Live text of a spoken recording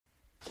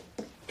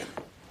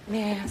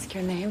May I ask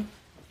your name?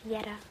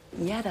 Yetta.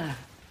 Yetta,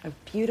 a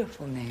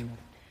beautiful name.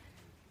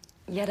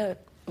 Yetta,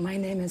 my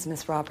name is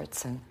Miss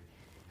Robertson.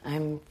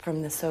 I'm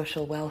from the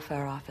Social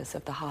Welfare Office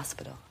of the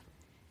hospital.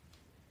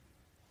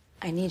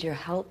 I need your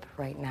help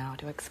right now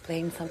to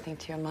explain something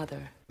to your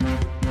mother.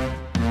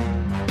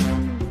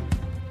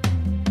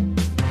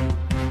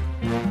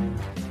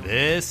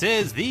 This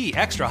is the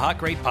Extra Hot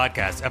Great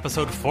Podcast,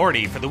 episode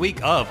 40 for the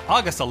week of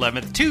August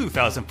 11th,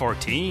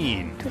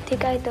 2014.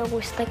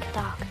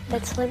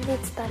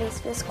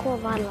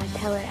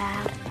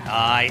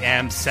 I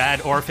am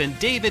sad orphan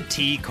David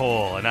T.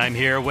 Cole, and I'm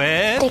here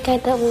with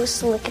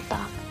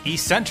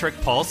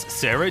eccentric pulse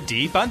Sarah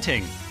D.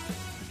 Bunting.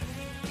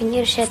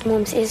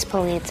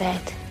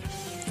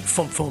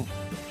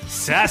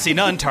 Sassy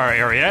Nuntar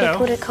Arietto.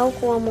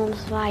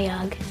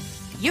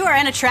 You are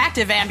an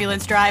attractive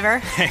ambulance driver.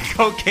 And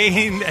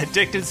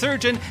cocaine-addicted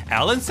surgeon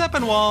Alan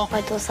Sepinwall.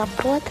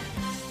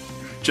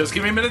 Just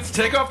give me a minute to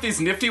take off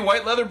these nifty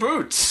white leather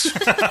boots.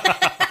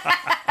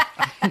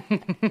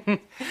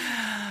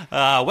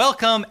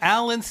 Welcome,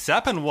 Alan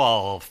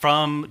Sepinwall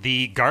from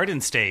the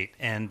Garden State.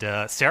 And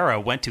Sarah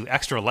went to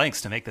extra lengths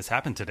to make this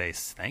happen today.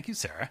 Thank you,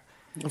 Sarah.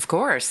 Of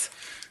course.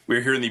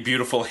 We're here in the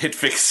beautiful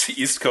HitFix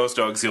East Coast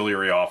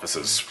Auxiliary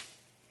offices.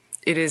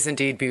 It is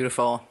indeed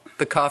beautiful.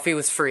 The coffee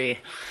was free.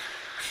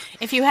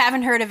 If you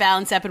haven't heard of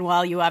Alan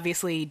Sepinwall, you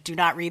obviously do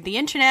not read the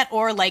internet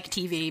or like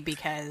TV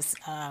because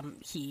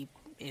he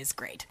is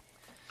great.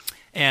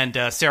 And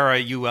Sarah,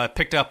 you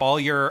picked up all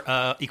your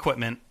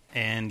equipment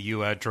and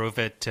you drove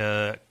it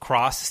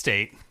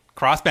cross-state,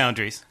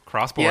 cross-boundaries,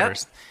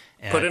 cross-borders.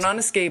 Yep. Put it on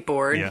a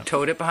skateboard,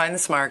 towed it behind the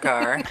smart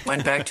car,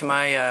 went back to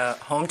my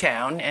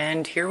hometown,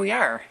 and here we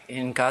are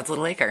in God's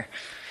Little Acre.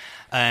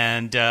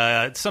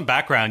 And some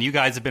background, you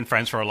guys have been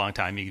friends for a long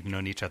time. You've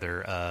known each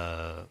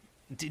other.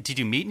 Did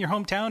you meet in your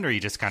hometown, or you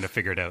just kind of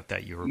figured out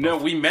that you were both? No,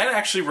 we met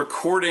actually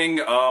recording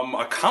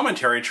a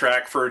commentary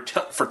track for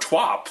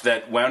TWOP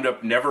that wound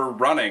up never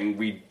running.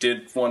 We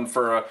did one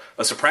for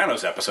a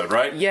Sopranos episode,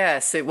 right?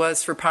 Yes, it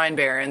was for Pine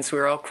Barrens. We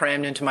were all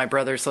crammed into my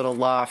brother's little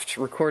loft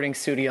recording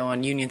studio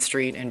on Union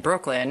Street in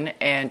Brooklyn.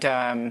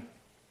 And,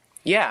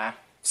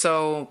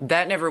 so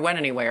that never went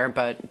anywhere,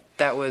 but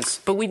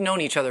we'd known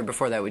each other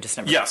before that. We just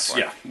never Yes,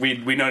 yeah.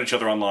 We'd known each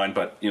other online,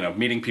 but,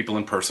 meeting people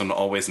in person,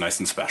 always nice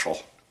and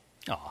special.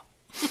 Aw.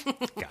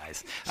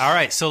 Guys. All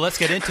right, so let's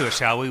get into it,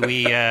 shall we?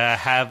 We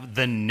have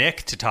the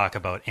Knicked to talk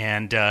about.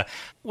 And,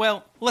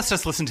 let's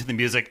just listen to the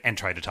music and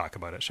try to talk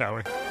about it, shall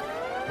we?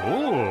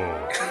 Ooh.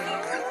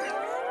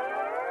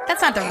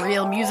 That's not the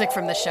real music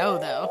from the show,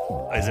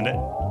 though. Isn't it?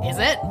 Is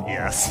it?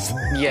 Yes.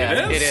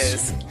 Yeah, it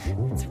is.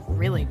 It's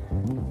really...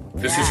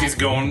 This is he's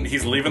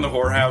leaving the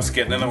whorehouse,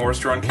 getting in the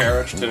horse-drawn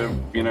carriage to,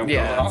 go to the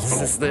hospital.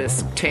 This is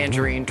this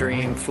tangerine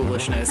dream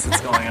foolishness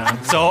that's going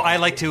on. So I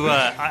like to,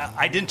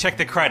 I didn't check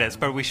the credits,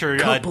 but we sure...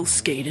 Couple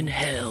skate in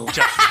hell.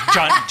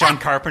 John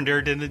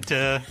Carpenter didn't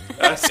score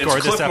this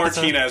episode. Cliff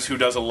Martinez, who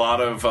does a lot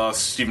of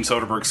Steven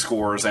Soderbergh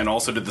scores, and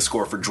also did the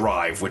score for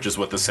Drive, which is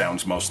what this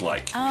sounds most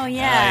like. Oh,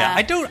 yeah.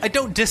 I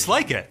don't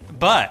dislike it,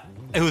 but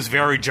it was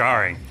very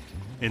jarring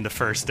in the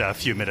first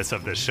few minutes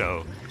of this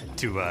show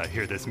to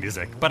hear this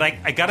music. But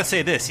I gotta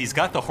say this, he's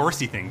got the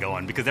horsey thing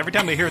going, because every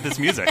time I hear this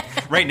music,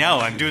 right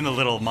now I'm doing the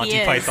little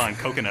Monty Python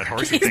coconut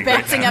horsey thing. He's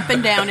bouncing up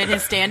and down at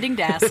his standing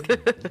desk,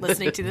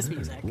 listening to this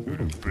music.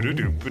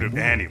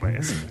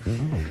 Anyways.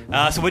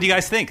 So what do you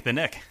guys think, the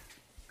Nick?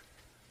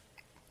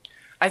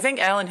 I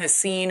think Alan has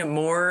seen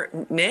more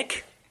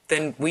Nick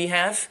than we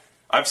have.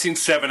 I've seen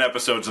 7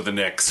 episodes of The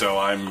Knick,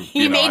 so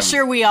He made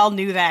sure we all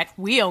knew that.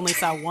 We only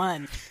saw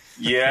one.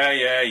 Yeah.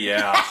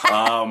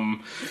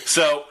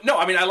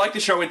 I like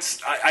the show.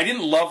 I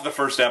didn't love the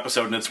first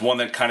episode, and it's one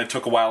that kind of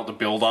took a while to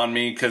build on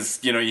me, because,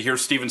 you hear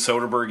Steven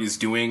Soderbergh is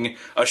doing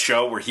a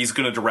show where he's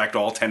going to direct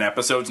all 10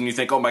 episodes, and you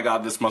think, oh my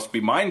god, this must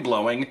be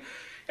mind-blowing.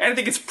 And I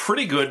think it's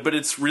pretty good, but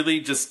it's really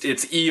just,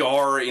 it's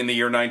ER in the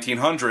year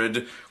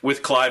 1900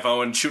 with Clive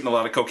Owen shooting a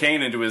lot of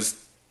cocaine into his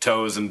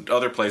toes and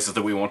other places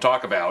that we won't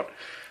talk about.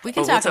 We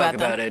can talk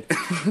about it.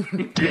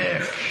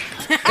 Yeah.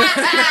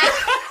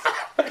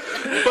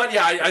 But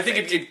yeah, I think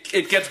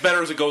it gets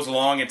better as it goes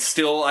along. It's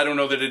still, I don't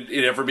know that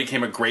it ever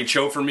became a great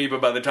show for me,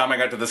 but by the time I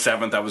got to the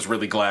 7th, I was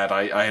really glad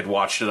I had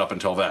watched it up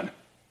until then.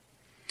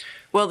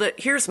 Well,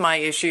 here's my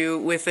issue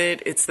with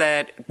it. It's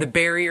that the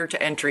barrier to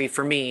entry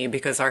for me,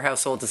 because our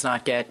household does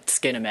not get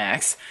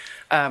Skinamax,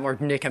 or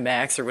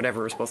Nickamax, or whatever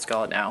we're supposed to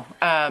call it now.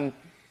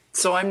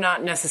 So I'm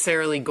not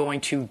necessarily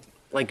going to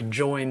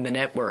join the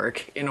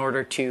network in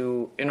order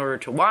to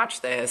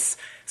watch this.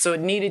 So it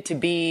needed to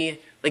be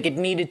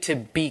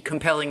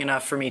compelling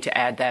enough for me to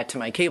add that to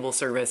my cable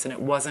service, and it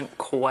wasn't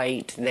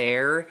quite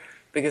there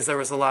because there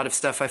was a lot of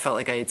stuff I felt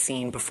like I had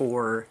seen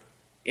before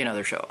in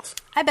other shows.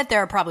 I bet there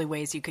are probably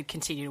ways you could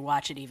continue to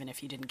watch it even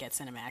if you didn't get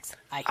Cinemax.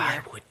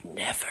 I would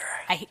never.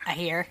 I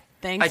hear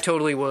things. I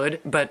totally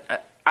would,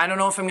 but I don't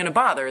know if I'm going to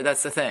bother.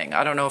 That's the thing.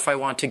 I don't know if I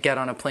want to get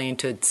on a plane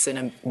to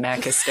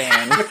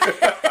Cinemakistan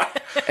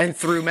and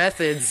through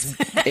methods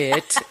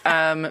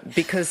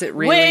because it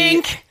really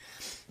Wink!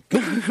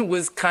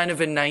 was kind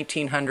of a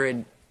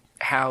 1900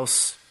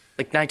 house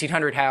like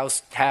 1900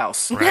 House.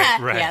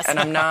 Right. Yes. And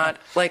I'm not,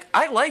 like,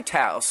 I liked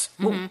House.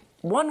 Well,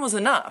 one was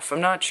enough.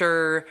 I'm not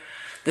sure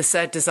the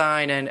set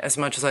design, and as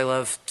much as I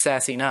love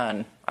Sassy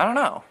Nun, I don't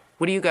know.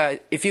 What do you guys,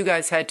 if you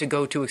guys had to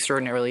go to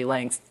extraordinary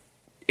lengths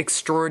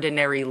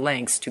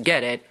to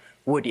get it,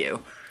 would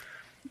you?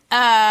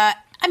 I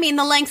mean,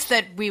 the lengths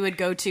that we would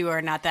go to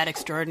are not that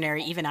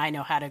extraordinary. Even I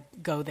know how to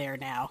go there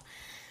now.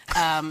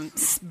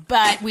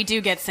 But we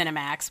do get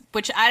Cinemax,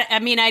 which I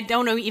mean, I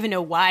don't even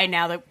know why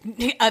now that,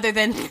 other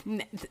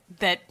than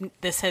that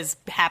this has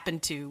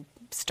happened to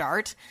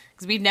start,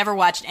 because we've never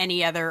watched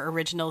any other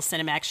original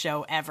Cinemax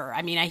show ever.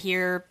 I mean, I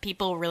hear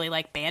people really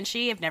like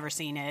Banshee. I've never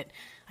seen it.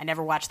 I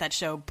never watched that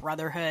show,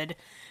 Brotherhood.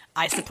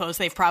 I suppose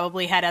they've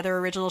probably had other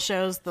original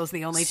shows. Those are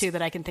the only two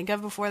that I can think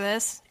of before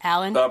this.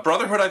 Alan?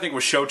 Brotherhood, I think,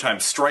 was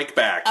Showtime. Strike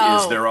Back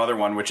is their other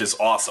one, which is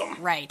awesome.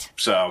 Right.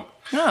 So,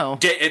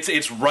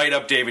 it's right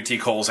up David T.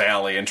 Cole's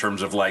alley in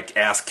terms of, like,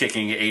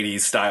 ass-kicking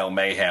 80s style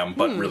mayhem,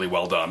 but really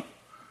well done.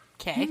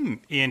 Okay.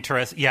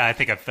 Interesting. Yeah, I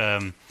think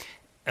I've...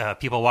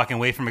 people walking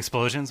away from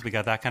explosions. We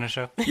got that kind of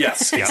show.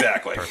 Yes,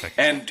 exactly. Perfect.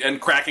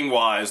 And cracking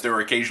wise, there are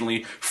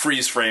occasionally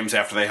freeze frames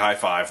after they high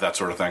five, that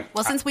sort of thing.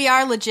 Well, since we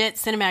are legit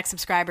Cinemax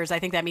subscribers, I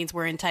think that means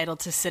we're entitled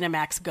to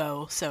Cinemax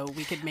Go. So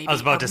we could maybe. I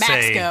was about to Max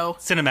say Go.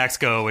 Cinemax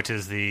Go, which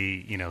is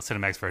the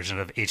Cinemax version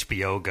of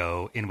HBO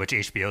Go, in which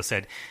HBO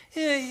said,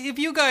 if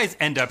you guys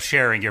end up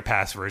sharing your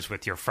passwords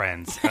with your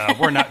friends,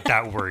 we're not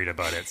that worried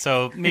about it.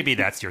 So maybe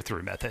that's your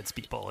through methods,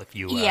 people. If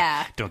you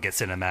don't get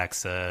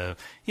Cinemax,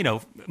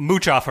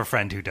 mooch off a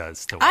friend who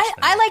does. To watch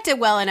I liked it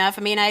well enough.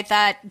 I mean, I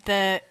thought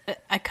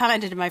I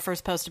commented in my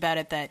first post about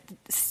it that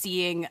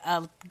seeing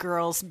a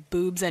girl's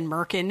boobs and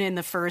merkin in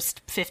the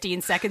first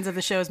 15 seconds of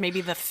the show is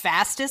maybe the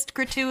fastest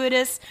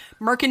gratuitous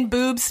merkin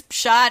boobs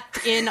shot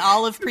in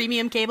all of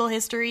premium cable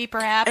history,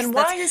 perhaps. And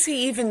why is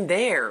he even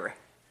there?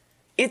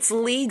 It's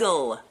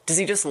legal. Does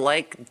he just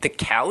like the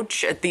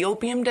couch at the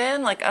opium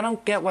den? Like, I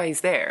don't get why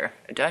he's there.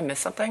 Did I miss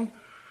something?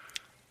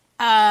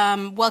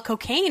 Well,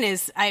 cocaine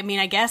is, I mean,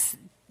 I guess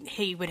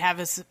he would have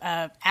his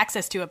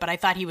access to it, but I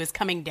thought he was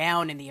coming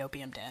down in the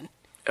opium den.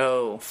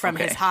 Oh, from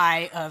his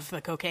high of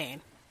the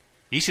cocaine.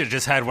 He should have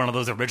just had one of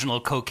those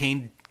original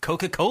cocaine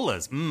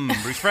Coca-Colas.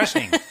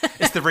 Refreshing.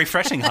 It's the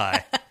refreshing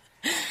high.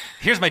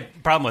 Here's my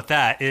problem with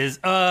that is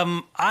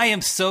I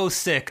am so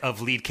sick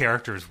of lead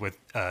characters with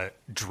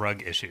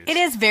drug issues. It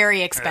is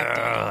very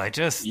expected.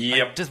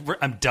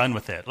 I'm done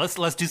with it.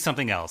 Let's do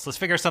something else. Let's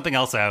figure something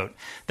else out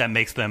that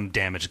makes them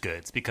damaged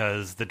goods,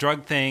 because the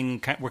drug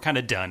thing, we're kind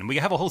of done. We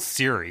have a whole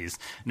series,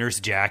 Nurse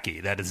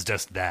Jackie, that is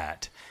just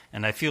that.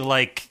 And I feel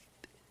like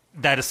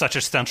that is such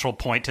a central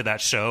point to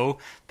that show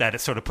that it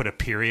sort of put a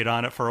period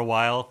on it for a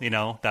while.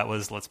 That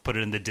was, let's put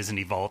it in the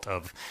Disney vault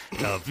of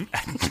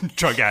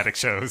drug addict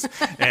shows.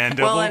 And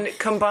and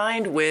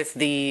combined with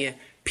the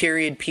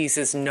period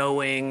pieces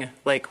knowing,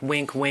 like,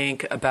 wink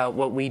wink about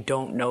what we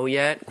don't know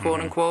yet,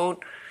 quote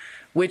unquote,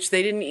 which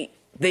they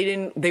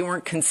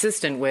weren't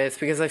consistent with,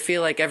 because I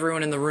feel like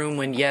everyone in the room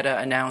when Yetta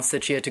announced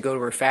that she had to go to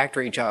her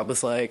factory job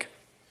was like,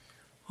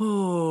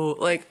 oh,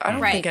 like, I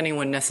don't think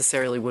anyone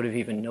necessarily would have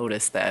even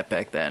noticed that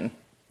back then.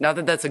 Not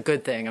that that's a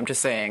good thing. I'm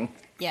just saying.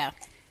 Yeah.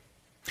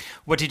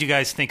 What did you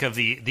guys think of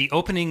the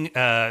opening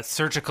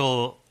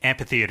surgical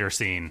amphitheater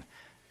scene?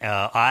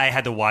 I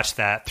had to watch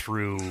that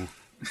through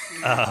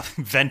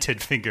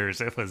vented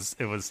fingers. It was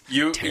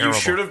you terrible. You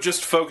should have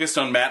just focused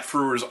on Matt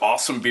Frewer's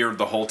awesome beard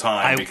the whole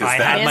time. I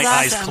had my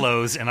eyes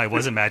closed, and I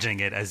was imagining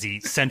it as he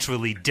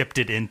sensually dipped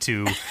it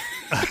into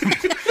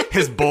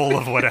his bowl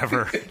of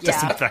whatever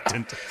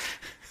disinfectant.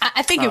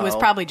 I think it was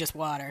probably just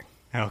water.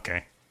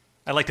 Okay.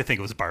 I like to think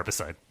it was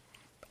barbicide.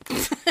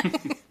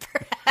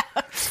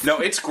 No,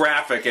 it's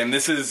graphic, and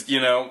this is,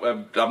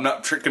 I'm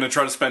not going to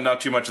try to spend not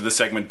too much of the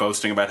segment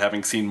boasting about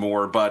having seen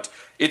more, but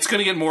it's going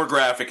to get more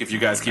graphic if you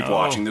guys keep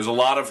watching. There's a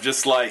lot of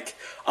just like,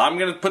 I'm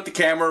going to put the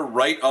camera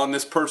right on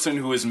this person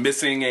who is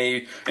missing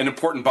an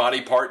important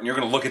body part, and you're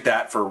going to look at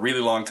that for a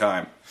really long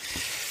time.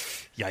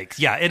 Yikes.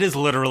 Yeah, it is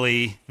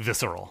literally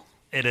visceral.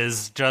 It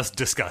is just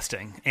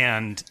disgusting.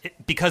 And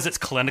because it's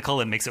clinical,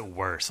 it makes it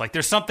worse. Like,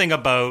 there's something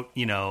about,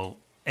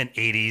 an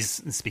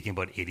 80s, speaking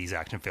about 80s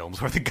action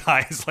films, where the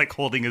guy is, like,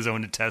 holding his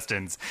own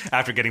intestines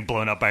after getting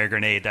blown up by a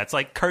grenade. That's,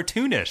 like,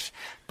 cartoonish.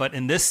 But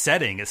in this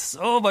setting, it's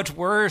so much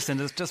worse, and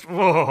it's just,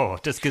 whoa,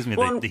 it just gives me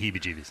the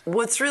heebie-jeebies.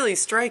 What's really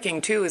striking,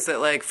 too, is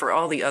that, like, for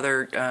all the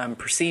other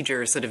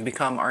procedures that have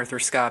become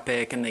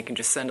arthroscopic, and they can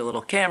just send a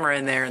little camera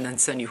in there and then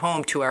send you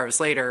home 2 hours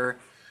later,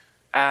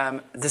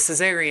 the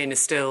cesarean is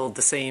still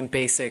the same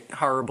basic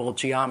horrible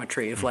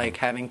geometry of like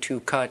having to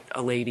cut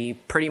a lady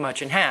pretty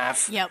much in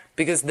half. Yep.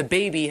 Because the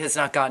baby has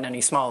not gotten any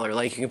smaller.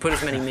 Like, you can put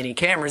as many mini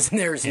cameras in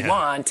there as you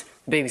want.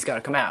 The baby's got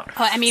to come out.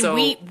 I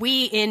mean,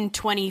 we in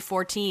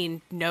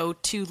 2014 know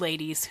 2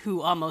 ladies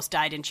who almost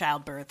died in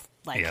childbirth.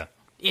 Like.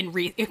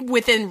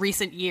 Within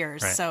recent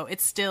years, so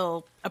it's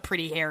still a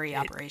pretty hairy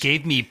operation. It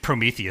gave me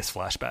Prometheus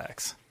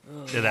flashbacks.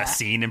 that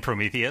scene in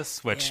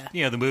Prometheus, which, Yeah.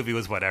 you know, the movie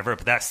was whatever,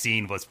 but that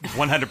scene was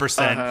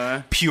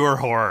 100% pure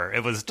horror.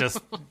 It was just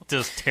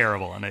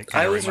terrible. And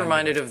I was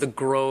reminded of the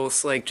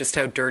gross, like, just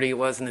how dirty it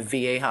was in the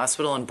VA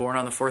hospital on Born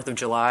on the 4th of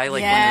July.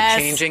 Like, when Yes.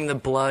 they're changing the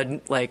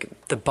blood, like,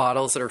 the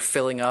bottles that are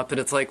filling up, and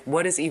it's like,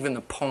 what is even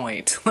the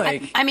point?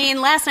 Like, I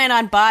mean, last night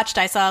on Botched,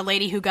 I saw a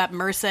lady who got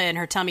MRSA in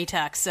her tummy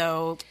tuck.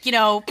 So, you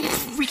know,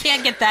 we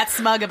can't get that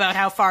smug about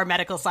how far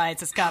medical science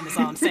has come, is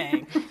all I'm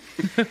saying.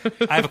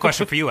 I have a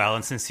question for you,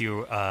 Alan, since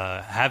you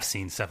have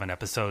seen 7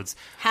 episodes.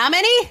 How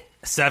many?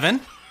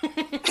 7?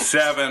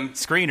 7.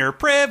 Screener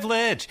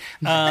privilege.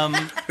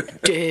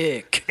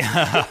 dick.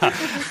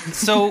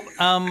 So,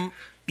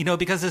 you know,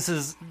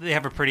 because they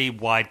have a pretty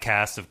wide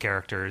cast of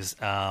characters,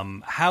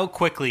 how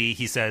quickly,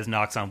 he says,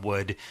 knocks on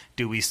wood,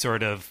 do we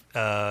sort of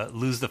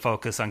lose the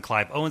focus on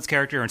Clive Owen's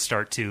character and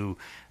start to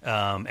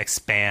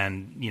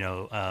expand, you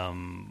know,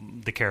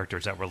 the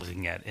characters that we're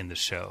looking at in the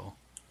show?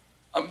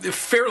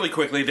 Fairly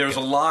quickly, there's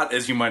a lot,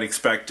 as you might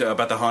expect,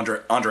 about the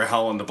Andre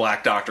Holland, the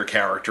Black Doctor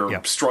character,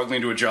 Yep.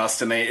 struggling to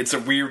adjust, and it's a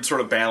weird sort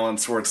of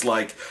balance where it's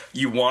like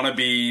you want to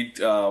be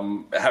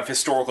have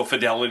historical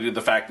fidelity to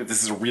the fact that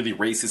this is a really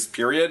racist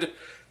period,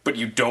 but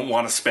you don't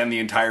want to spend the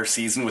entire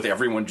season with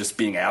everyone just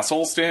being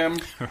assholes to him.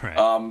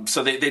 Right.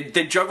 So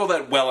they juggle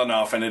that well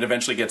enough, and it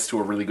eventually gets to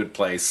a really good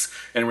place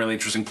and a really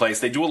interesting place.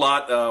 They do a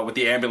lot with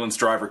the ambulance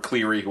driver,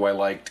 Cleary, who I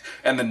liked,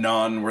 and the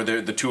nun, where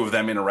the two of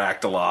them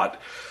interact a lot.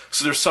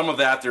 So there's some of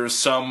that. There's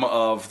some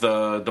of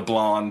the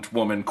blonde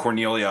woman,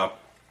 Cornelia,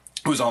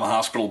 who's on the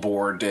hospital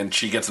board, and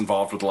she gets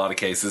involved with a lot of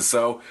cases.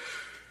 So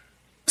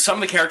some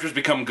of the characters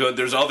become good.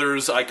 There's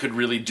others I could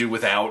really do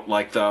without,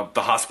 like the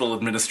hospital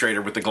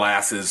administrator with the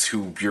glasses,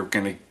 who you're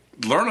going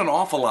to learn an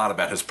awful lot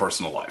about his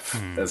personal life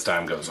as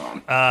time goes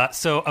on.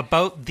 So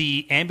about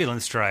the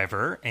ambulance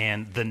driver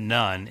and the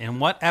nun, in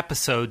what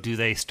episode do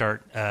they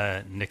start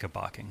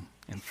knickerbocking?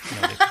 And,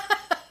 you know,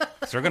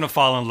 so they're going to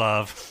fall in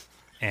love.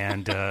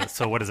 And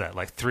so what is that,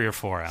 like 3 or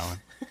 4, Alan?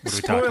 What are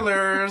we talking?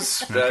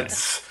 Spoilers. Okay.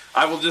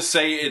 I will just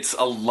say it's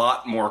a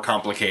lot more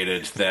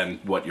complicated than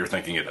what you're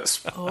thinking it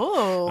is.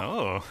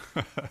 Oh.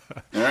 All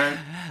right.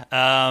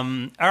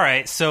 All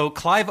right, so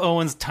Clive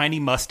Owen's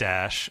tiny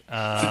mustache,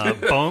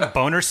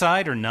 boner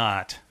side or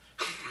not?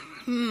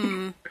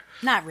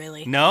 Not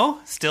really.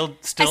 No? Still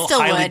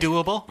highly would.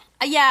 doable?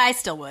 Yeah, I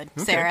still would.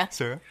 Okay,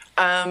 Sarah?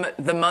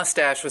 The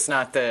mustache was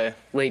not the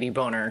lady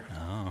boner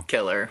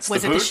killer.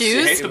 Was it the boots? You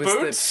shoes? hate It the was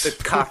boots?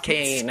 the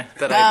cocaine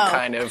that I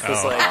kind of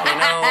was like, you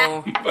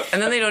know.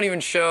 And then they don't even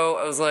show.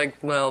 I was like,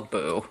 well,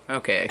 boo.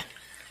 Okay.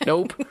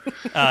 Nope.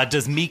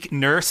 Does Meek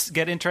Nurse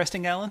get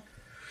interesting, Alan?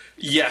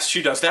 Yes,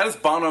 she does. That is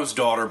Bono's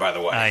daughter, by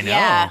the way. I know.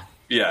 Yeah,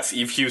 Yes,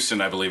 Eve Houston,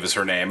 I believe, is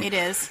her name. it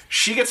is.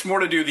 She gets more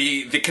to do.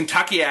 The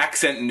Kentucky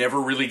accent never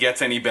really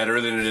gets any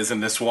better than it is in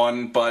this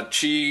one, but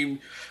she...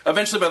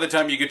 Eventually, by the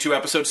time you get to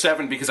episode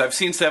 7, because I've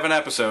seen 7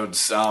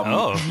 episodes,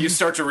 you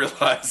start to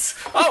realize,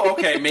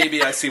 okay,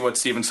 maybe I see what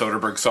Steven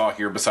Soderbergh saw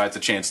here, besides a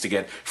chance to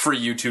get free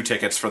U2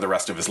 tickets for the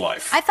rest of his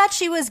life. I thought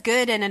she was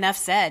good in Enough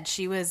Said.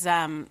 She was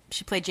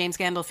she played James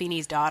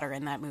Gandolfini's daughter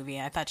in that movie.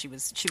 I thought she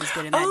was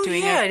good in that. Oh,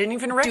 doing yeah, a, I didn't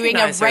even doing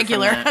recognize a her from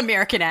regular that.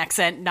 American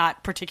accent,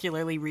 not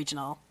particularly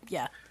regional.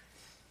 Yeah.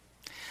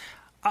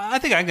 I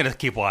think I'm going to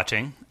keep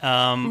watching.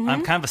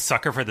 I'm kind of a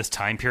sucker for this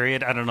time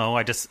period. I don't know.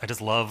 I just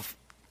love...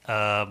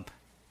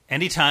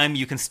 anytime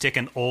you can stick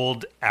an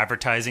old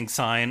advertising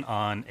sign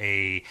on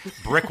a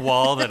brick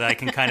wall that I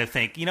can kind of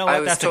think, you know what? I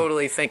was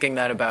totally thinking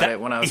that about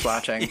it when I was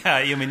watching. Yeah,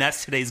 I mean,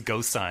 that's today's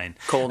ghost sign.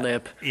 Coal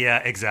nip. Yeah,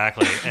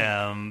 exactly.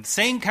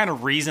 Same kind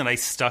of reason I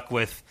stuck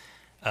with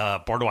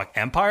Boardwalk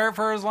Empire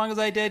for as long as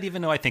I did,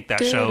 even though I think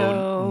that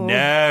show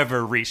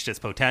never reached its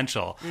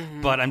potential.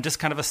 But I'm just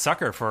kind of a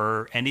sucker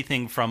for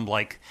anything from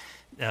like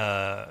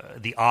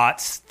the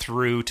aughts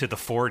through to the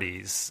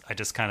 40s. I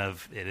just kind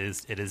of it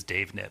is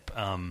Dave Nip.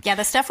 Yeah,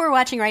 the stuff we're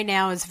watching right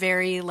now is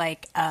very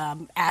like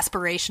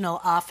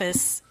aspirational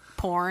office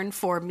porn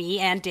for me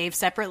and Dave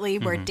separately,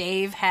 where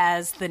Dave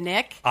has the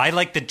Nick. I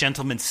like the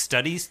gentleman's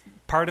studies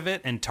part of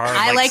it, and Tara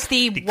I likes like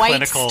the white,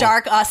 clinical...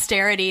 stark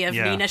austerity of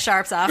Yeah. Nina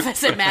Sharp's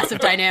office at Massive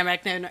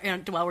Dynamic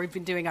while we've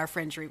been doing our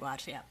Fringe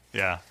rewatch. Yeah.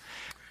 Yeah.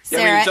 Yeah,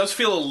 I mean, Sarah, it does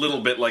feel a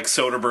little bit like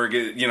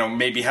Soderbergh,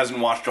 maybe hasn't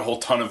watched a whole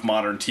ton of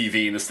modern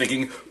TV and is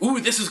thinking, ooh,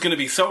 this is going to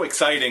be so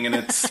exciting, and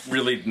it's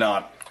really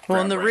not.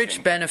 Well, and the rich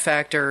groundbreaking.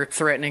 benefactor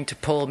threatening to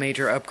pull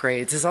major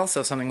upgrades is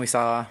also something we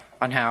saw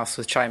on House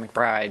with Chi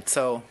McBride.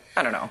 So,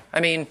 I don't know. I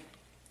mean,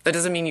 that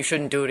doesn't mean you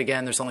shouldn't do it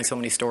again. There's only so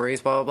many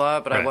stories, blah,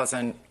 blah, blah. But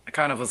Right. I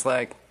kind of was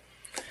like,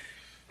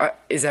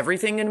 is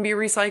everything going to be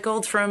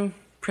recycled from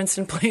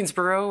Princeton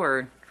Plainsboro,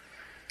 or...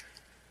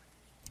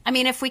 I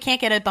mean, if we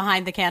can't get a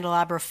Behind the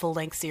Candelabra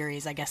full-length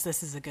series, I guess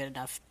this is a good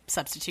enough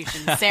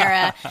substitution.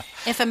 Sarah,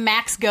 if a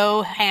Max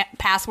Go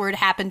password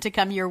happened to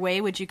come your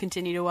way, would you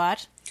continue to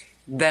watch?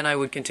 Then I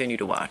would continue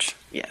to watch.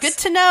 Yes. Good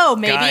to know.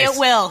 Maybe Guys, it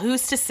will.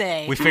 Who's to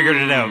say? We figured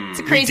it out. It's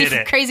a crazy, We did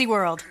it. crazy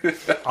world.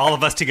 All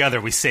of us together,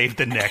 we saved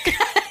the Nick.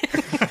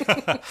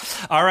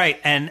 All right,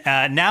 and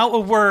now a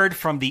word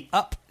from the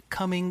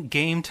upcoming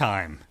game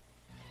time.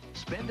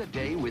 Spend a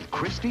day with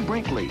Christy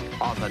Brinkley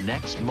on the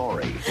next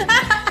Maury.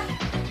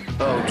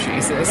 Oh,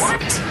 Jesus.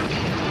 Tonight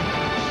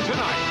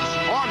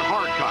on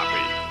Hard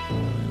Copy,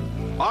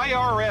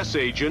 IRS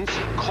agents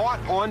caught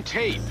on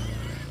tape.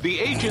 The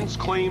agents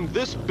claimed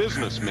this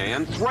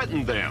businessman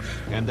threatened them,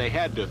 and they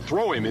had to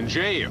throw him in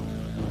jail.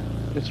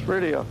 It's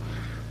really a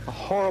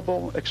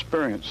horrible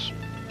experience.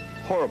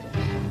 Horrible.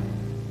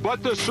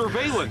 But the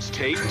surveillance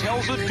tape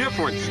tells a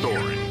different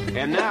story.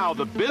 And now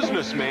the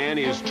businessman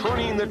is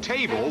turning the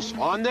tables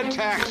on the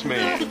tax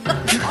man.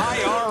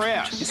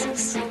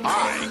 IRS,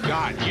 I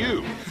got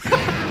you.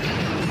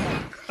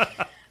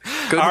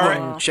 Good All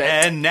one, right,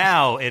 Chet. and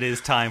now it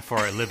is time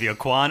for Olivia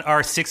Kwan,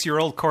 our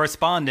 6-year-old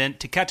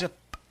correspondent, to catch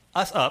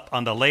us up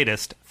on the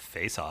latest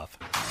Face Off.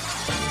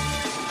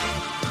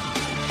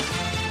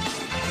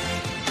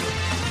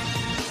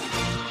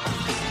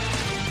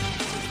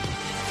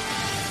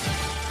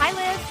 Hi,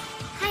 Liv.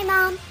 Hi,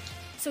 Mom.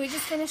 So we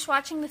just finished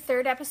watching the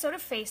 3rd episode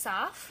of Face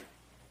Off.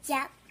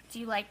 Yep. Do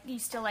you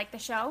still like the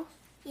show?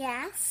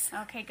 Yes.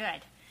 Okay,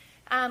 good.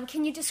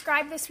 Can you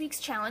describe this week's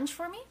challenge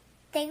for me?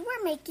 They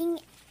were making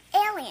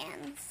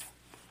aliens.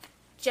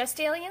 Just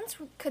aliens?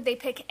 Could they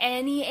pick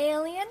any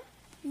alien?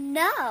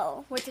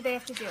 No. What did they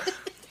have to do?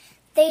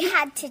 They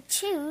had to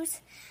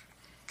choose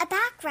a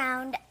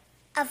background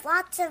of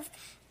lots of,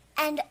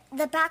 and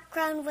the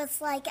background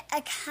was like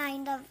a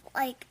kind of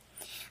like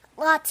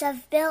lots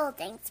of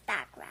buildings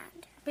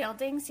background.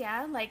 Buildings,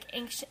 yeah, like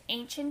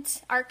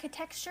ancient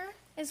architecture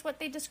is what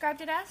they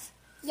described it as?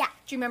 Yeah.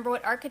 Do you remember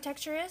what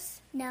architecture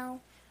is? No.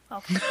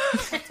 Okay,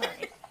 that's all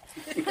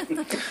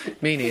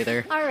right. Me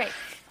neither. All right.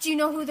 Do you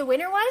know who the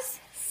winner was?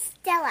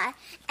 Stella,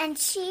 and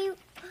she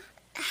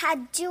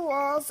had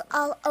jewels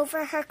all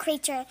over her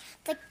creature.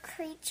 The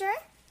creature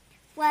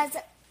was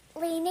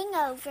leaning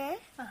over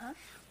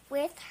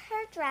with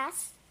her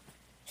dress,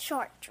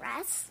 short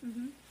dress.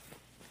 Mm-hmm.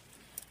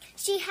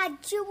 She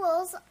had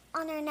jewels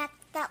on her neck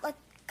that looked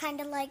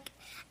kind of like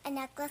a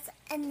necklace,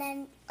 and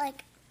then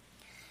like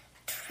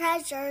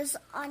treasures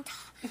on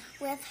top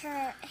with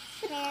her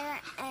hair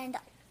and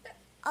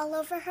all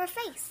over her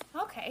face.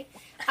 Okay.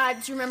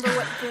 Do you remember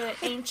what the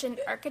ancient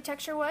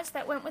architecture was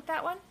that went with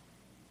that one?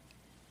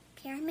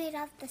 Pyramid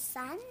of the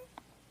Sun?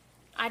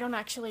 I don't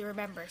actually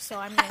remember, so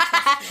I'm going to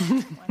trust you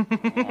on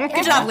that one.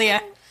 Good job,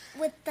 Leah.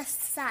 With the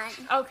sun.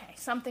 Okay,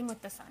 something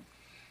with the sun.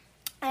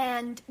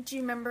 And do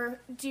you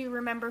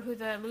remember who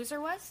the loser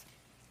was?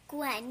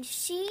 Gwen.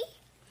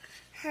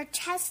 Her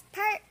chest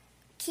part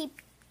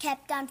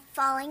kept on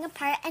falling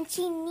apart, and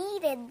she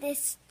needed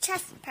this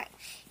chest part.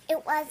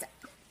 It was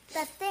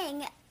the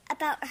thing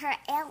about her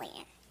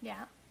alien.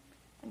 Yeah.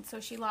 And so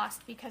she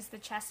lost because the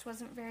chest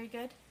wasn't very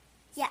good?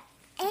 Yeah.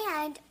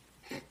 And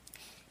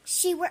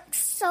she worked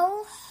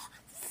so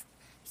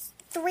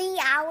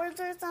 3 hours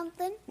or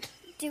something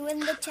doing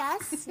the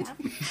chest. Yeah.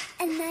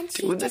 And then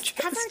she just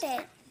covered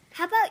it.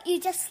 How about you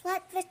just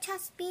let the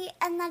chest be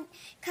and then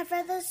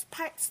cover those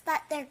parts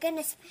that they're going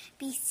to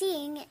be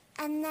seeing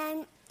and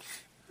then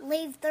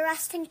leave the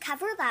rest and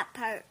cover that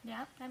part.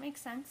 Yeah, that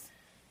makes sense.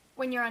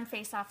 When you're on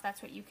Face Off,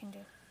 that's what you can do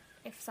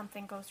if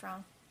something goes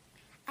wrong.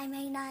 I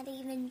may not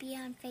even be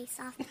on Face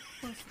Off.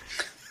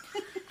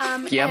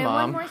 Yeah, and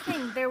Mom. one more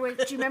thing. Do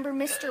you remember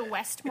Mr.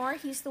 Westmore?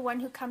 He's the one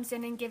who comes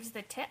in and gives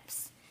the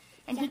tips.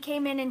 And he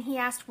came in and he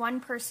asked one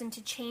person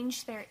to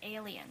change their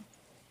alien.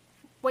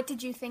 What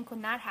did you think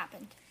when that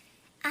happened?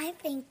 I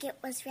think it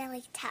was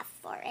really tough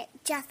for it,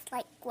 just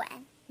like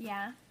Gwen.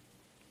 Yeah?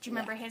 Do you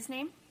remember his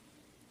name?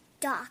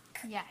 Doc.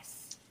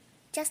 Yes.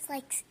 Just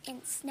like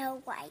in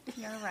Snow White.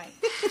 You're right.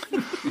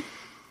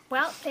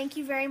 Well, thank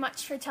you very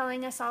much for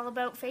telling us all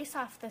about Face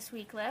Off this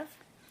week, Liv.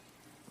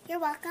 You're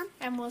welcome.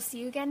 And we'll see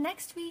you again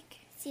next week.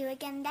 See you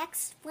again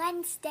next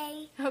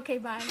Wednesday. Okay,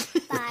 bye.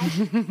 Bye.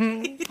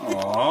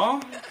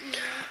 Aww.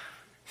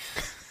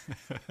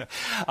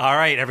 All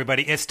right,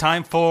 everybody, it's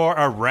time for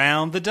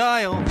Around the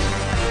Dial.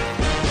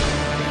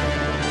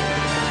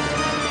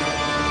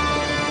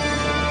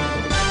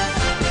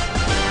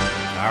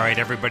 All right,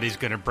 everybody's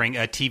going to bring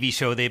a TV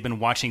show they've been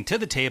watching to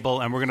the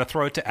table, and we're going to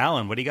throw it to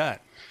Alan. What do you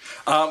got?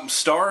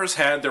 Starz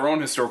had their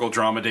own historical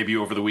drama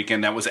debut over the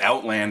weekend. That was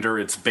Outlander.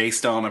 It's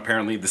based on,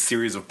 apparently, the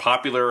series of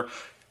popular...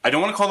 I don't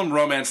want to call them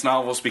romance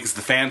novels because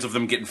the fans of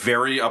them get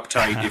very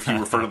uptight if you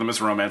refer to them as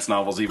romance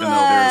novels, even though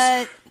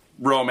there's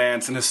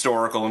romance and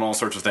historical and all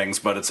sorts of things.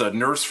 But it's a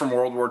nurse from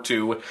World War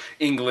II.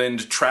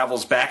 England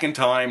travels back in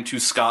time to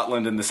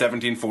Scotland in the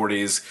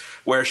 1740s,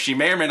 where she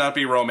may or may not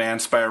be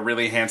romanced by a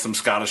really handsome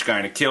Scottish guy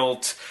in a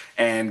kilt,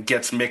 and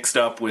gets mixed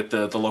up with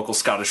the local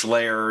Scottish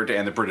laird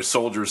and the British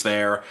soldiers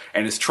there,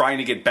 and is trying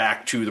to get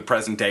back to the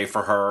present day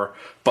for her,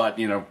 but,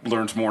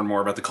 learns more and more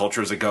about the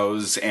culture as it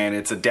goes. And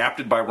it's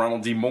adapted by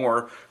Ronald D.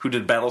 Moore, who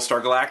did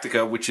Battlestar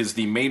Galactica, which is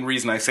the main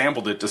reason I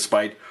sampled it,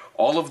 despite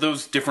all of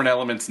those different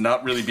elements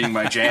not really being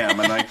my jam,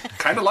 and I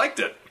kind of liked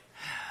it.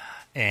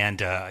 And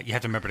you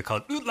have to remember to call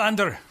it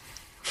Outlander.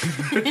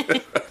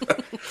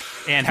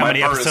 And how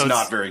many episodes? Is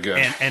not very good.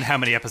 And how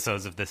many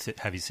episodes of this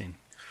have you seen?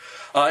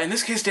 In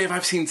this case, Dave,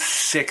 I've seen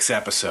 6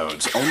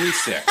 episodes. Only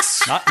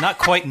 6. Not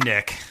quite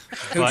Nick,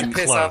 Who'd you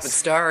piss off at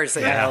Stars,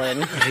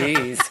 Alan?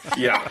 Jeez.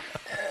 Yeah.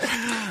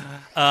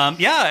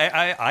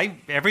 I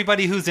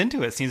everybody who's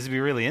into it seems to be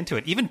really into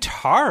it. Even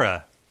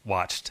Tara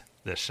watched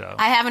this show.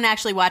 I haven't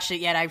actually watched it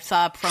yet. I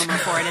saw a promo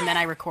for it, and then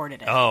I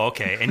recorded it. Oh,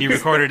 okay. And you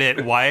recorded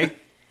it. Why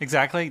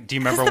exactly? Do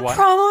you remember why?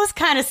 The promo is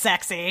kind of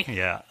sexy.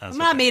 Yeah. I'm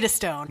not made of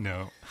stone.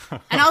 No.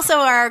 And also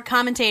our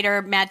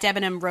commentator, Matt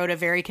Debenham, wrote a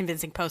very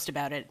convincing post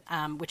about it,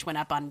 which went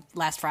up on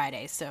last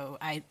Friday. So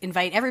I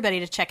invite everybody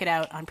to check it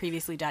out on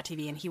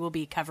previously.tv, and he will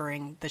be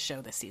covering the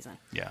show this season.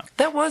 Yeah.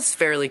 That was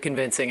fairly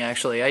convincing,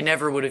 actually. I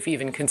never would have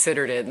even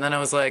considered it. And then I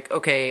was like,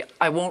 okay,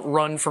 I won't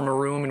run from a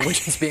room in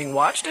which it's being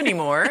watched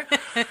anymore.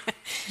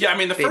 Yeah, I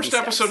mean, the first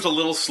steps. episode's a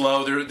little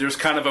slow. There's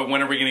kind of a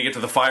when are we going to get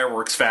to the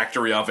fireworks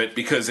factory of it,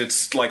 because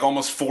it's like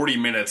almost 40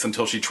 minutes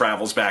until she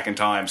travels back in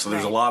time. So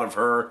there's a lot of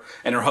her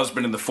and her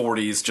husband in the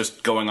 40s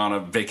just going on a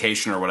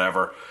vacation or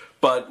whatever.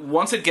 But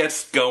once it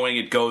gets going,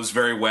 it goes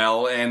very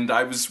well, and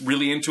I was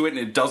really into it, and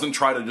it doesn't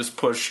try to just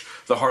push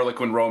the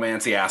Harlequin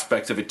romancy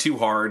aspects of it too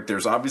hard.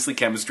 There's obviously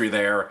chemistry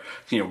there,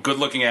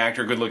 good-looking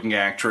actor, good-looking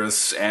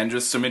actress, and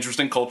just some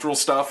interesting cultural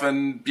stuff,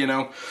 and,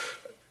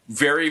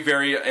 very,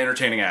 very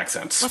entertaining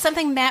accents. Well,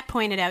 something Matt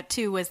pointed out,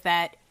 too, was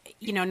that,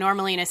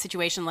 normally in a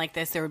situation like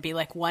this, there would be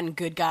like one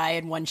good guy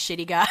and one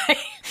shitty guy.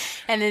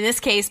 And in this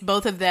case,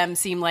 both of them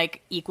seem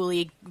like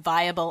equally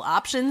viable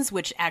options,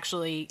 which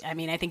actually,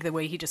 I think the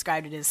way he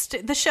described it is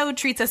the show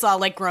treats us all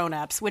like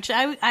grown-ups, which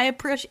I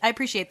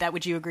appreciate that.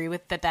 Would you agree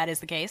with that is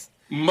the case?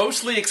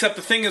 Mostly, except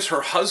the thing is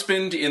her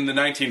husband in the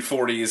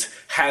 1940s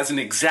has an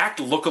exact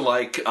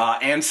look-alike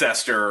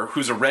ancestor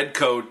who's a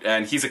redcoat,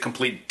 and he's a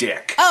complete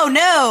dick. Oh,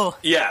 no!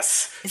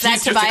 Yes. Is that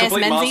he's just Tobias a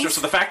complete Menzies? monster,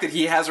 so the fact that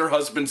he has her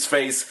husband's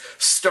face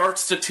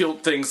starts to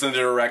tilt things in the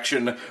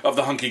direction of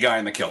the hunky guy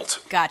in the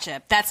kilt.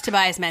 Gotcha. That's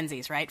Tobias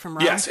Menzies, right, from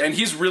Rome? Yes, and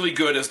he's really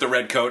good as the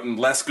redcoat and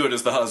less good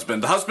as the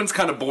husband. The husband's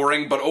kind of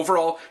boring, but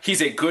overall,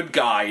 he's a good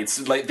guy.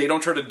 It's like they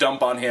don't try to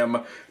dump on him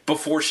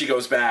before she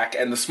goes back,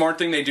 and the smart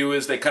thing they do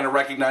is they kind of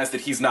recognize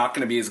that he's not going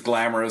to be as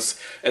glamorous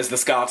as the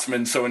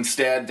Scotsman, so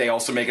instead they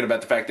also make it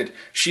about the fact that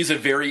she's a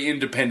very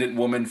independent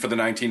woman for the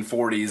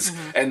 1940s,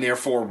 and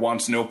therefore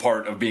wants no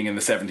part of being in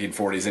the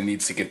 1740s and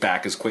needs to get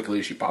back as quickly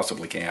as she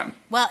possibly can.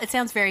 Well, it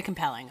sounds very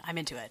compelling. I'm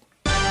into it.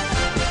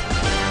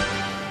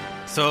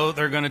 So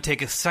they're going to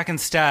take a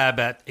second stab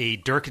at a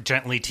Dirk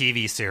Gently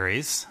TV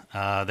series.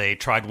 They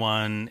tried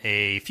one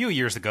a few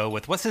years ago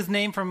with, what's his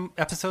name from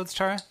episodes,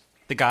 Tara?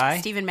 The guy?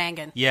 Stephen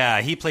Mangan.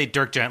 Yeah, he played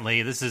Dirk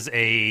Gently. This is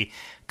a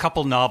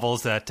couple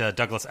novels that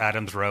Douglas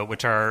Adams wrote,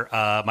 which are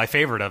my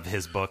favorite of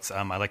his books.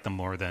 I like them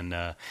more than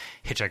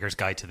Hitchhiker's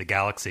Guide to the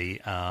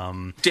Galaxy.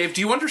 Dave,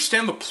 do you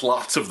understand the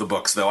plots of the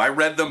books, though? I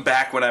read them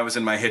back when I was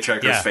in my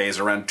Hitchhiker's phase,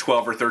 around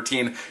 12 or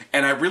 13,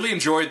 and I really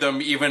enjoyed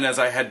them, even as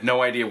I had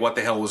no idea what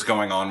the hell was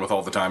going on with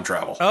all the time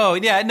travel. Oh,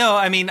 yeah, no,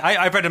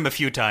 I've read them a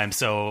few times,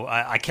 so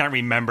I can't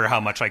remember how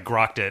much I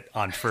grokked it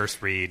on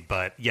first read,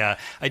 but yeah,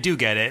 I do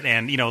get it,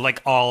 and,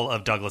 like all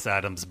of Douglas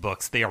Adams'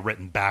 books, they are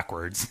written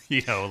backwards,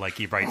 like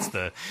he writes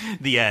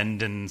the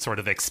end and sort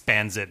of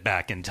expands it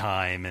back in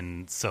time,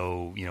 and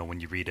so,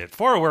 when you read it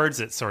forwards,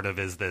 it sort of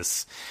is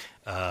this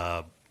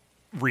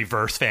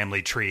reverse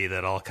family tree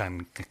that all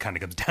kind of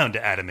comes down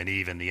to Adam and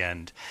Eve in the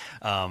end.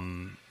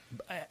 And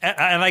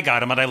I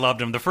got him, and I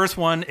loved him. The first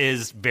one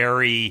is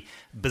very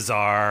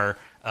bizarre,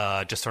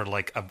 just sort of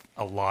like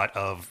a lot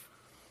of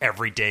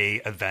everyday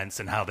events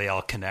and how they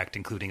all connect,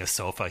 including a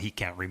sofa he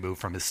can't remove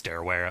from his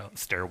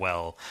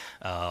stairwell,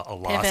 a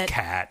lost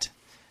cat,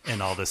 and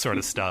all this sort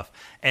of stuff.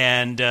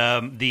 And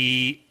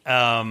the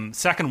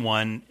second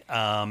one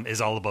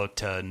is all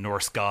about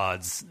Norse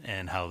gods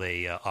and how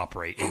they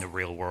operate in the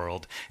real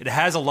world. It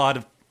has a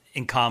lot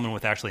in common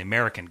with actually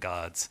American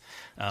gods.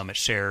 It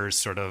shares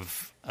sort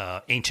of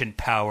ancient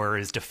power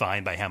is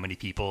defined by how many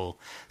people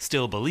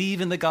still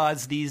believe in the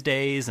gods these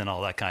days and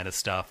all that kind of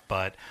stuff.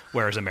 But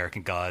whereas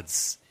American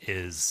gods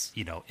is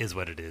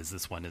what it is,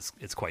 this one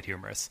it's quite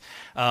humorous.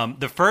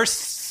 The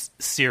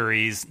first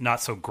series, not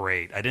so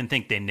great. I didn't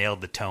think they nailed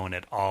the tone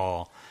at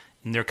all.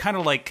 And they're kind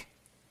of like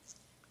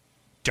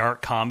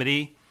dark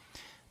comedy,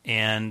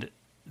 and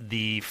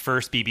the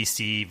first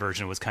BBC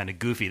version was kind of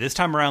goofy. This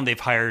time around, they've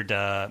hired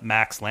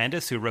Max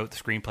Landis, who wrote the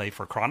screenplay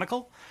for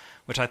Chronicle,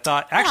 which I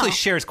thought actually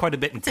shares quite a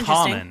bit in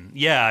common.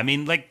 Yeah,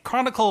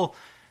 Chronicle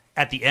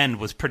at the end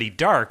was pretty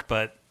dark,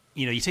 but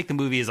you take the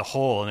movie as a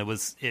whole, and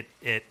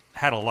it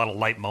had a lot of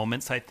light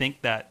moments. I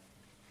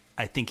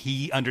think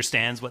he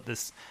understands what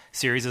this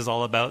series is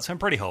all about, so I'm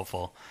pretty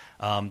hopeful.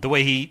 The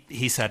way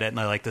he said it, and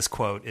I like this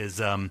quote, is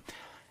in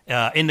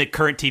the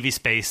current TV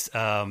space,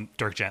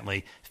 Dirk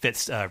Gently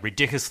fits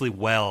ridiculously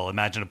well.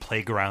 Imagine a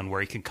playground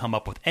where you can come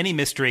up with any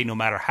mystery, no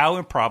matter how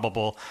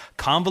improbable,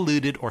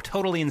 convoluted, or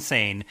totally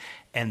insane,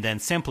 and then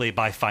simply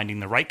by finding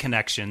the right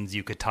connections,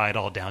 you could tie it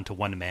all down to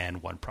one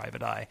man, one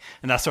private eye.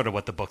 And that's sort of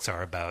what the books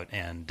are about.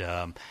 And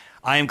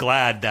I am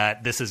glad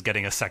that this is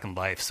getting a second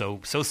life so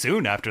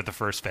soon after the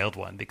first failed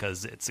one,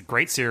 because it's a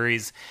great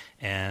series,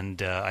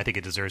 and I think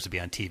it deserves to be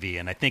on TV.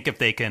 And I think if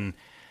they can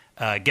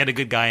get a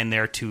good guy in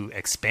there to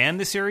expand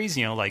the series,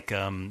 like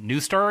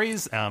News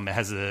Stories, it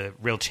has a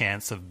real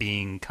chance of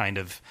being kind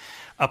of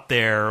up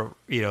there,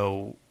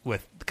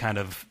 with kind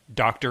of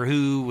Doctor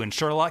Who and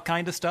Sherlock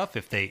kind of stuff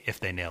if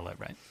they nail it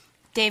right.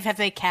 Dave, have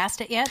they cast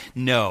it yet?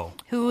 No.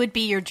 Who would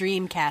be your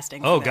dream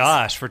casting? Oh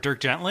gosh, for Dirk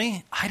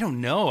Gently, I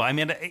don't know. I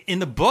mean, in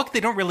the book, they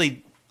don't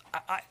really,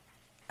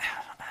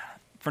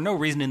 for no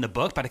reason in the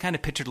book, but I kind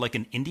of pictured like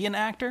an Indian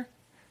actor,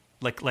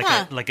 like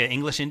an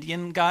English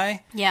Indian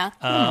guy. Yeah.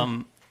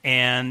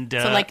 And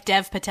so like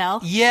Dev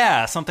Patel.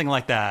 Yeah, something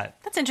like that.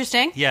 That's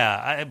interesting.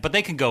 Yeah, but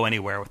they can go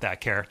anywhere with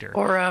that character.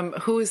 Or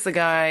who is the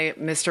guy,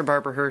 Mr.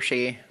 Barbara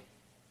Hershey?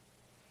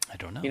 I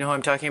don't know. You know who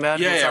I'm talking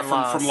about? Yeah,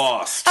 from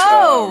Lost.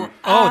 Oh,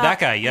 that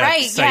guy. Yeah,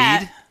 right.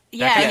 Saeed.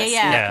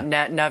 Yeah.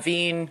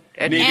 Naveen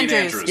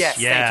Andrews. Yes,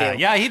 thank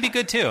you. Yeah, he'd be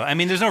good too. I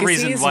mean, there's no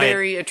reason he's why. He's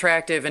very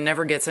attractive and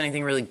never gets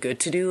anything really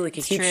good to do. Like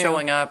he keeps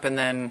showing up, and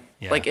then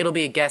like it'll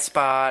be a guest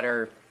spot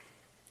or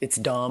it's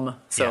dumb.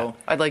 So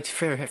I'd like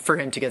for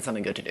him to get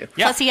something good to do.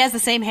 Yeah. Plus, he has the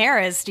same hair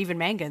as Stephen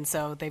Mangan,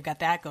 so they've got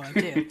that going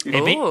too.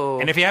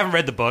 And if you haven't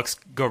read the books,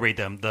 go read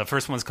them. The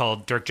first one's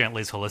called Dirk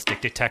Gently's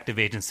Holistic Detective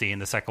Agency,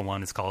 and the second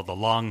one is called The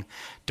Long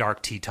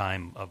Dark Tea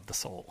Time of the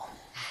Soul.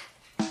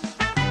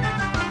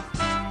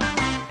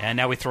 And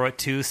now we throw it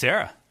to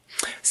Sarah.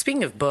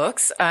 Speaking of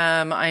books,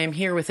 I am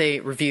here with a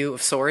review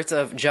of sorts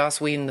of Joss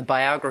Whedon, the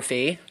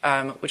biography,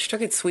 which took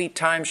its sweet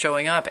time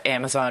showing up,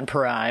 Amazon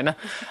Prime.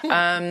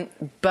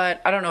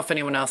 But I don't know if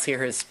anyone else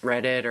here has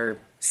read it or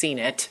seen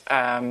it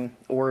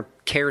or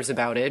cares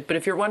about it. But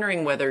if you're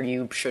wondering whether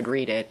you should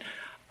read it,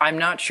 I'm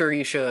not sure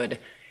you should.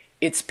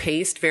 It's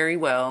paced very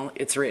well.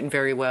 It's written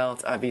very well.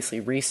 It's obviously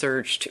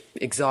researched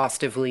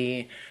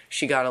exhaustively.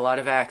 She got a lot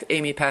of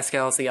Amy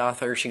Pascal's the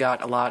author. She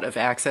got a lot of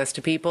access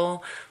to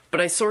people. But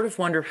I sort of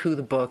wonder who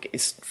the book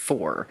is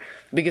for,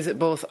 because it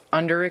both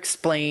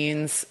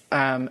under-explains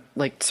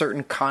like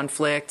certain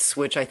conflicts,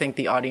 which I think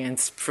the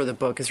audience for the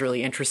book is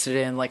really interested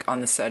in, like on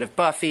the set of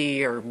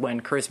Buffy or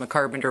when Charisma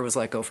Carpenter was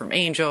let go from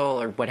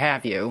Angel or what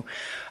have you.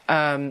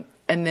 And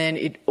then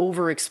it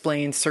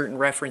over-explains certain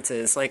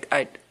references. Like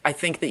I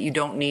think that you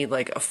don't need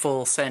like a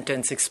full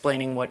sentence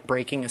explaining what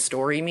breaking a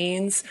story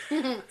means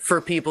for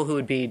people who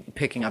would be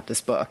picking up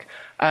this book.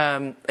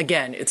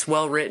 Again, it's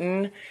well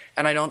written,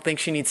 and I don't think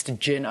she needs to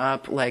gin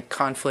up like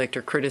conflict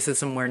or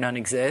criticism where none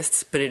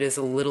exists, but it is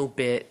a little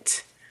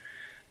bit,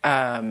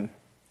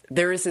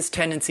 there is this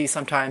tendency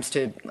sometimes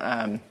to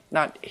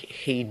not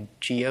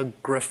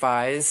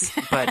hagiographize,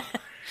 but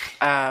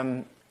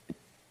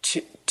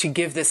to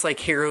give this like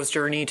hero's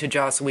journey to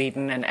Joss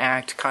Whedon and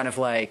act kind of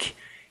like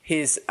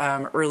his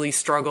early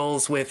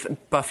struggles with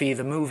Buffy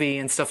the movie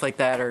and stuff like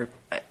that, or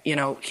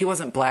he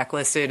wasn't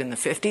blacklisted in the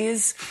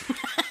 50s.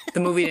 The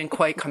movie didn't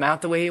quite come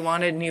out the way he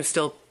wanted, and he was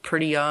still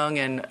pretty young,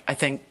 and I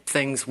think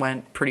things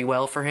went pretty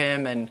well for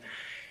him. And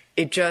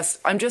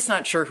I'm just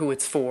not sure who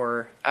it's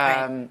for,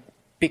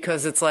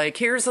 because it's like,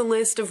 here's a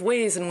list of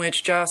ways in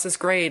which Joss is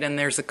great, and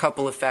there's a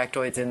couple of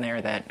factoids in there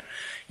that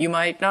you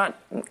might not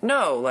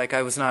know. Like,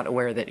 I was not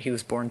aware that he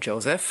was born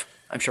Joseph.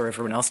 I'm sure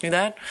everyone else knew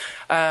that.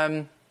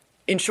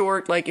 In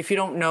short, like, if you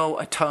don't know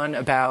a ton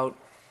about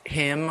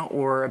him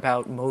or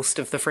about most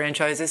of the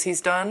franchises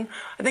he's done,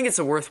 I think it's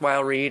a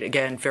worthwhile read.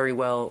 Again, very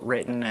well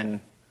written,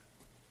 and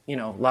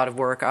a lot of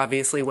work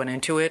obviously went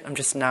into it. I'm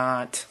just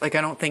not like,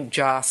 I don't think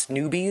Joss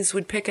newbies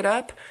would pick it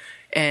up,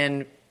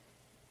 and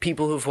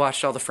people who've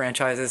watched all the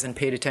franchises and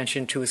paid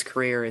attention to his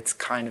career, it's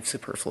kind of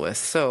superfluous.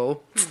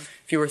 So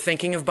if you were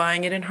thinking of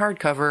buying it in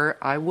hardcover,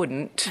 I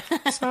wouldn't.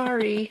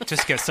 Sorry.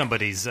 Just get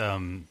somebody's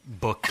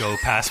book go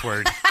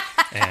password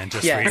and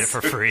just read it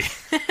for free.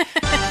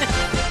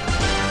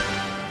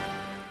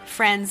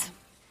 Friends,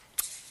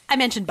 I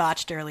mentioned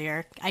Botched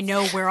earlier. I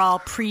know we're all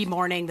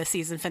pre-mourning the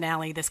season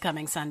finale this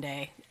coming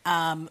Sunday,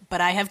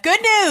 but I have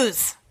good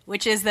news,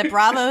 which is that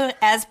Bravo,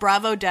 as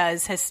Bravo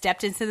does, has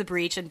stepped into the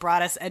breach and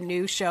brought us a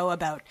new show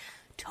about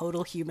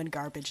total human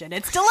garbage, and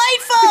it's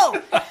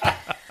delightful!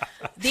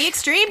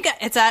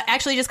 It's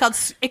actually just called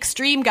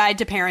Extreme Guide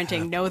to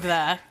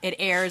Parenting. It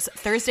airs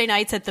Thursday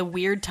nights at the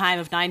weird time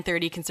of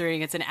 9:30,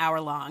 considering it's an hour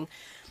long.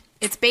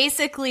 It's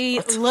basically,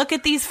 look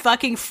at these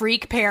fucking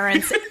freak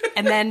parents,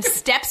 and then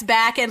steps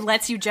back and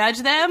lets you judge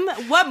them.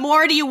 What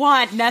more do you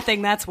want?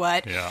 Nothing, that's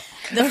what. Yeah.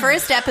 The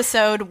first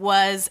episode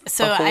was...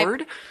 A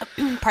horde?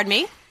 Pardon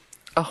me?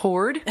 A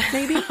horde,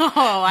 maybe?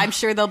 Oh, I'm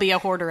sure there'll be a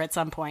hoarder at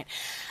some point.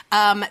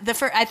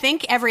 I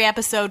think every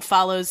episode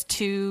follows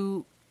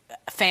two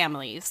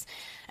families.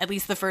 At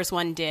least the first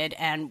one did.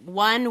 And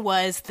one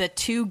was the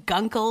two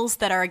gunkles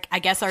that are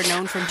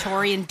known from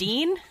Tori and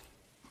Dean.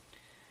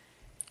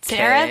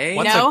 Sarah? Okay.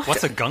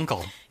 What's a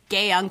gunkle?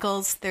 Gay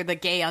uncles. They're the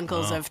gay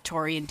uncles of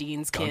Tori and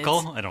Dean's kids.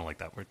 Gunkle? I don't like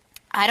that word.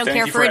 I don't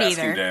care for it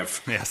asking, either.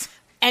 Dave. Yes.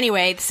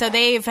 Anyway, so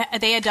they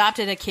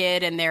adopted a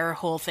kid, and their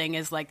whole thing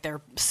is like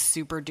they're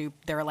super dupe.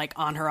 They're like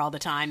on her all the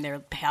time.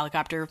 They're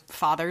helicopter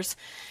fathers.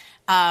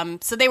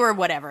 So they were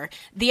whatever.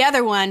 The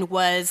other one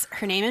was,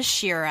 her name is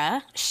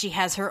Shira. She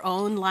has her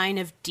own line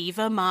of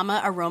Diva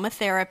Mama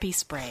aromatherapy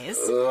sprays.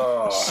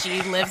 Ugh.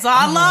 She lives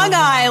on Long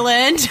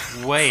Island.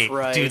 Wait,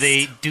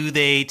 do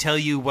they tell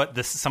you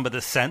what some of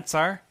the scents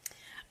are?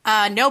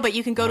 No, but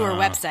you can go to her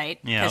website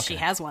because she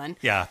has one.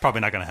 Yeah,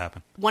 probably not going to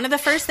happen. One of the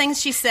first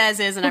things she says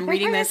is, and I'm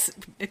reading this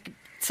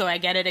so I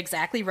get it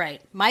exactly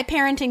right, my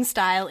parenting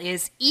style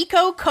is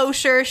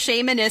eco-kosher,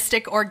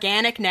 shamanistic,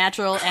 organic,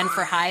 natural, and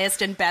for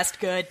highest and best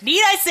good.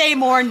 Need I say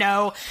more?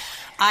 No.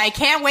 I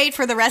can't wait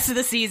for the rest of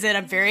the season.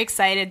 I'm very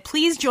excited.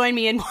 Please join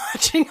me in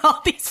watching all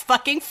these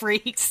fucking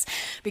freaks.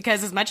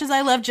 Because as much as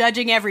I love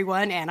judging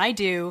everyone, and I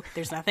do,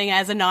 there's nothing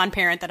as a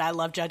non-parent that I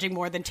love judging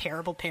more than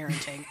terrible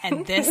parenting.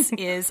 And this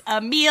is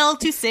a meal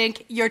to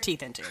sink your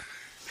teeth into.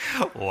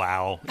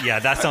 Wow. Yeah,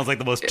 that sounds like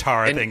the most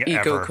Tara thing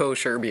ever.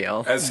 Eco-kosher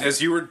meal. As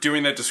you were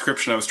doing that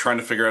description, I was trying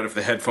to figure out if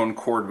the headphone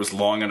cord was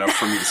long enough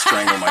for me to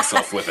strangle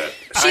myself with it.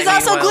 She's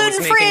also gluten-free! I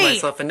was making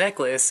myself a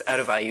necklace out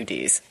of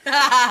IUDs.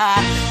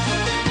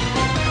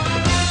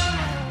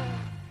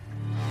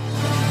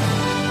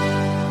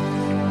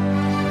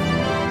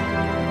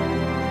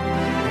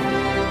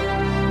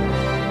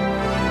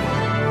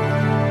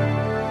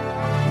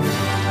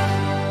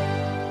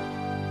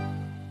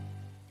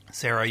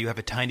 Sarah, you have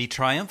a tiny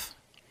triumph?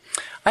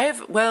 I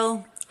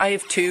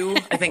have two.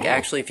 I think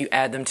actually if you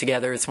add them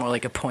together, it's more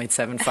like a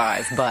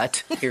 0.75.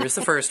 But here's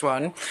the first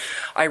one.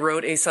 I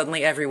wrote a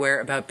Suddenly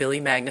Everywhere about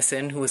Billy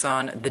Magnuson, who was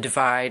on The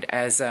Divide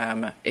as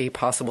a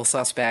possible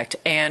suspect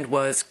and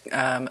was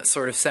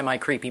sort of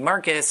semi-creepy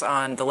Marcus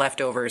on The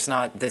Leftovers,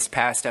 not this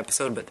past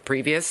episode, but the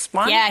previous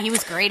one. Yeah, he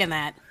was great in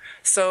that.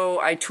 So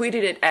I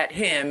tweeted it at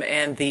him,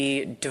 and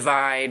the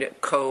Divide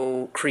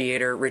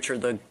co-creator,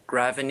 Richard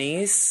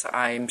LaGravenese,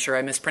 I'm sure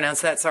I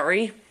mispronounced that,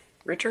 sorry,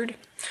 Richard?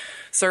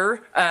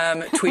 Sir,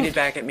 tweeted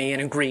back at me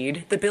and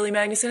agreed that Billy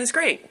Magnuson is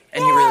great.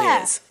 And he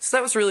really is. So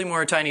that was really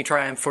more a tiny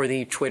triumph for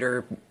the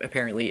Twitter,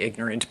 apparently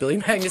ignorant Billy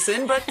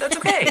Magnuson, but that's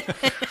okay.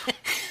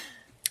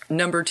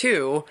 Number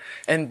two,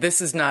 and this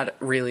is not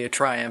really a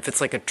triumph,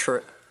 it's like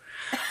a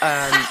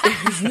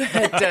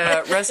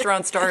that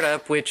Restaurant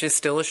Startup, which is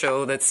still a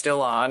show that's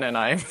still on, and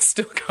I'm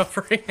still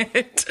covering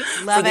it.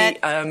 Love for it.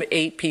 The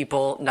 8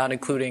 people, not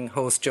including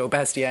host Joe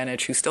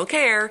Bastianich, who still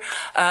care.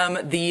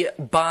 The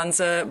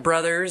Bonza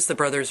brothers, the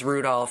brothers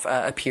Rudolph,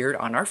 appeared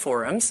on our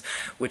forums,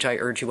 which I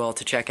urge you all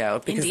to check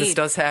out, because Indeed. this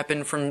does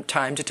happen from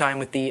time to time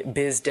with the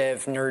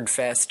BizDev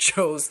Nerdfest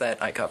shows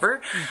that I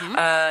cover,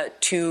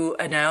 to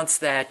announce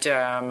that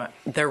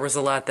there was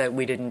a lot that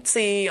we didn't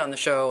see on the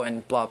show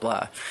and blah,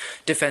 blah.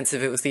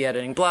 Defensive, it was the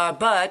editing, blah,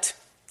 but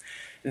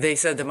they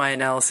said that my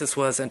analysis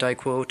was, and I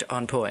quote,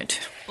 on point.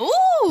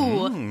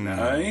 Ooh!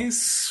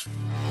 Nice.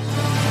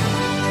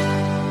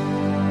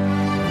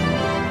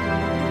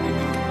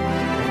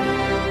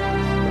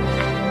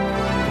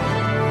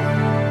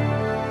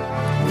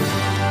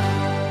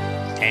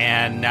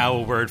 And now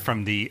a word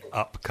from the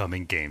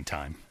upcoming Game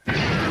Time.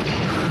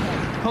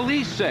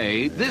 Police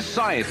say this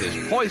scientist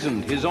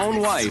poisoned his own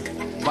wife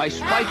by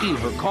spiking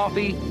her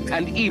coffee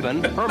and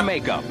even her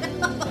makeup.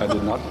 I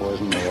did not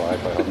poison my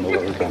wife. I have no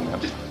other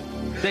comment.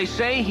 They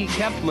say he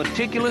kept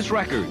meticulous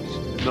records.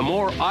 The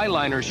more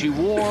eyeliner she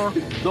wore,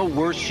 the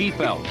worse she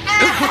felt.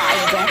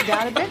 I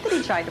doubt a bit that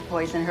he tried to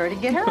poison her to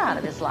get her out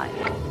of his life.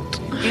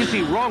 Is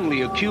he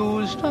wrongly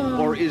accused,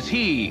 or is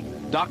he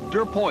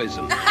Dr.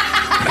 Poison?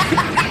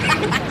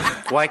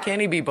 Why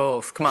can't he be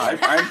both? Come on.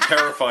 I'm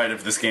terrified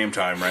of this Game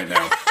Time right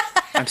now.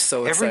 I'm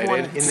so excited.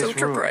 Everyone in so this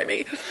room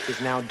grimy.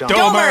 is now done.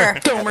 Domer!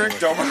 Domer.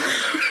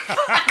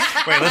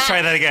 Wait, let's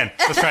try that again.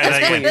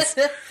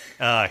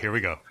 Here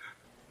we go.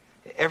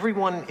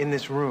 Everyone in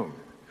this room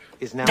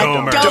is now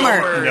Domer.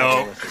 Domer.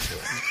 No.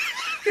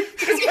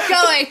 Keep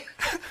going.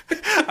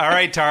 All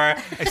right,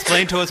 Tara,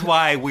 explain to us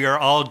why we are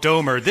all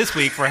Domer this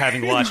week for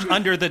having watched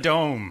Under the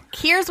Dome.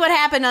 Here's what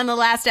happened on the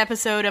last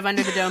episode of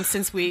Under the Dome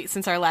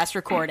since our last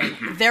recording.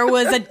 There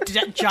was a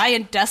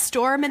giant dust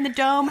storm in the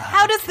dome.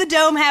 How does the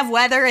dome have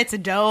weather? It's a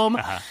dome.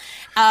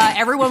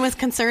 Everyone was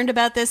concerned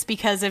about this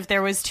because if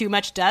there was too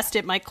much dust,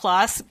 it might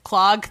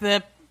clog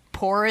the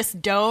porous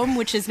dome,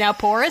 which is now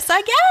porous,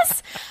 I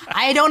guess.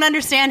 I don't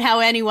understand how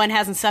anyone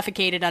hasn't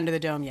suffocated under the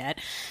dome yet.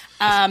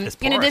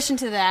 In addition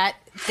to that,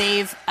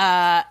 they've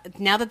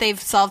now that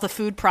they've solved the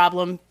food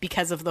problem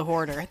because of the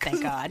hoarder,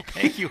 thank God.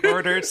 Thank you,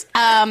 hoarders.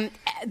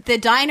 The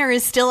diner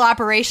is still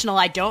operational.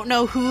 I don't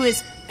know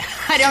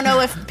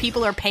if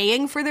people are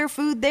paying for their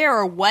food there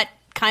or what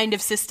kind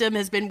of system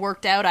has been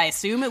worked out. I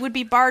assume it would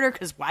be barter,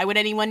 because why would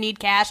anyone need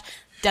cash?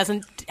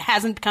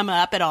 Hasn't come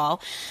up at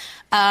all.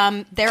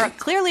 They're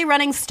clearly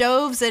running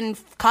stoves and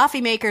coffee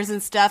makers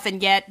and stuff,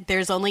 and yet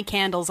there's only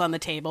candles on the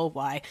table.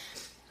 Why?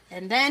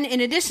 And then,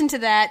 in addition to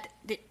that,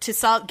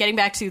 getting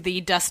back to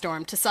the dust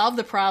storm, to solve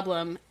the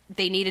problem,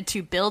 they needed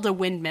to build a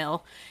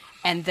windmill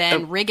and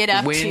then rig it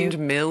up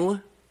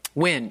windmill?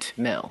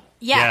 Windmill.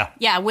 Yeah,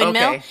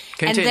 windmill. Okay,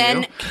 continue.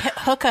 And then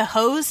hook a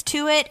hose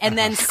to it and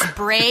then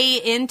spray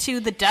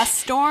into the dust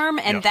storm,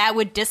 and that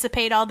would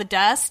dissipate all the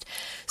dust.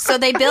 So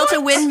they built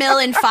a windmill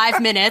in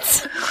 5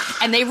 minutes,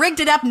 and they rigged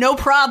it up no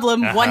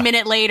problem 1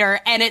 minute later,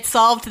 and it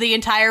solved the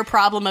entire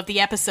problem of the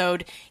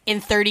episode in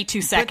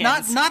 32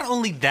 seconds. But not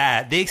only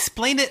that, they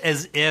explained it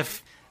as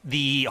if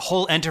the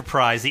whole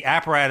enterprise, the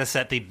apparatus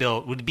that they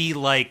built, would be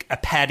like a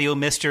patio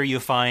mister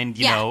you find,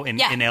 in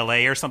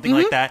LA or something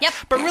like that. Yep.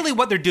 But really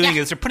what they're doing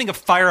is they're putting a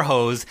fire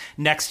hose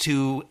next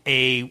to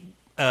a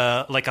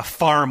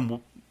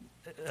farm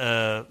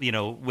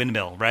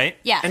windmill, right?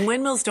 Yeah. And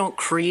windmills don't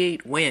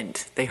create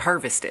wind. They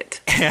harvest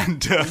it.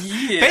 And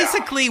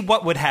basically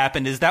what would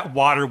happen is that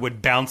water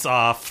would bounce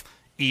off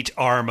each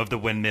arm of the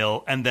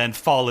windmill and then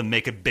fall and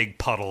make a big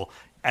puddle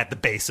at the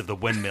base of the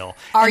windmill.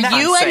 Are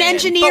you an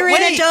engineer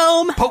in a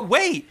dome? But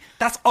wait,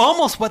 that's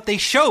almost what they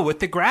show with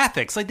the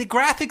graphics. Like the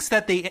graphics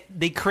that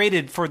they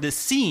created for this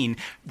scene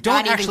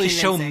don't actually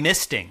show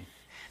misting.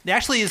 It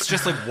actually is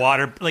just like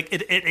water. Like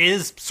it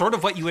is sort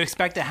of what you would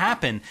expect to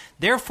happen.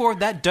 Therefore,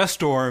 that dust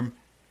storm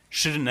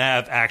shouldn't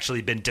have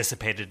actually been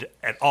dissipated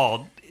at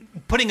all.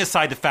 Putting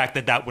aside the fact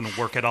that wouldn't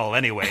work at all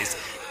anyways.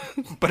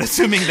 But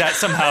assuming that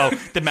somehow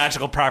the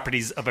magical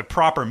properties of a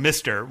proper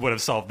mister would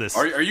have solved this.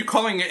 Are you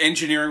calling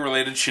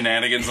engineering-related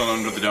shenanigans on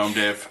Under the Dome,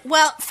 Dave?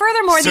 Well,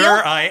 furthermore,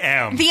 I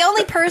am. The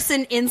only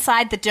person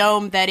inside the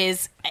dome that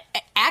is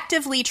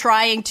actively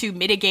trying to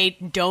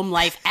mitigate dome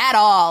life at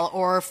all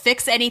or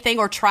fix anything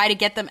or try to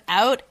get them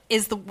out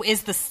is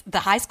the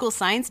high school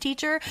science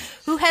teacher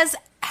who has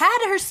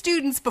had her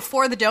students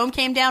before the dome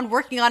came down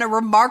working on a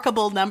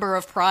remarkable number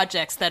of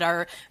projects that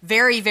are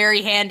very,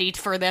 very handy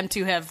for them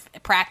to have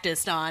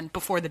practiced on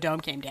before the dome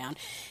came down.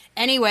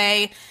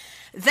 Anyway,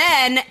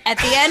 then at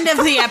the end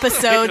of the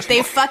episode,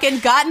 they've fucking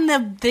gotten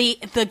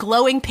the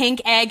glowing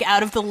pink egg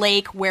out of the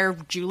lake where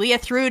Julia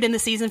threw it in the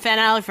season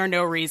finale for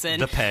no reason.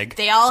 The peg.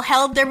 They all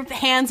held their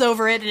hands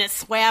over it and it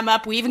swam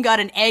up. We even got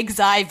an egg's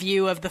eye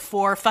view of the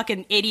 4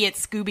 fucking idiot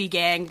Scooby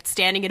gang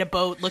standing in a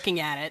boat looking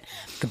at it.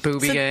 The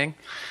booby gang.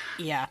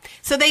 Yeah.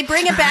 So they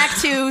bring it back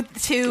to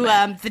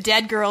the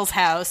dead girl's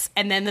house,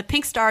 and then the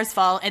pink stars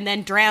fall, and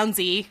then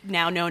Drownsy,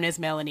 now known as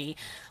Melanie,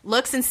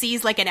 looks and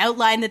sees like an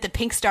outline that the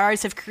pink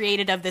stars have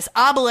created of this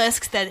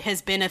obelisk that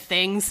has been a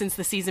thing since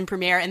the season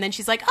premiere, and then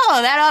she's like,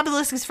 oh, that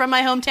obelisk is from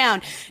my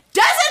hometown.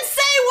 Doesn't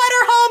say what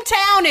her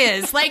hometown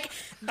is! Like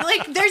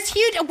there's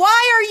huge.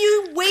 Why are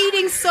you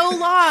waiting so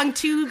long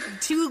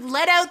to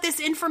let out this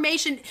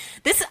information?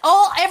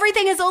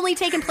 Everything has only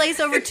taken place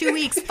over 2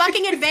 weeks.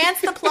 Fucking advance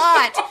the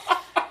plot.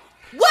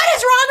 What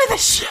is wrong with the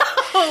show?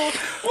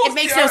 Well, it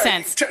makes no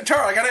sense.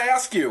 Tara, I gotta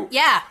ask you.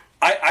 Yeah.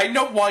 I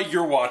know why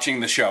you're watching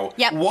the show.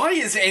 Yep. Why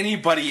is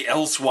anybody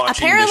else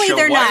watching Apparently the show?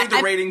 they're Why not. are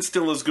the ratings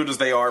still as good as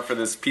they are for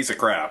this piece of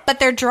crap? But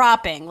they're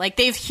dropping. Like,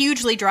 they've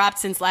hugely dropped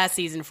since last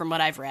season from what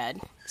I've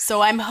read.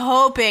 So I'm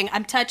hoping,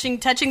 I'm touching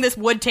this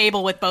wood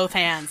table with both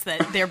hands,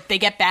 that they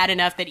get bad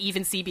enough that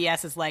even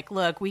CBS is like,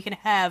 look, we can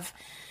have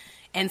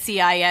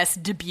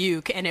NCIS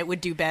Dubuque and it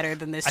would do better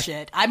than this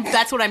shit.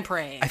 That's what I'm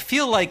praying. I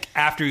feel like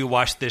after you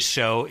watch this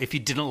show, if you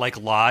didn't like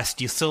Lost,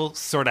 you still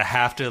sort of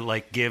have to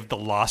like give the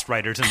Lost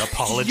writers an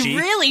apology. You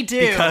really do.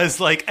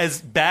 Because like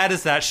as bad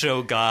as that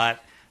show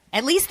got,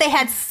 at least they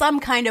had some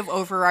kind of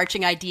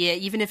overarching idea,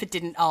 even if it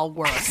didn't all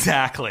work.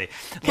 Exactly.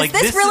 Like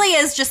this really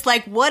is just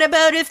like, what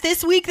about if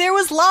this week there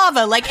was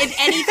lava? Like, if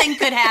anything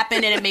could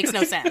happen and it makes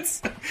no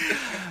sense.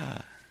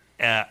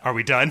 Are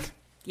we done?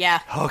 Yeah.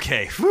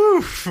 Okay.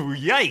 Whew,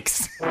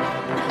 yikes.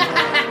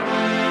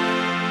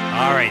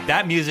 All right,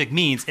 that music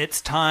means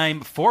it's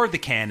time for the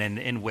canon,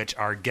 in which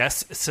our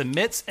guest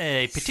submits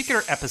a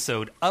particular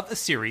episode of a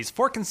series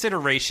for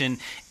consideration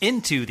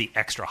into the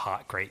Extra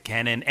Hot Great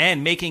Canon.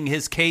 And making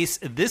his case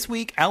this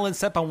week, Alan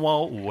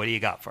Sepinwall, what do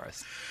you got for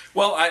us?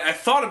 Well, I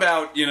thought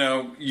about,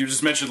 you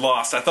just mentioned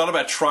Lost. I thought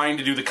about trying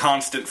to do the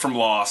constant from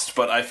Lost,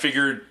 but I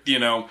figured,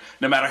 no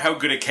matter how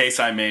good a case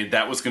I made,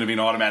 that was going to be an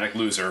automatic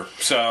loser.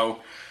 So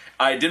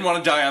I didn't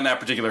want to die on that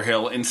particular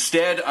hill.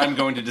 Instead, I'm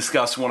going to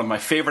discuss one of my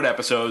favorite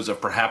episodes of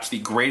perhaps the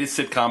greatest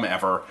sitcom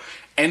ever,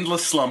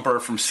 Endless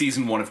Slumper from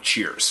Season 1 of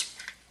Cheers.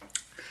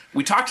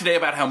 We talked today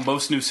about how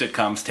most new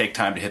sitcoms take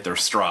time to hit their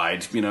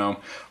stride.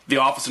 The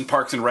Office and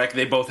Parks and Rec,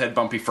 they both had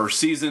bumpy first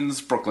seasons.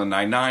 Brooklyn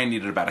Nine-Nine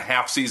needed about a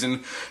half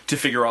season to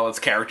figure all its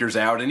characters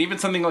out. And even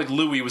something like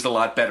Louie was a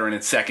lot better in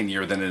its second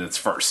year than in its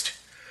first.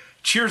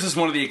 Cheers is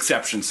one of the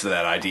exceptions to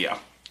that idea.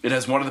 It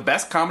has one of the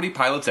best comedy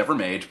pilots ever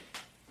made.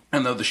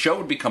 And though the show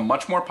would become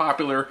much more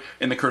popular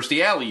in the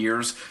Kirstie Alley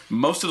years,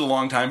 most of the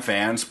longtime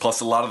fans,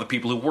 plus a lot of the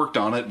people who worked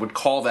on it, would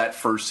call that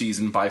first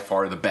season by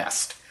far the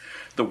best.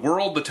 The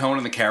world, the tone,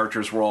 and the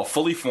characters were all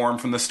fully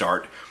formed from the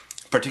start,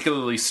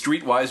 particularly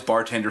streetwise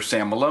bartender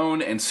Sam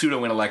Malone and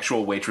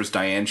pseudo-intellectual waitress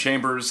Diane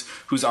Chambers,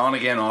 whose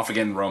on-again,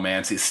 off-again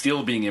romance is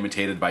still being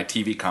imitated by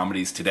TV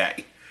comedies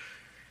today.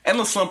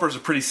 Endless Slumper is a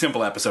pretty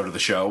simple episode of the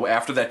show.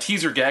 After that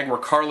teaser gag where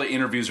Carla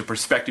interviews a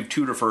prospective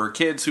tutor for her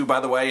kids, who, by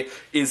the way,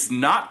 is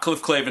not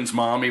Cliff Clavin's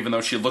mom, even though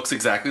she looks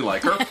exactly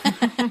like her,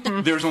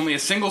 there's only a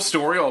single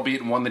story,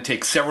 albeit one that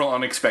takes several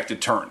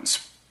unexpected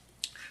turns.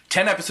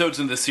 10 episodes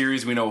in this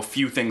series, we know a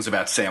few things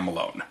about Sam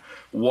Malone.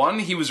 One,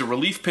 he was a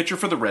relief pitcher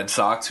for the Red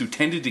Sox who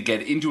tended to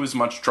get into as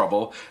much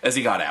trouble as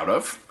he got out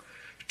of.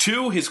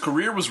 2, his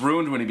career was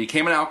ruined when he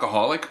became an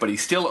alcoholic, but he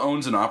still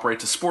owns and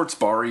operates a sports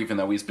bar even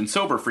though he's been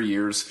sober for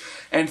years.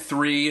 And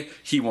 3,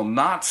 he will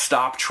not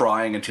stop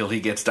trying until he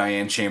gets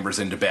Diane Chambers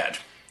into bed.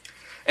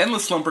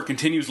 Endless Slumper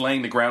continues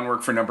laying the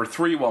groundwork for number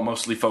 3 while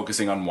mostly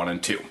focusing on 1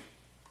 and 2.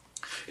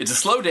 It's a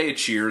slow day at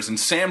Cheers, and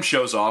Sam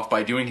shows off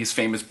by doing his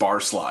famous bar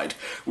slide,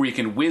 where he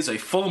can whiz a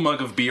full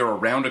mug of beer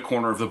around a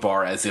corner of the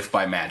bar as if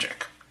by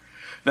magic.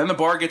 Then the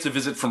bar gets a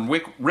visit from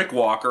Rick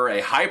Walker,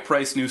 a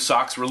high-priced new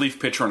Sox relief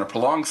pitcher in a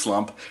prolonged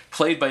slump,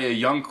 played by a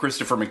young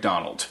Christopher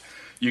McDonald.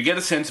 You get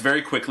a sense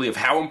very quickly of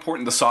how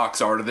important the Sox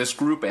are to this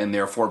group, and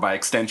therefore, by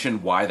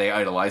extension, why they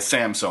idolize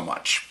Sam so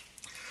much.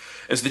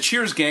 As the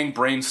Cheers gang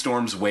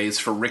brainstorms ways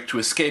for Rick to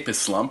escape his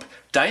slump,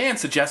 Diane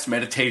suggests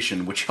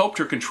meditation, which helped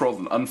her control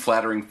an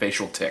unflattering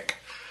facial tic.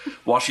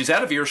 While she's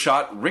out of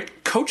earshot,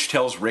 Coach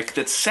tells Rick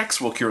that sex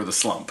will cure the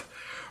slump.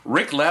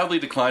 Rick loudly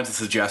declines the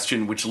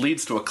suggestion, which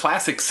leads to a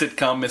classic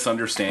sitcom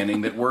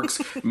misunderstanding that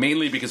works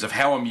mainly because of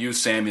how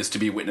amused Sam is to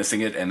be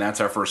witnessing it, and that's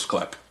our first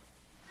clip.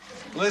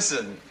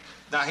 Listen,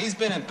 now he's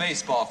been in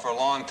baseball for a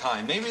long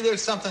time. Maybe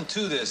there's something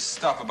to this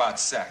stuff about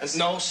sex.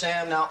 No,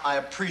 Sam, now I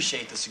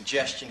appreciate the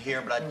suggestion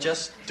here, but I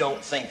just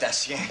don't think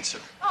that's the answer.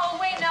 Oh,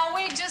 wait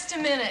just a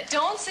minute.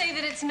 Don't say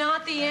that it's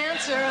not the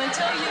answer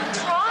until you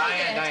try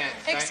it. Diane.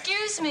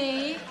 Excuse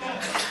me.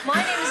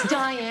 My name is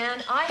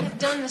Diane. I have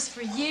done this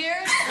for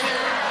years.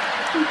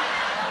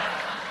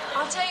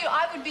 I'll tell you,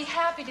 I would be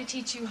happy to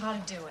teach you how to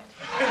do it.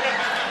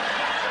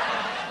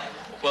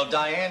 Well,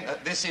 Diane,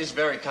 this is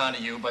very kind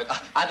of you, but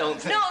I don't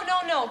think...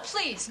 No,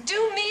 please,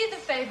 do me the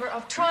favor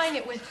of trying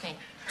it with me.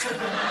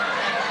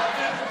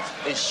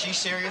 Is she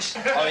serious?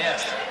 Oh,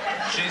 yes.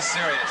 She's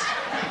serious.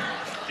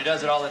 She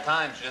does it all the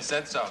time. She just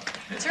said so.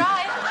 That's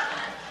right.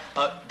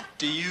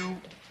 Do you...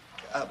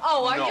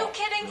 Are no. you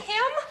kidding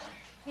him?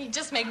 You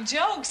just make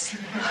jokes.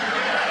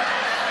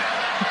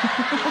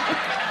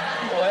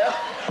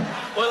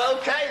 Well,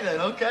 okay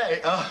then,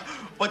 okay.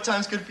 What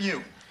time's good for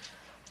you?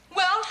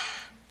 Well,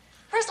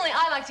 personally,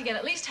 I like to get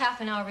at least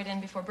half an hour of it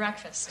in before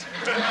breakfast.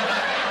 But,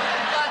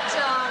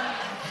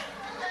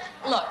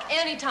 look,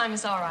 any time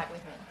is all right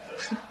with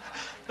me.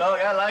 Oh,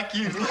 I like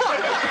you.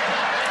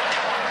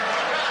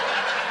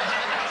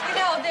 You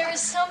know, there is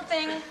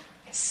something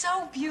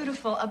so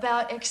beautiful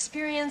about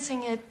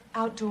experiencing it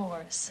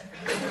outdoors.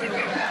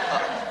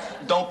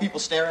 Don't people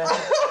stare at you?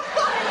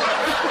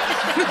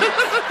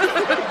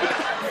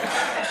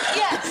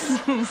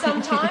 Yes,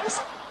 sometimes,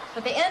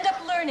 but they end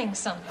up learning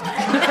something.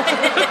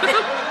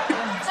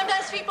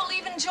 Sometimes people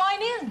even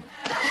join in.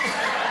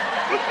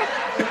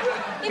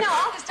 You know,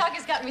 all this talk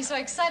has gotten me so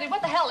excited.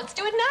 What the hell? Let's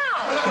do it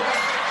now.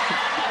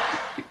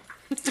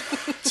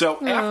 So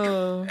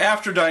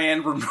after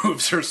Diane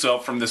removes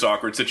herself from this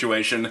awkward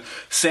situation,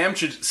 Sam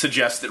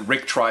suggests that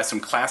Rick try some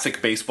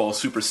classic baseball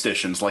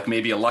superstitions, like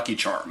maybe a Lucky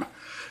Charm.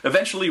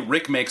 Eventually,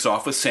 Rick makes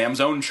off with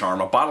Sam's own charm,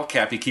 a bottle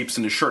cap he keeps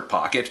in his shirt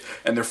pocket,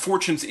 and their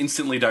fortunes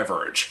instantly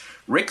diverge.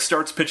 Rick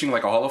starts pitching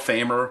like a Hall of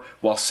Famer,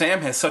 while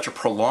Sam has such a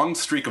prolonged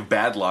streak of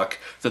bad luck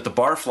that the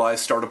barflies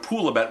start a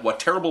pool about what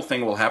terrible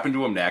thing will happen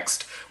to him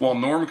next, while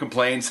Norm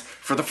complains,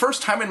 "For the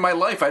first time in my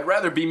life, I'd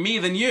rather be me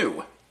than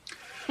you."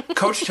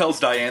 Coach tells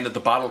Diane that the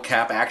bottle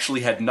cap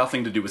actually had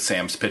nothing to do with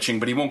Sam's pitching,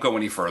 but he won't go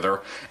any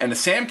further, and as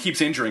Sam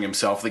keeps injuring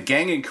himself, the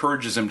gang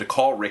encourages him to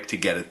call Rick to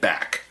get it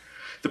back.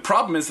 The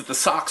problem is that the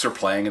Sox are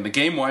playing, and the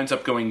game winds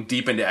up going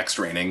deep into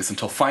extra innings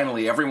until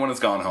finally everyone has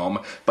gone home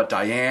but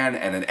Diane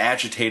and an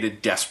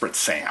agitated, desperate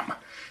Sam.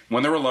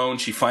 When they're alone,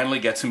 she finally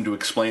gets him to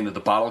explain that the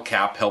bottle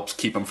cap helps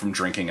keep him from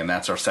drinking, and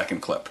that's our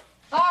second clip.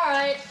 All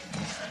right,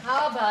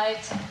 I'll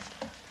bite.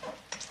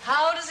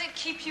 How does it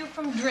keep you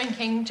from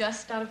drinking,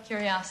 just out of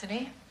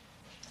curiosity?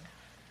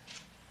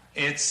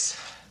 It's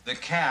the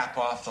cap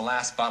off the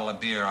last bottle of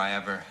beer I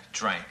ever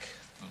drank.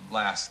 The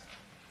last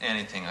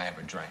anything I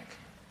ever drank.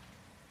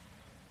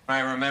 I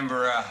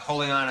remember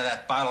holding on to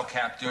that bottle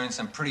cap during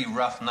some pretty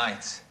rough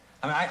nights.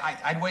 I mean,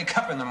 I'd wake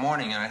up in the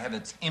morning and I'd have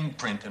its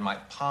imprint in my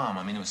palm.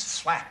 I mean, it was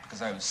flat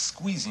because I was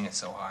squeezing it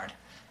so hard.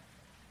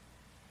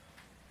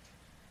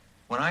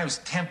 When I was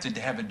tempted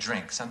to have a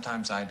drink,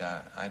 sometimes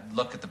I'd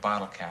look at the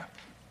bottle cap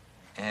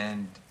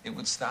and it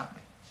would stop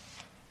me.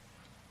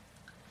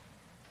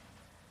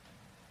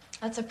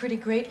 That's a pretty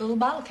great little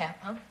bottle cap,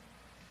 huh?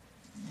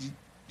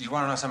 You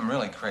want to know something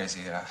really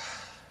crazy? The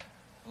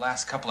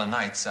last couple of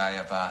nights I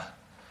have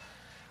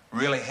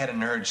really had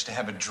an urge to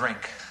have a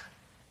drink.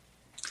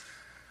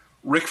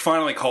 Rick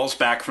finally calls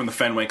back from the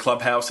Fenway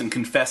clubhouse and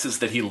confesses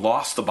that he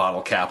lost the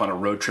bottle cap on a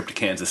road trip to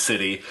Kansas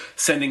City,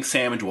 sending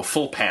Sam into a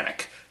full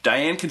panic.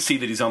 Diane can see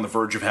that he's on the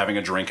verge of having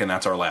a drink, and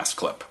that's our last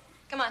clip.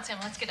 Come on, Sam,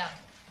 let's get out.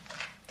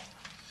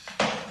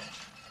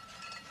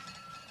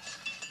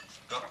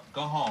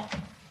 Go home.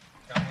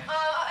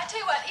 I tell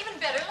you what, even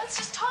better, let's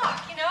just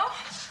talk, you know?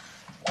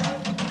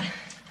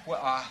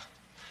 Well,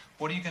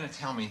 what are you going to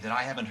tell me that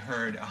I haven't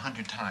heard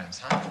 100 times,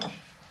 huh?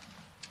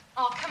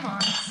 Oh, come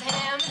on,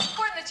 Sam. It's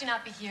important that you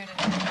not be here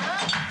tonight,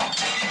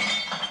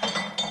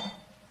 huh?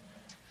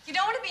 You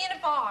don't want to be in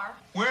a bar.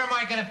 Where am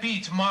I going to be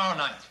tomorrow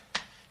night?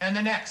 And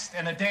the next,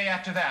 and the day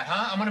after that,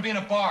 huh? I'm going to be in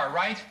a bar,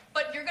 right?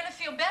 But you're going to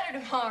feel better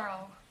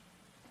tomorrow.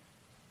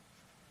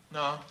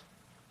 No.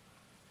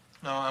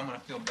 No, I'm going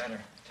to feel better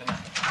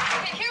tonight.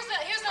 Okay,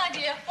 here's an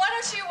idea. Why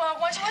don't you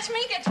watch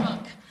me get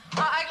drunk?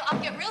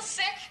 I'll get real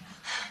sick.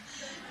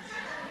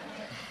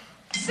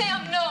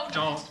 Sam, no.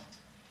 Don't.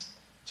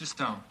 Just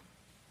don't.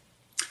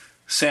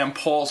 Sam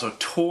pours a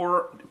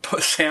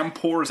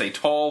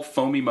tall,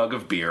 foamy mug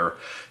of beer,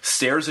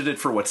 stares at it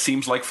for what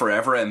seems like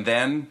forever, and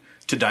then,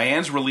 to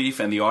Diane's relief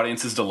and the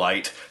audience's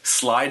delight,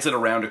 slides it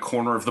around a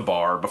corner of the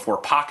bar before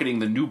pocketing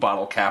the new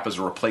bottle cap as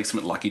a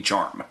replacement Lucky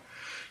Charm.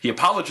 He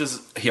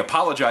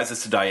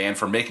apologizes to Diane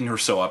for making her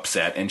so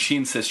upset, and she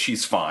insists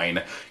she's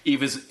fine,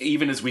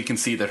 even as we can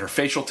see that her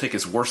facial tic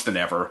is worse than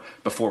ever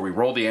before we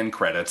roll the end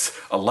credits,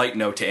 a light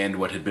note to end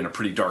what had been a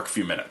pretty dark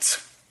few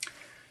minutes.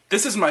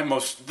 This isn't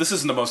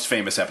the most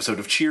famous episode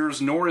of Cheers,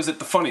 nor is it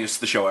the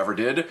funniest the show ever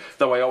did,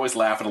 though I always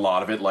laugh at a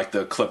lot of it, like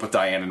the clip with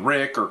Diane and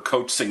Rick, or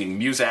Coach singing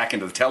Muzak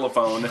into the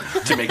telephone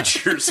to make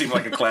Cheers seem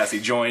like a classy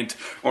joint,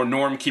 or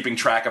Norm keeping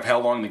track of how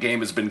long the game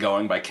has been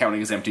going by counting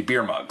his empty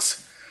beer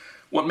mugs.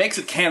 What makes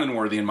it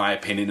canon-worthy, in my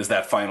opinion, is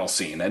that final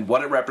scene, and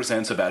what it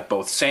represents about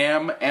both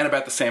Sam and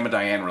about the Sam and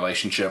Diane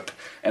relationship,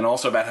 and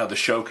also about how the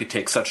show could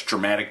take such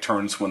dramatic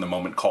turns when the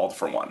moment called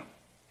for one.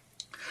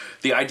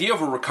 The idea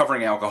of a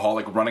recovering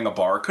alcoholic running a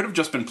bar could have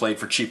just been played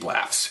for cheap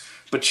laughs,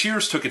 but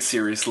Cheers took it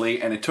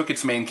seriously, and it took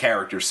its main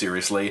characters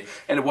seriously,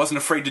 and it wasn't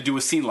afraid to do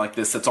a scene like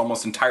this that's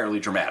almost entirely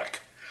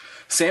dramatic.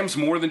 Sam's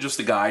more than just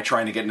a guy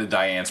trying to get into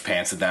Diane's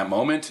pants at that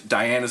moment.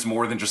 Diane is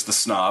more than just the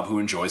snob who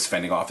enjoys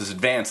fending off his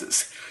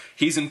advances.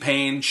 He's in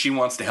pain, she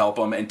wants to help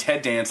him, and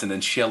Ted Danson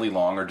and Shelley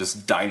Long are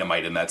just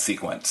dynamite in that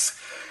sequence.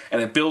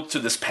 And it builds to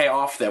this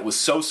payoff that was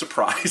so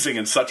surprising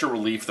and such a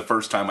relief the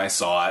first time I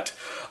saw it,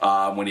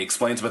 when he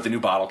explains about the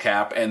new bottle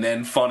cap, and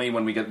then funny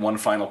when we get one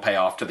final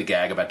payoff to the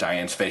gag about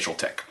Diane's facial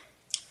tic.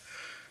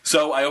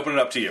 So I open it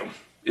up to you.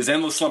 Is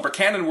Endless Slumber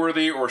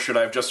canon-worthy, or should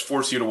I have just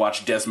forced you to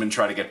watch Desmond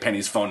try to get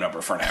Penny's phone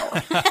number for an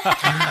hour?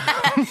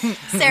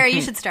 Sarah,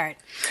 you should start.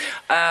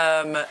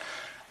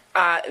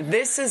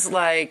 This is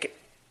like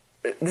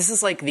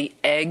the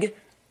egg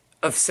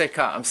of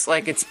sitcoms.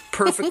 Like, it's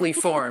perfectly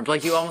formed.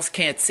 Like, you almost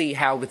can't see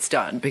how it's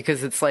done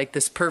because it's like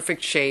this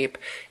perfect shape.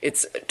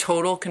 It's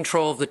total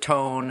control of the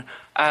tone.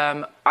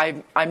 I'm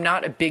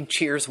not a big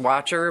Cheers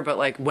watcher, but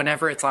like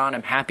whenever it's on,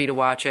 I'm happy to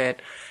watch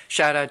it.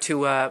 Shout out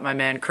to my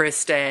man Chris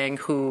Stang,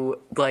 who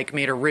like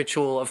made a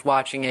ritual of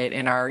watching it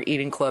in our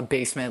eating club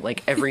basement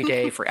like every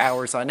day for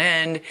hours on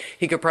end.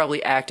 He could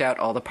probably act out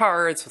all the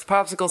parts with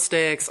popsicle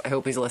sticks. I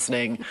hope he's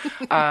listening.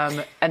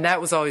 And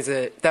that was always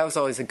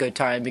a good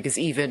time because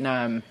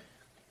even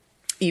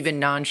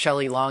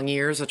non-Shelley Long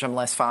years, which I'm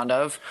less fond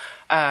of,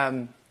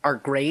 are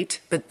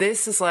great. But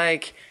this is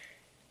like,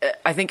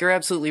 I think you're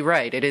absolutely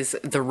right. It is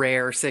the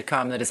rare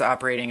sitcom that is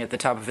operating at the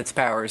top of its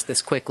powers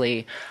this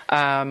quickly.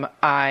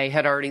 I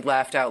had already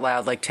laughed out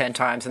loud like 10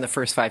 times in the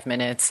first 5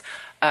 minutes.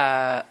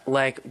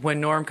 Like when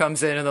Norm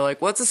comes in and they're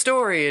like, "What's the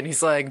story?" And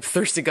he's like,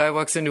 "Thirsty guy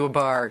walks into a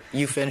bar.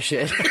 You finish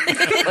it."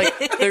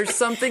 Like there's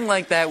something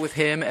like that with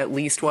him, at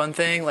least one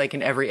thing, like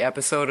in every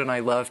episode. And I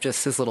love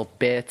just his little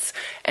bits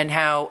and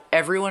how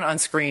everyone on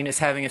screen is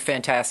having a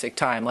fantastic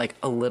time. Like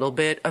a little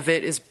bit of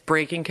it is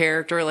breaking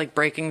character, like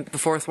breaking the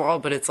fourth wall,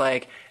 but it's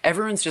like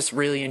everyone's just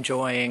really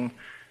enjoying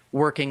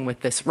working with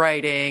this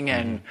writing.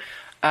 And,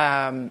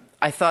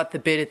 I thought the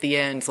bit at the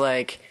end,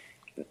 like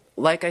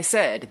I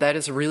said, that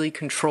is really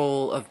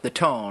control of the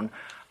tone.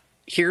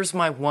 Here's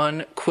my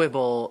one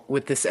quibble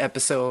with this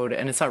episode,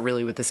 and it's not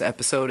really with this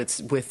episode,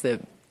 it's with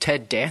the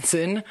Ted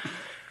Danson.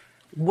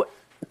 What,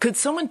 could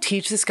someone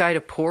teach this guy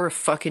to pour a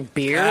fucking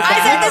beer? I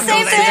said the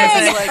same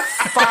thing! Like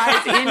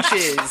 5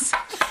 inches.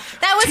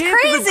 That was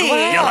crazy!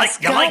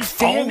 You like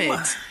foam? Damn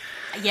it.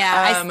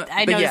 Yeah,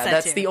 I but noticed yeah, that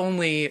that's too. the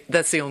only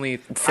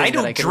thing I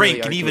don't that I can drink, really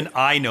and argue. even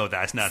I know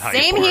that's not how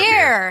Same you pour a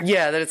here. beer.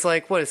 Yeah, that it's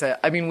like, what is that?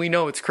 I mean, we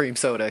know it's cream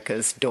soda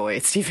because doy,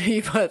 it's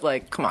TV, but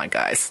like, come on,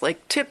 guys.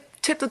 Like, tip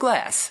the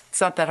glass. It's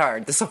not that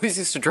hard. This always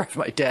used to drive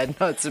my dad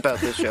nuts about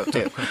this show,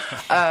 too.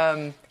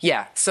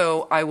 Yeah,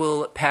 so I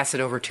will pass it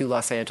over to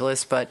Los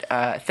Angeles, but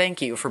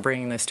thank you for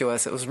bringing this to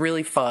us. It was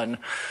really fun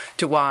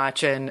to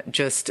watch and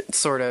just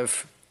sort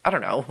of, I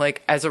don't know,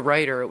 like, as a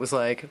writer, it was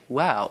like,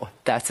 wow,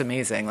 that's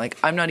amazing. Like,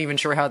 I'm not even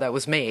sure how that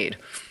was made.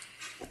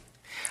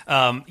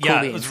 Yeah,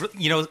 Cool it was,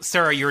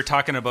 Sarah, you were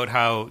talking about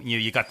how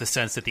you got the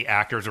sense that the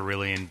actors are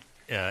really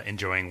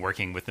enjoying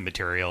working with the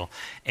material,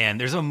 and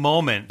there's a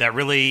moment that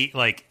really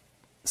like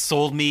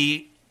sold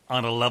me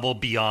on a level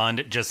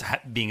beyond just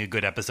being a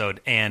good episode,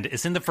 and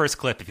it's in the first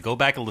clip. If you go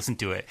back and listen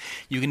to it,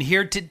 you can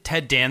hear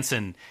Ted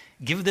Danson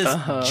give this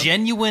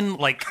genuine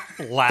like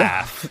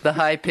laugh. The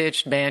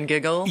high-pitched man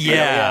giggle.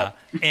 Yeah.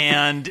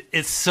 And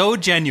it's so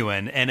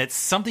genuine, and it's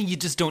something you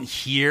just don't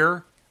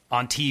hear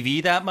on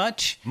TV that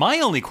much. My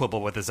only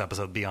quibble with this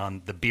episode,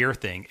 beyond the beer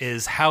thing,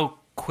 is how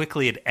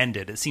quickly it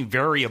ended. It seemed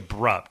very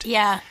abrupt.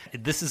 Yeah.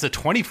 This is a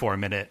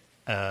 24-minute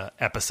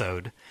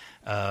episode.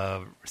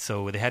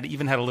 So they had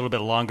a little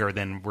bit longer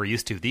than we're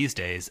used to these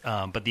days.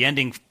 But the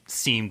ending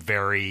seemed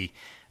very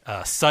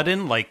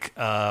sudden, like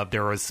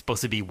there was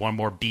supposed to be one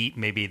more beat.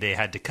 Maybe they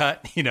had to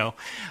cut,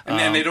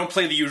 And they don't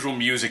play the usual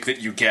music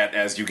that you get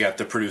as you get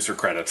the producer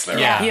credits there.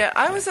 Yeah,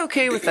 I was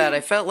okay with that.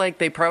 I felt like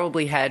they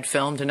probably had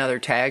filmed another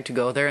tag to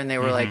go there, and they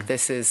were like,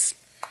 this is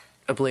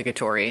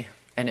obligatory.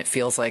 And it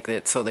feels like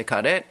it, so they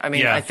cut it. I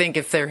mean, I think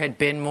if there had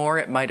been more,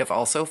 it might have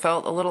also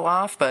felt a little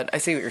off, but I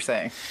see what you're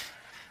saying.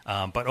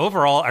 But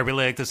overall, I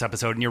really like this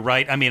episode, and you're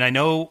right. I mean, I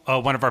know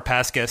one of our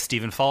past guests,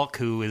 Stephen Falk,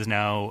 who is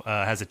now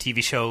has a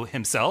TV show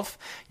himself,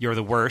 You're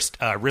the Worst,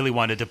 really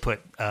wanted to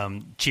put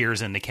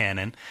Cheers in the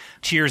canon.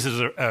 Cheers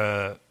is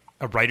a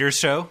writer's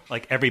show.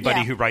 Like,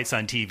 everybody who writes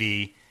on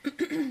TV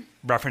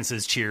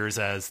references Cheers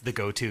as the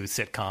go-to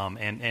sitcom,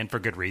 and for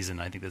good reason.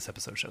 I think this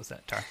episode shows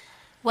that, Tara.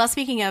 Well,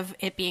 speaking of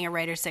it being a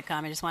writer's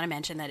sitcom, I just want to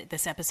mention that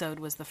this episode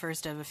was the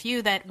first of a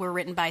few that were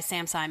written by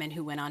Sam Simon,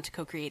 who went on to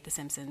co-create The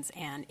Simpsons.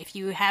 And if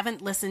you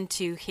haven't listened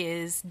to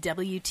his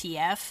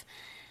WTF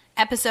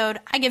episode,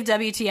 I give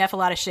WTF a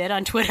lot of shit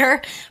on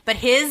Twitter, but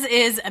his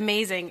is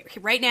amazing.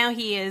 Right now,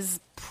 he is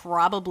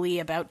probably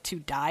about to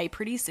die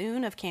pretty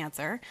soon of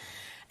cancer.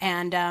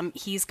 And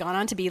he's gone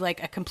on to be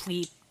like a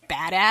complete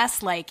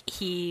badass. Like,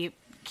 he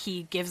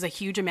gives a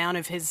huge amount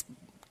of his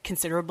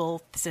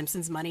considerable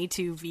Simpsons money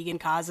to vegan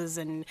causes,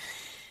 and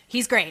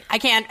he's great. I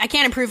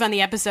can't improve on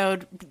the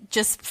episode.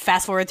 Just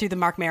fast forward through the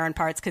Mark Maron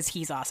parts because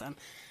he's awesome.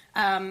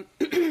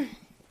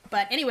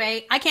 But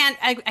anyway, I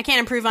can't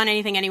improve on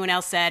anything anyone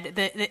else said.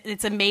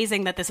 It's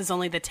amazing that this is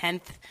only the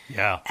 10th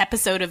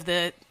episode of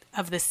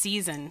the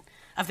season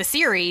of the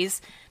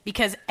series,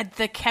 because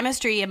the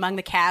chemistry among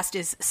the cast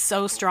is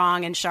so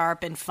strong and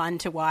sharp and fun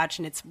to watch,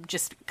 and it's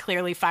just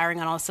clearly firing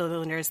on all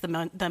cylinders. The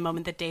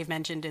moment that Dave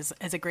mentioned is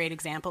a great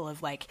example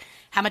of like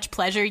how much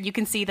pleasure you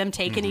can see them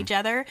take in each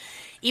other.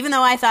 Even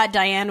though I thought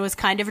Diane was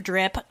kind of a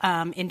drip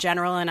in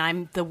general, and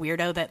I'm the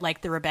weirdo that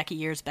liked the Rebecca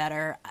years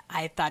better,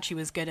 I thought she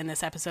was good in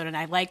this episode, and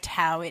I liked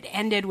how it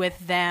ended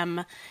with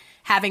them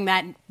having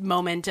that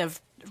moment of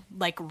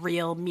like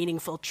real,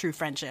 meaningful, true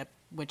friendship,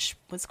 which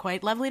was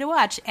quite lovely to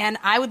watch. And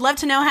I would love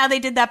to know how they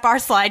did that bar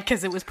slide,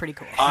 because it was pretty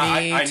cool.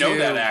 I know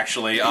that,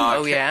 actually.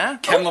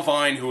 Ken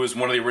Levine, who was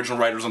one of the original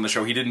writers on the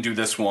show, he didn't do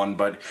this one,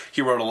 but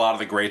he wrote a lot of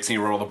the greats, and he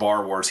wrote all the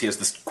Bar Wars. He has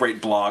this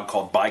great blog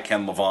called By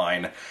Ken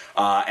Levine,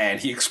 and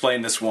he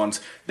explained this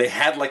once. They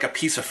had like a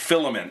piece of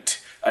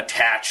filament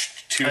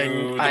attached to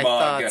the mug,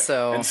 thought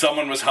so. And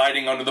someone was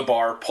hiding under the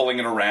bar, pulling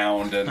it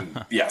around,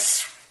 and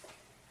yes.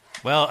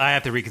 Well, I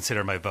have to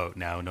reconsider my vote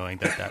now, knowing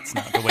that that's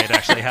not the way it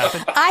actually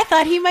happened. I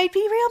thought he might be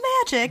real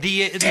magic.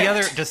 The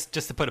other,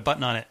 just to put a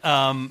button on it,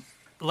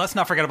 let's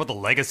not forget about the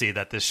legacy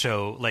that this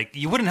show, like,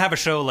 you wouldn't have a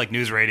show like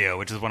News Radio,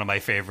 which is one of my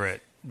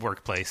favorite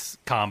workplace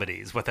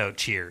comedies, without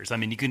Cheers. I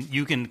mean,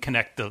 you can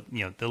connect the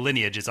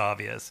lineage is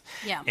obvious.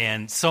 Yeah.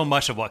 And so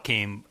much of what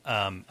came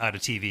out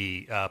of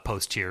TV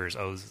post Cheers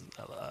owes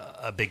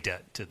a big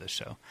debt to this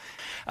show.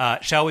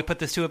 Shall we put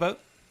this to a vote?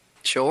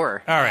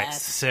 Sure. All right,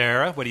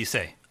 Sarah, what do you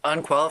say?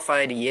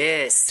 Unqualified,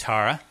 yes.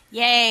 Tara?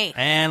 Yay.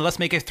 And let's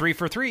make it 3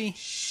 for 3.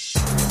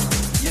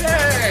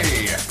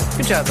 Yay!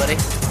 Good job, buddy.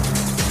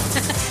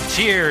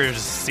 Cheers!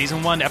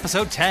 Season 1,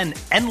 Episode 10,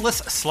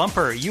 Endless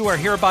Slumper. You are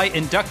hereby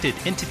inducted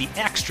into the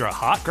extra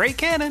hot great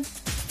canon.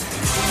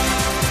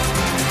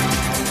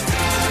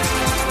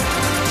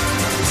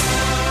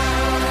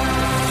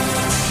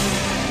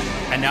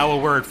 And now a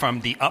word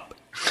from the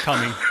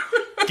upcoming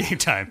Game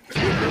Time.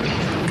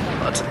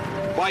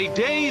 By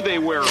day, they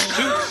wear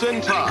suits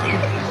and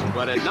ties,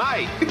 but at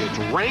night, it's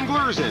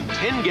Wranglers and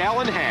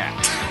 10-gallon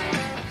hats.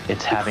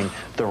 It's having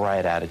the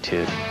right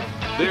attitude.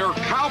 They're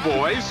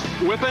cowboys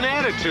with an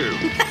attitude.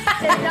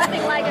 There's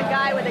nothing like a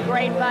guy with a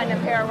great butt and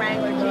a pair of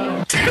Wrangler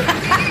jeans.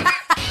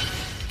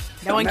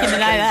 No one can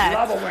deny that.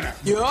 Love a winner.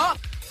 Yeah.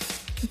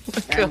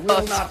 And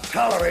will not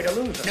tolerate a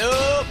loser.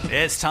 Nope.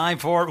 It's time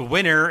for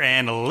Winner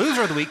and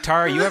Loser of the Week.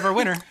 Tara, you have our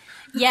winner.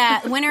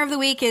 Yeah, winner of the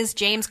week is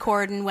James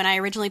Corden. When I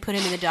originally put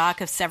him in the dock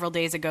of several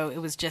days ago, it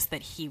was just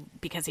that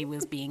because he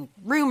was being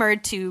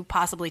rumored to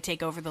possibly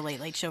take over the Late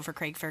Late Show for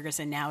Craig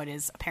Ferguson. Now it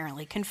is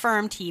apparently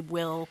confirmed he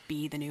will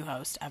be the new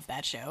host of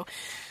that show,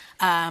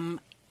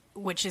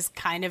 which is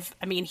kind of,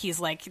 I mean, he's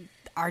like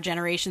our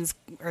generation's,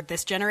 or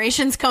this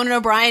generation's Conan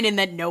O'Brien, in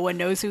that no one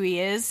knows who he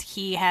is.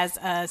 He has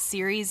a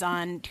series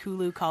on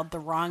Hulu called The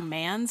Wrong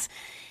Mans,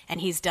 and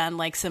he's done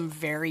like some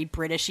very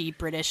British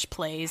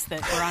plays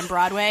that were on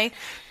Broadway.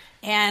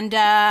 And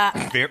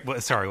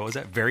sorry, what was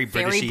that? Very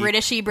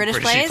Britishy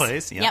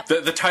plays. Yeah.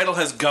 Yep. The title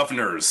has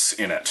governors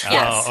in it.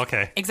 Yes. Oh,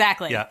 okay.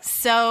 Exactly. Yeah.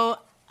 So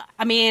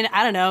I mean,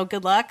 I don't know.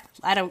 Good luck.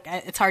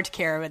 It's hard to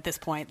care at this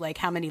point. Like,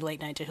 how many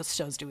late night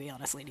shows do we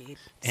honestly need?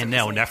 And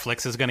now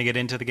Netflix is going to get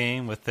into the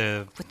game with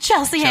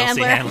Chelsea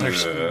Handler.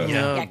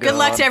 Yeah. Good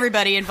luck to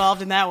everybody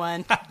involved in that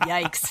one.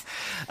 Yikes.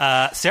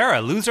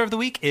 Sarah, loser of the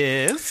week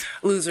is?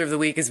 Loser of the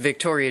week is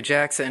Victoria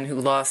Jackson, who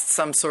lost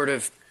some sort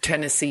of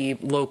Tennessee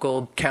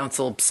local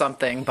council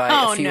something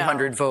by a few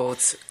hundred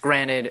votes.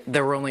 Granted,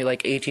 there were only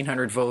like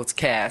 1,800 votes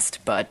cast,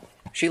 but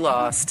she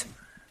lost.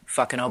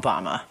 Fucking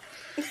Obama.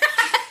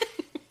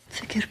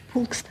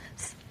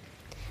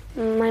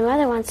 My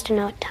mother wants to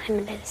know what time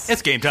it is.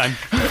 It's game time.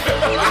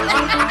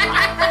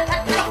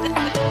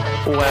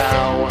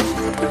 Wow.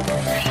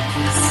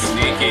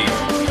 Sneaky.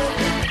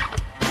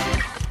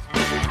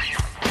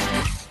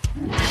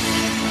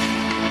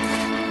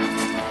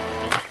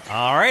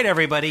 All right,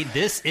 everybody.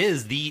 This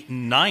is the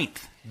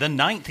ninth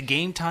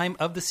game time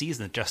of the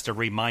season. Just a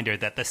reminder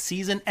that the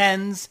season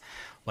ends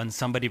when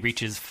somebody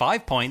reaches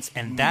 5 points,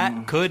 and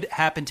that could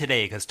happen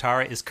today because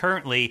Tara is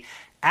currently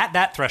at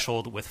that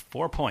threshold with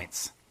 4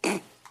 points.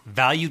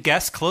 Value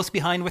guess close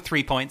behind with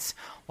 3 points,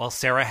 while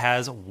Sarah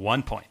has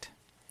 1 point.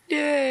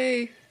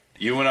 Yay!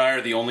 You and I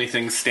are the only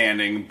things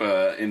standing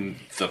in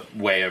the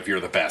way of you're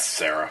the best,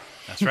 Sarah.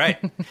 That's right.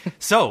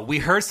 So, we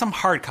heard some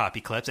hard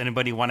copy clips.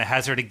 Anybody want to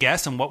hazard a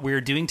guess on what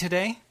we're doing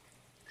today?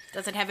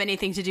 Does it have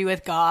anything to do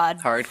with God?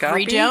 Hard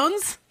Free copy?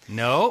 Jones?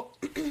 No.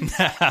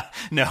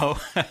 No.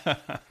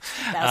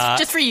 That's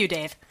just for you,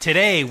 Dave.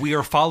 Today, we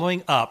are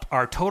following up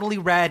our totally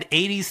rad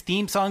 80s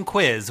theme song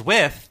quiz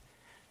with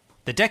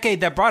the decade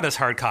that brought us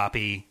hard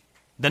copy,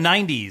 the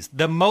 90s,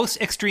 the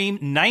most extreme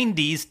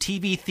 90s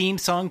TV theme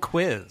song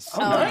quiz. Oh,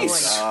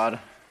 nice. God.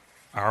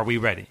 Are we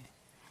ready?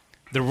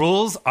 The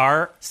rules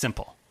are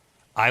simple.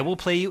 I will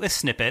play you a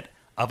snippet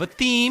of a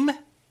theme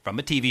from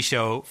a TV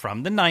show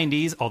from the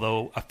 90s,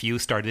 although a few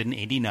started in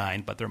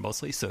 89, but they're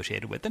mostly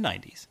associated with the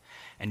 90s.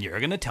 And you're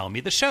going to tell me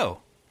the show.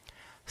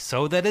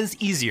 So that it is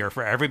easier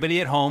for everybody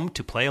at home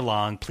to play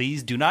along,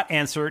 please do not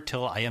answer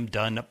till I am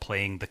done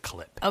playing the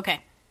clip.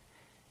 Okay.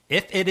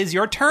 If it is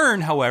your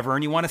turn, however,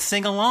 and you want to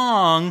sing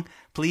along,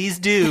 please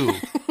do.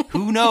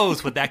 Who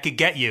knows what that could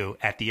get you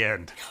at the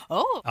end.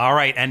 Oh. All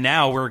right, and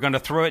now we're going to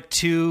throw it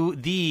to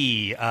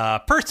the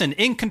person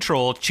in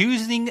control,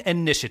 choosing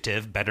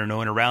initiative, better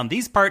known around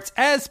these parts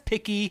as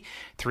Picky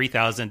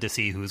 3000, to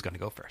see who's going to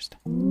go first.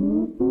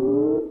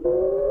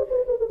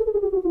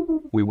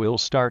 We will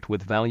start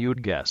with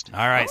valued guest.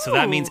 All right, so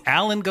that means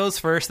Alan goes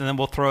first, and then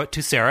we'll throw it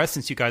to Sarah,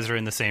 since you guys are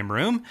in the same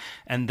room,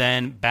 and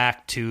then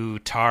back to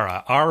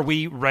Tara. Are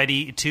we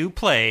ready to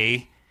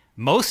play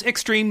Most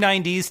Extreme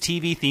 90s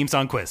TV Theme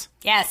Song Quiz?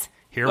 Yes.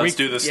 Let's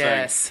do this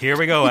thing. Here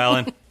we go,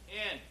 Alan. In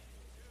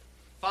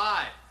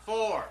 5,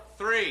 4,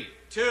 3,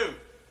 2.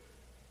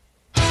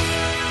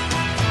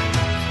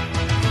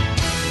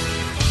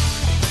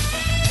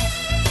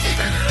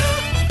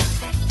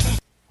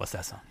 What's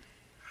that song?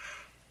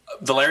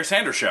 The Larry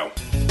Sanders Show.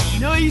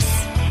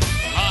 Nice.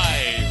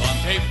 Live on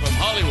tape from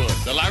Hollywood,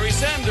 The Larry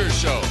Sanders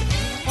Show.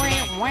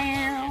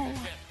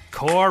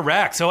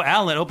 Correct. So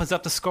Alan opens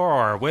up the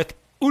score with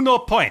 1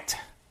 point.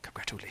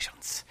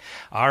 Congratulations.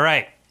 All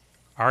right.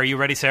 Are you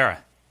ready,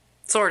 Sarah?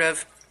 Sort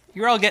of.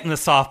 You're all getting the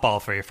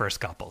softball for your first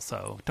couple,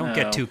 so don't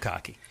get too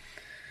cocky.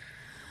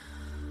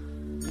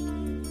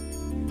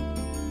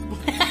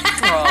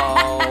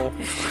 Oh.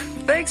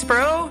 Thanks,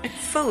 bro.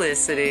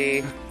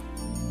 Felicity.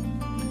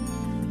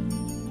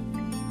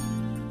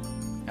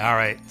 All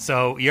right.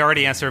 So you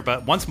already answered,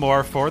 but once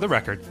more for the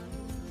record.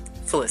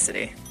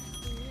 Felicity.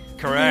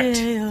 Correct.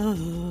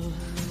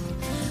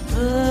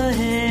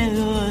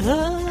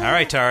 All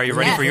right, Tara, you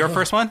ready for your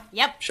first one?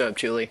 Yep. Shut up,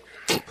 Julie.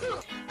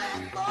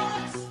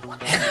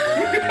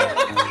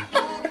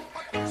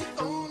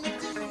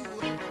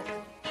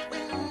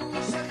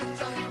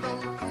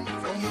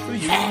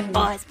 Bad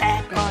boys.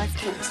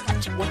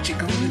 What you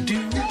gonna do?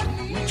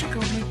 What you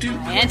gonna do?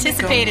 I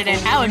anticipated it.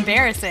 How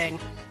embarrassing.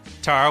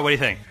 Tara, what do you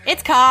think?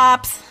 It's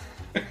Cops.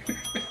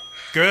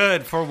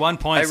 Good for 1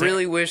 point. I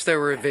really wish there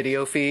were a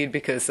video feed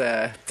because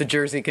the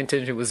Jersey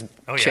contingent was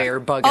yeah. chair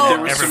bugging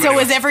Oh, out. so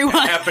was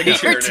everyone. Epic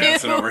chair here, too.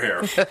 dancing over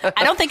here.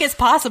 I don't think it's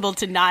possible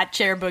to not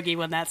chair boogie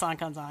when that song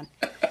comes on.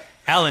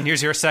 Alan,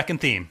 here's your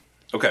second theme.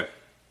 Okay.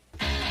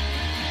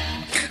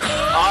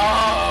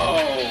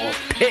 Oh,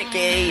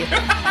 Picky.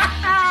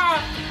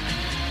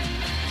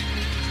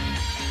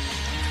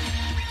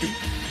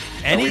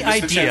 Any just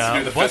a chance to do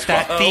idea the what fist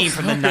that bump? theme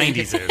from the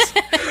 90s is?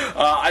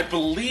 I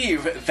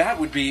believe that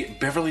would be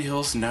Beverly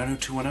Hills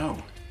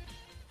 90210.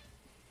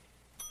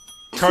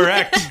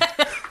 Correct.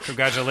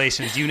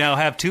 Congratulations. You now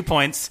have 2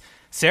 points.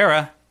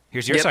 Sarah,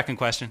 here's your second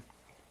question.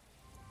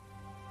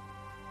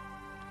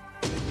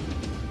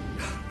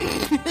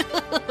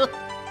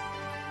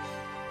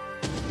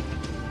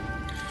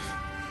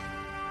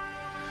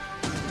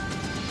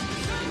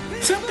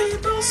 Some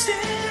people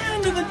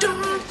stand in the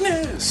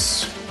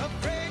darkness.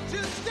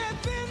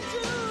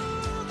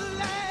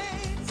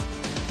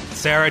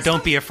 Sarah,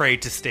 don't be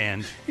afraid to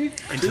stand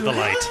into the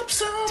light.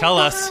 Tell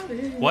us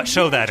what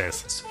show that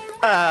is.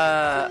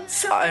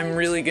 I'm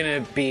really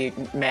going to be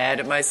mad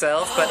at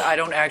myself, but I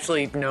don't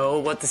actually know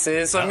what this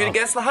is, so I'm going to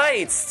guess the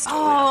Heights. It's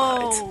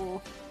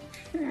totally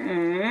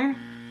the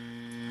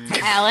Heights.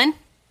 Alan?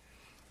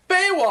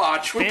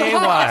 Baywatch with the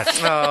Baywatch.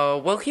 Heights. Oh,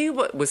 well,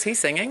 was he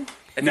singing?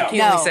 I think he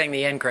No. only sang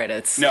the end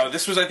credits. No,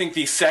 this was, I think,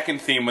 the second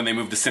theme when they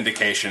moved to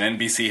syndication.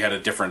 NBC had a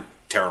different,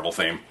 terrible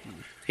theme.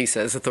 He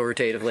says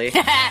authoritatively.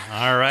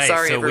 All right.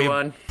 Sorry, so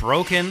everyone. We've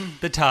broken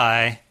the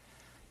tie.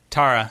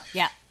 Tara.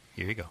 Yeah.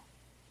 Here you go.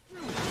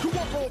 You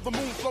won't roll the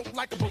moon float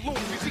like a balloon.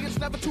 You see, it's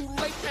never too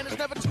late and it's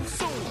never too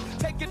soon.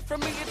 Take it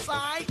from me, it's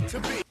alright to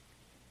be.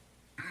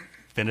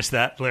 Finish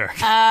that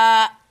lyric.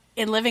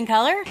 In Living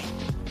Color?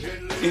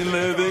 In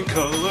Living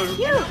Color.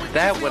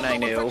 That one I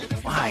knew.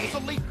 Why?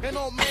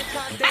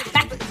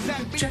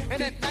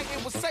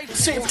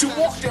 Safe to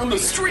walk down the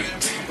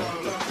street.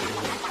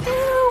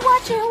 Do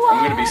what you want.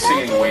 I'm going to be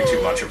singing way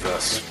too much of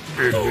this.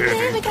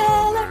 Living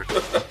Color.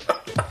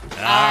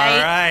 All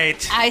right.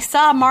 I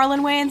saw Marlon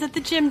Wayans at the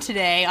gym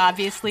today.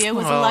 Obviously, it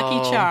was a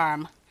lucky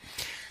charm.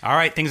 All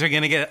right. Things are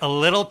going to get a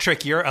little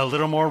trickier, a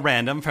little more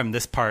random from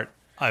this part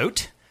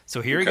out.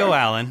 So here you go,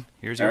 Alan.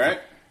 Here's your... All right.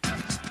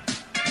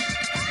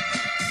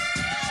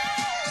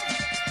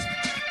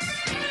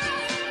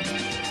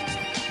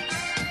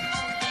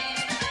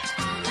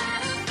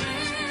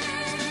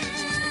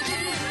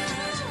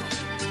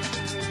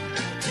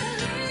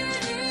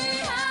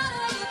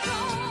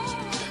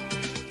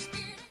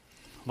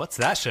 What's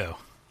that show?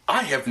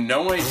 I have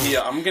no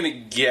idea. I'm going to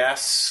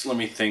guess. Let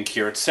me think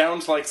here. It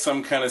sounds like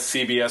some kind of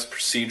CBS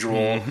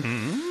procedural.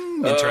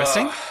 Mm-hmm.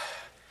 Interesting.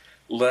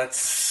 Let's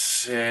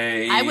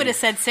say... I would have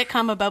said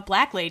sitcom about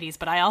black ladies,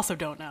 but I also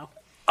don't know.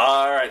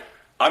 All right.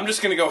 I'm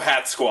just going to go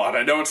Hat Squad.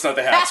 I know it's not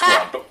the Hat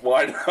Squad, but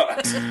why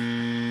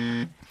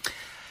not?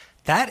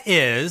 That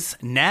is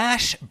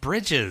Nash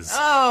Bridges.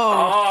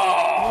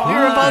 Oh. We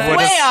were both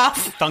way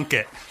off. Thunk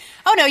it.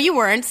 Oh, no, you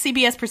weren't.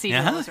 CBS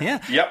procedural. Yeah.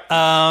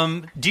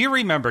 Yep. Do you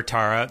remember,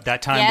 Tara,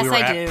 that time Yes, we were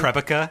I at do.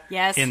 Prebica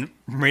Yes. in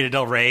Marina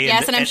Del Rey?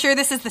 Yes, and I'm sure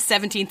this is the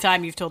 17th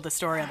time you've told the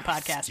story on the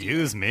podcast.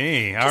 Excuse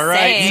me. All right,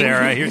 saying.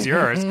 Sarah, here's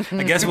yours.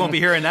 I guess we won't be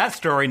hearing that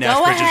story, Nash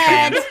Go Bridges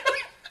ahead. fans.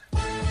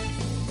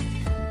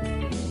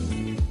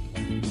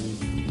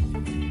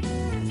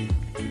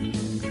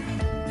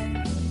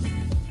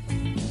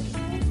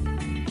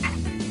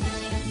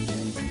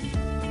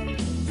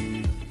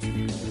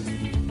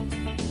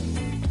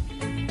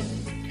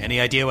 Any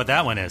idea what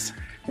that one is?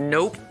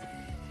 Nope.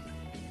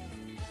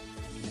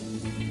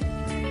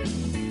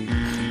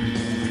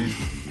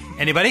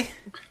 Anybody?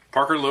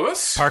 Parker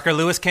Lewis? Parker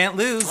Lewis Can't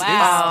Lose is the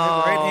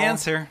Wow. right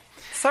answer.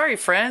 Sorry,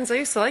 friends. I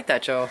used to like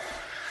that show.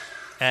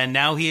 And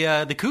now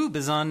the Coob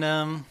is on.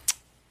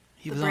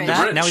 He was on bridge.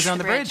 that. The Now he's on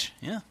the bridge.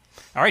 Yeah.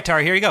 All right,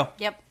 Tara. Here you go.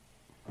 Yep.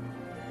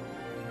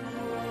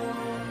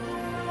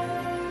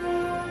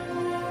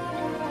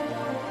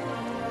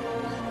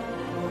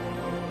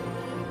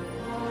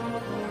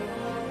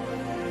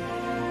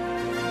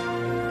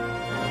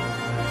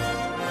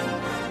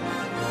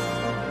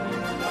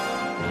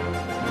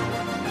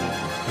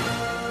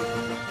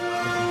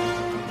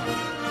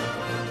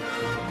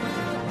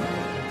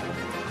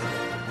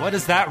 What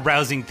is that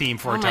rousing theme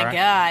for, Oh, Tara? my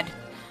God.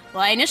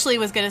 Well, I initially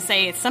was going to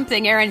say it's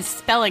something Aaron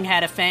Spelling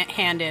had a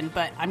hand in,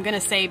 but I'm going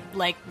to say,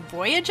 like,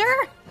 Voyager?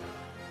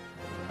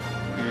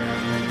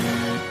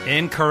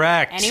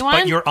 Incorrect. Anyone?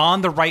 But you're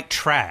on the right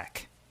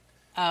track.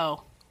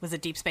 Oh, was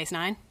it Deep Space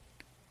Nine?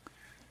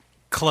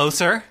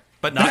 Closer,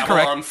 but not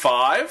correct. Babylon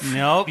 5?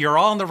 No, you're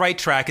all on the right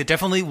track. It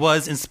definitely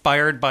was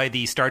inspired by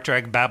the Star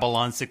Trek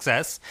Babylon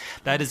success.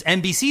 That is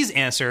NBC's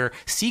answer,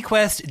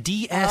 Sequest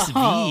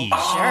DSV.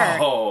 Oh, sure.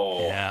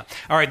 Oh. Yeah.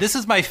 All right, this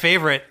is my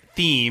favorite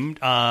theme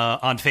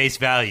on face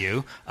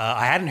value.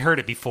 I hadn't heard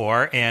it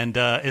before, and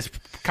it's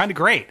kind of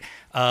great,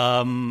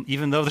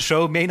 even though the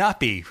show may not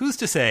be. Who's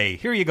to say?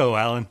 Here you go,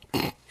 Alan.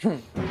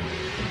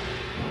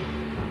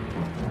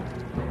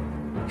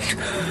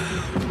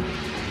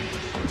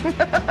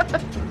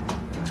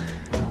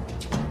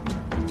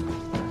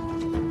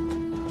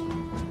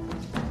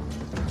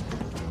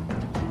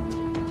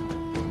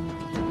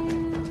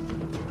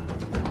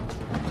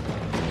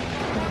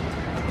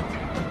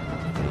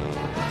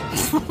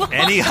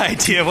 Any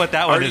idea what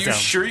that one Are is? you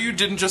sure you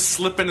didn't just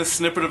slip in a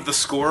snippet of the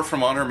score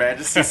from On Her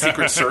Majesty's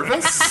Secret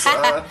Service?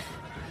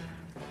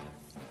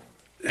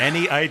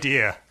 Any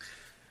idea?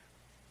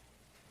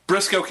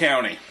 Briscoe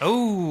County.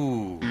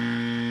 Oh.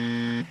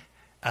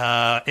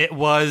 It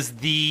was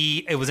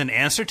an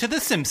answer to The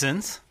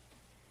Simpsons.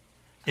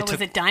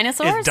 Was it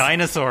dinosaurs? It's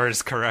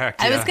dinosaurs,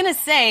 correct. I yeah. was going to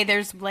say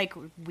there's, like,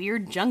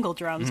 weird jungle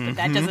drums, but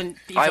that doesn't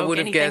evoke I would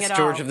have anything guessed at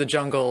George all. of the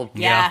Jungle.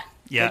 Yeah.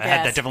 Yeah, good it had,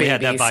 that guess. definitely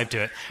had that Babies. vibe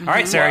to it. All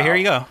right, Sarah, here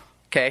you go.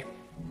 Okay.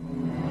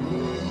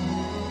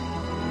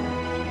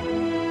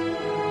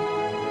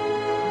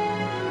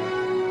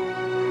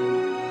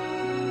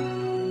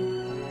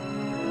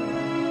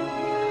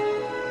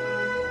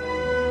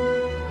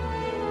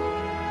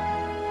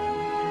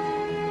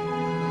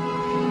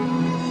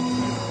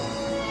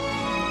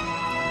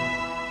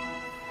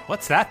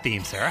 What's that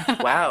theme, Sarah?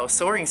 Wow,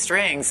 soaring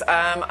strings.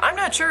 I'm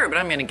not sure, but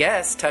I'm going to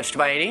guess Touched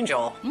by an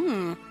Angel.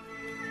 I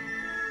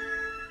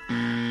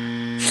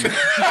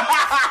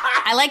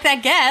like that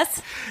guess.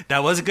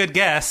 That was a good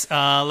guess.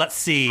 Let's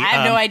see. I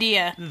have no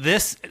idea.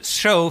 This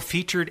show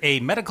featured a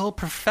medical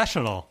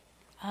professional.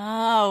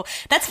 Oh,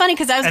 that's funny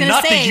because I was And going to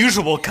not say... the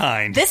usual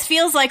kind. This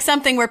feels like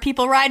something where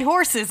people ride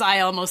horses,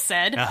 I almost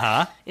said.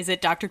 Uh-huh. Is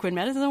it Dr. Quinn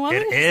Medicine Woman?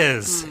 It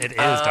is. It is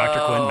Dr.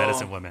 Quinn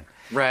Medicine Woman.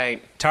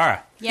 Right.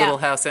 Tara. Yeah. Little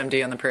House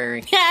MD on the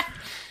Prairie. Yeah.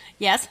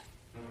 Yes.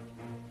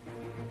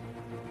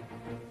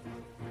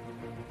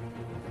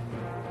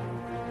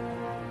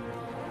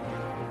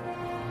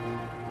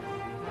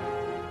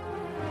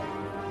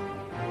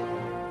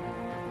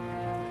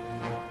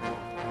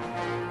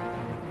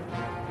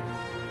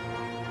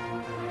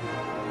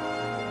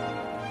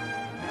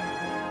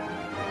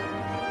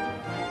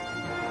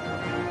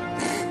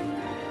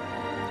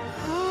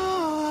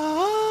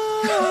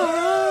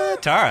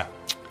 Tara.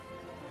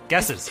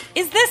 Guesses.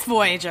 Is this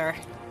Voyager?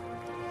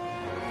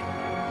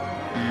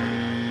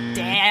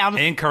 Damn.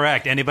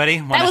 Incorrect. Anybody?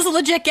 That was a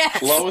legit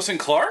guess. Lois and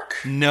Clark?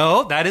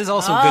 No, that is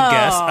also a good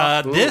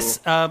guess. This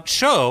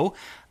show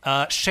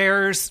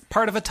shares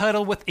part of a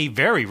title with a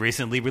very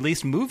recently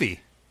released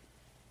movie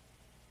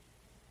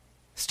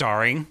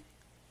starring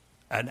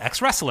an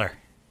ex-wrestler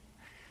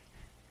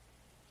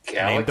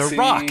named The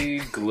Rock.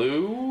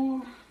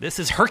 Glue? This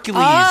is Hercules,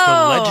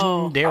 the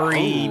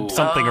legendary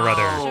something or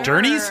other.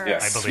 Journeys?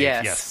 Yes. I believe.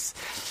 Yes.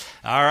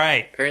 All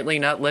right. Apparently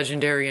not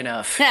legendary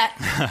enough.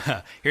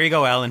 Here you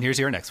go, Alan. Here's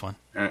your next one.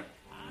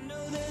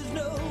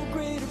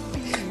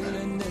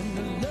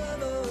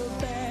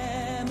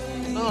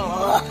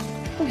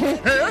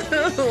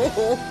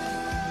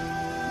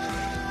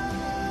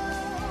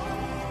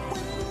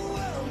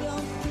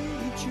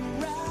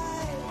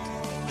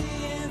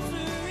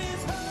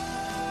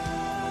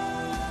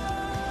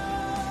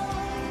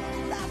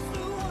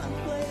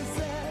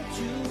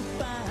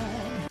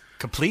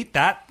 Complete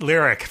that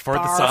lyric for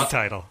the song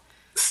title.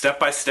 Step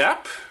by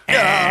Step?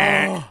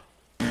 Oh!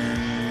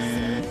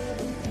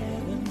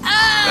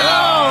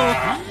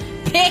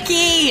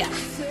 Picky!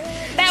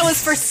 That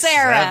was for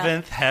Sarah.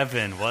 Seventh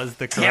Heaven was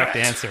the correct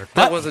answer.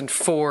 That wasn't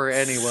for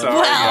anyone.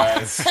 Sorry,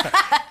 guys.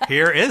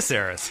 Here is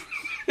Sarah's.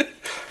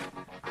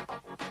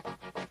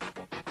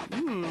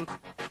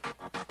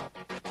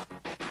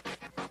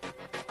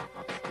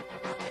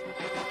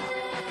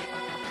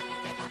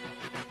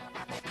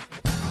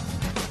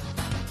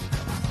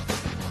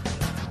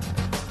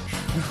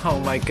 Oh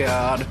my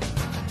god.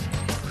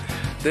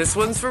 This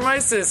one's for my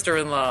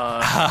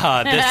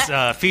sister-in-law.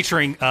 This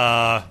featuring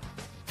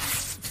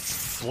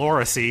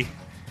Floracy.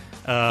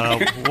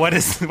 What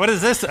is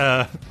this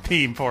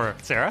theme for,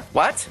 Sarah?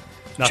 What?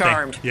 Nothing.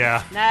 Charmed.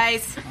 Yeah.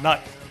 Nice.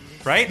 Not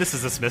right. This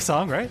is a Smith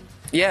song, right?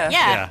 Yeah.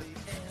 Yeah.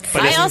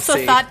 But I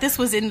also thought this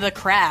was in The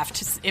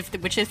Craft,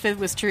 which if it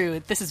was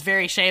true, this is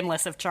very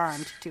shameless of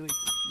Charmed to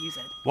use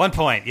it. 1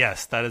 point.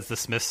 Yes, that is the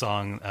Smith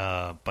song,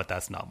 but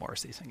that's not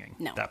Morrissey singing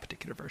that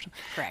particular version.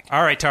 Correct.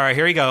 All right, Tara,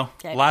 here you go.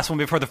 Okay. Last one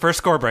before the first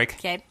score break.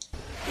 Okay.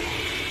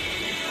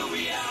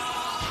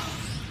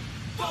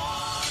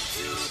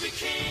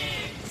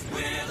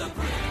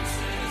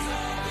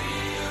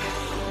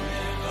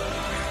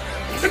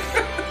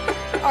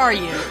 Are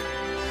you?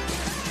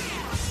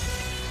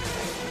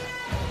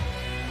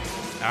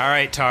 All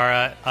right,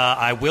 Tara,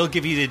 I will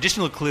give you the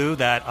additional clue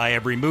that I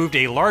have removed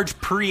a large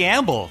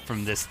preamble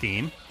from this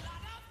theme.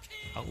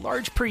 A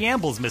large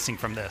preamble's missing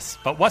from this.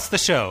 But what's the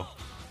show?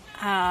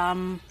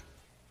 Any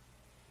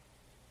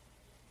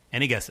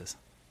guesses?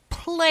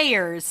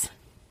 Players.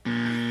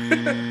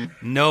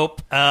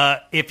 Nope.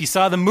 If you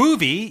saw the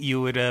movie, you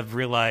would have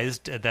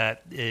realized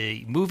that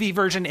a movie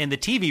version and the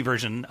TV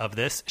version of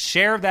this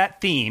share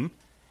that theme.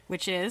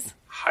 Which is?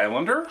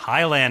 Highlander?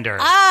 Highlander.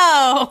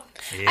 Oh!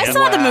 I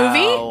saw the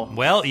movie.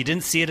 Well, you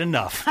didn't see it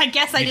enough. I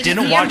guess I You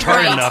didn't didn't see it watch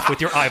hard right. enough with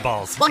your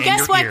eyeballs. Well, and guess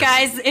your what, ears.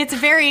 guys? It's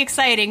very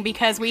exciting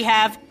because we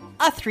have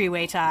a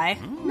three-way tie.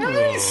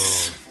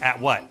 Nice. At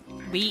what?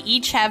 We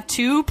each have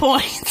 2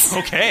 points.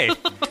 Okay.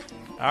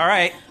 All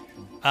right.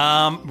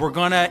 We're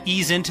going to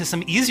ease into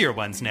some easier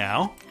ones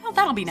now. Oh,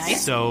 that'll be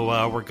nice.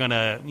 So we're going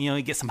to,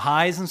 get some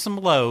highs and some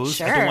lows.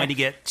 I Sure. don't want you to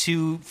get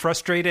too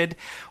frustrated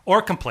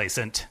or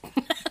complacent.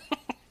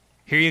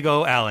 Here you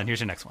go, Alan. Here's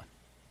your next one.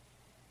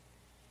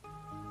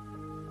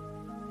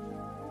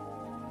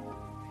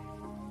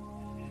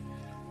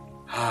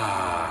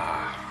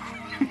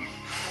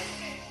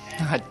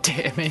 God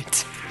damn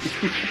it.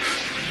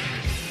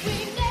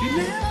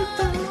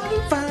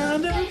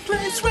 Find a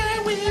place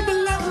where we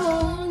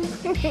belong.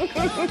 Never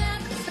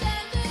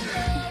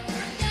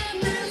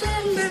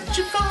let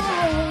you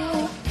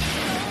fall.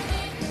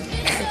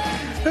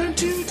 And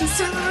to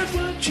decide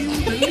what you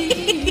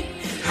believe.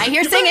 I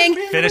hear singing.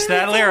 Finish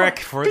that lyric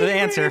for the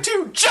answer.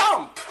 To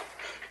jump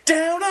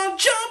down on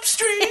Jump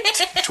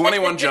Street.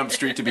 21 Jump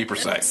Street to be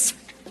precise.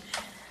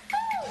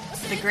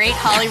 The great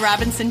Holly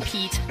Robinson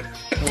Pete.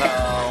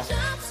 No.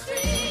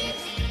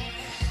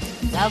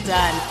 Well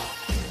done.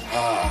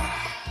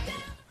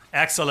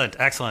 Excellent,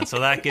 excellent. So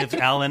that gives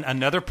Alan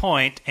another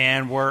point,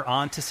 and we're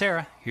on to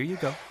Sarah. Here you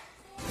go.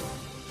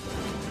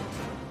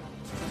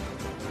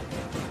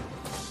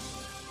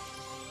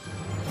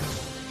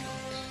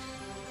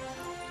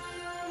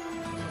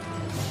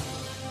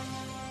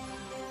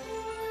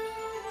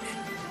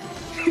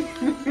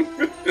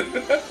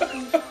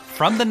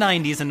 From the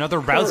 90s, another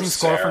rousing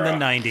score from the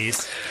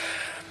 90s.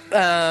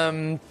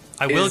 I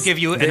will give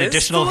you an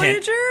additional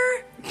hint.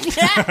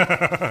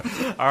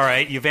 All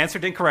right, you've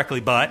answered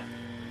incorrectly, but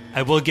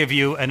I will give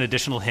you an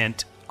additional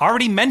hint.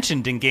 Already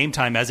mentioned in Game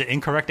Time as an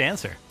incorrect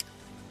answer.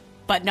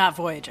 But not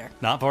Voyager.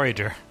 Not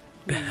Voyager.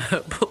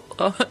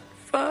 Babylon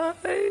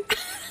 5.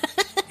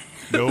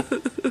 Nope.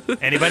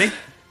 Anybody?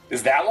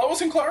 Is that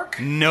Lois and Clark?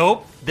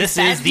 Nope. This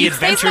That is The Deep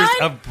Space Adventures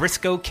Nine? of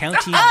Briscoe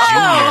County Jr.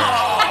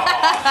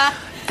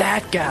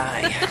 That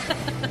guy.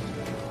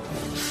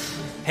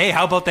 Hey,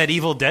 how about that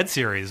Evil Dead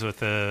series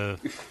with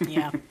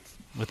Yeah.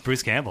 with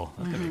Bruce Campbell?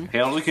 That's gonna be great.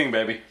 Hail to the King,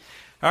 baby.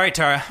 All right,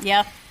 Tara.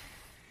 Yeah.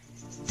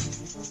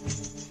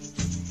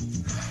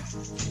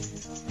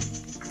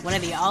 One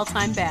of the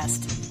all-time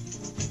best.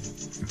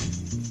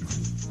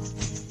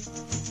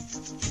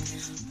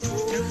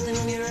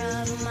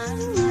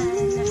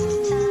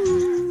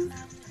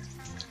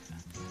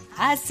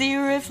 I see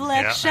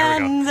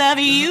reflections of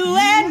you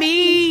and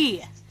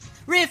me.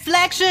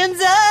 Reflections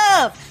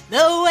of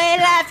the way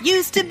life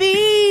used to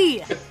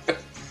be.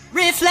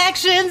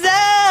 Reflections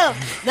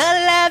of the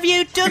love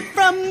you took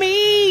from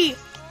me.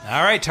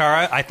 All right,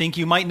 Tara. I think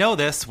you might know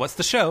this. What's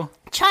the show?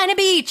 China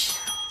Beach.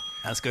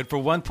 That's good for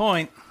 1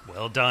 point.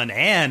 Well done.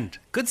 And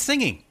good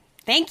singing.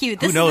 Thank you.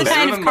 This is knows? the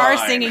kind Better of than car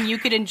mine. singing you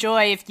could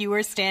enjoy if you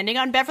were standing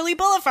on Beverly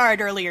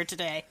Boulevard earlier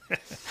today.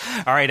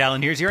 All right,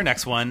 Alan, here's your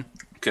next one.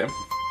 Okay.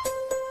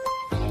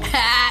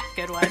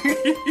 Good one.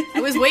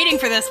 I was waiting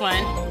for this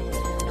one.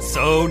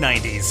 So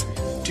 90s.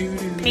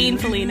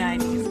 Painfully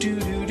 90s.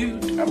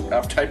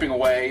 I'm typing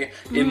away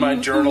in my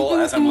journal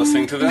as I'm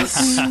listening to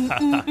this.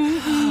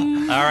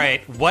 All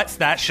right, what's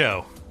that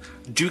show?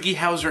 Doogie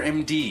Howser,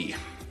 MD.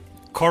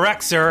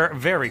 Correct, sir.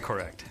 Very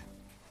correct.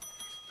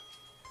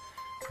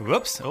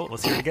 Whoops. Oh,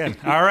 let's hear it again.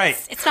 All right.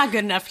 It's not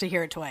good enough to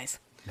hear it twice.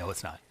 No,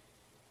 it's not.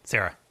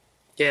 Sarah.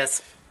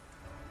 Yes.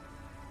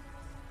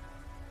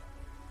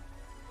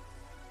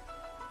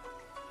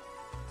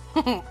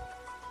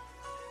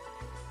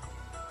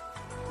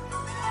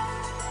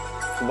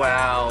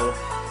 Wow.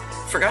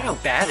 Forgot how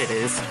bad it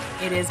is.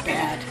 It is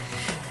bad.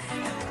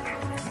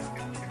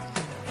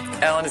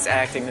 Alan is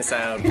acting this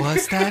out.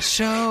 What's that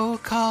show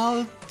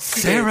called?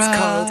 Sarah. It's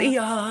called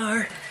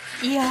ER.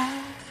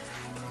 ER.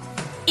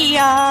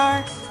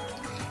 ER.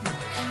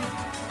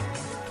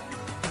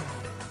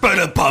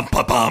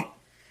 Ba-da-bum-ba-bum.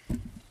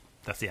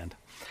 That's the end.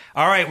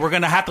 All right, we're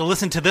going to have to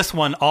listen to this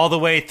one all the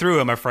way through,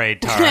 I'm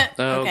afraid, Tara.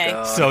 Oh, Okay.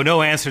 God. So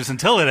no answers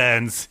until it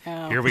ends.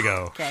 Oh. Here we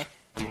go. Okay.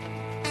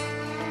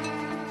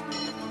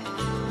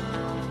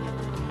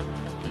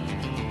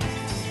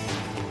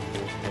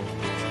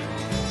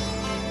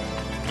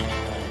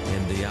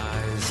 In the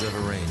eyes of a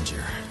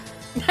ranger,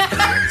 the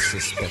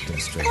unsuspecting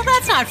stranger. Well,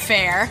 that's not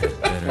fair.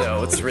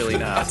 No, it's really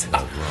not.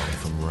 Wrong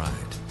from right.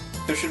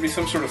 There should be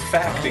some sort of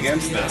fact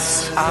against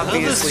this.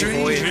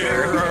 Obviously,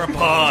 Voyager.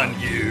 Upon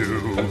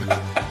you.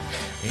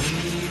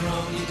 Any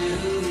wrong you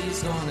do,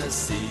 he's gonna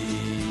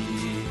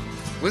see.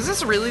 Was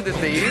this really the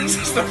theme? This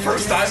is the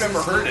first time I've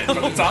ever heard it,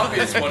 but it's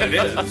obvious what it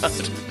is.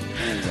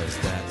 Because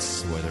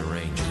that's where the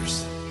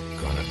ranger's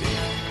gonna be.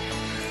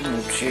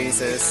 Oh,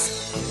 Jesus.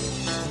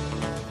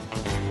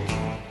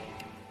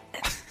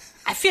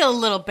 I feel a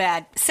little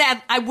bad.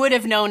 Sad. I would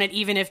have known it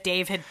even if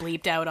Dave had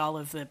bleeped out all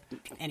of the...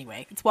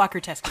 Anyway, it's Walker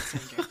Texas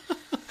Ranger.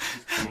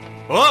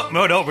 Oh,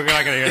 no, we're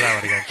not going to hear that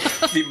one again.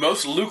 The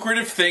most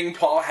lucrative thing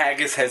Paul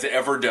Haggis has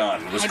ever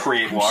done was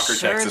create I'm Walker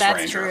sure Texas that's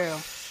Ranger. true.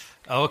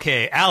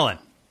 Okay, Alan,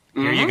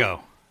 here you go.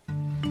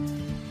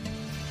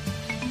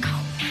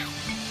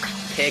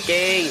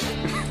 Picky.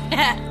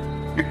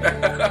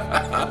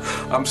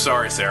 I'm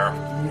sorry, Sarah.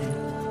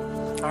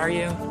 Are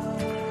you?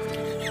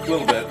 A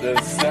little bit. No,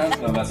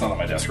 that's not on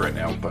my desk right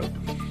now, but...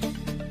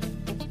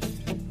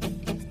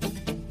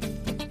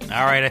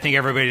 All right, I think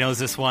everybody knows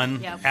this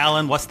one. Yep.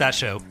 Alan, what's that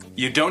show?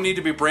 You don't need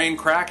to be brain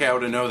crack out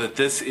to know that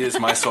this is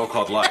my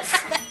so-called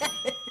life.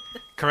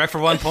 Correct for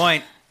 1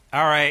 point.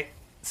 All right,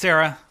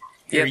 Sarah,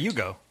 here Yep. you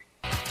go.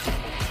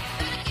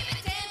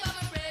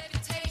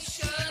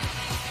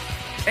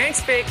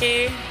 Thanks,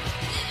 Vicky.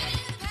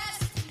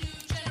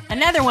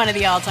 Another one of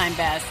the all-time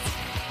best.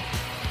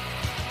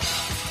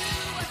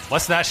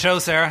 What's that show,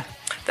 Sarah?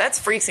 That's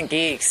Freaks and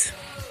Geeks.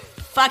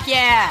 Fuck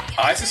yeah.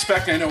 I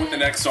suspect I know what the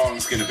next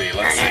song's going to be.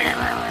 Let's see.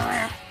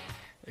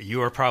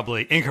 You are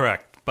probably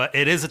incorrect, but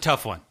it is a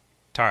tough one.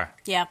 Tara.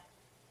 Yeah.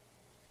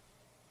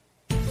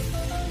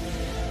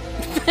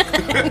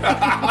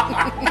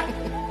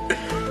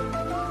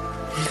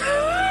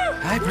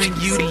 I bring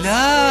you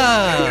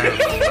love.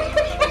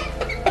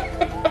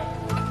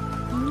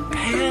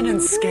 Pan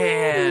and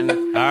Scan.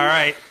 All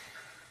right.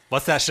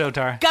 What's that show,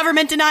 Tara?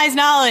 Government denies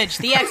knowledge.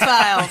 The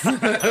X-Files.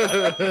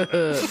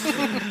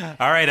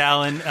 All right,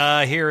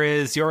 Alan. Here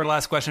is your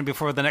last question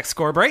before the next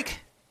score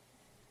break.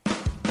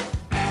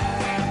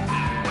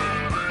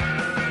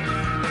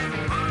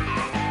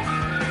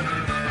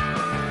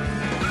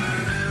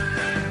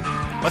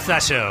 What's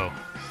that show?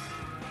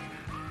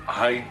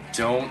 I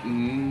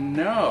don't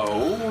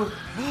know.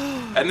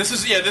 And this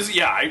is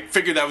I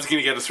figured that was going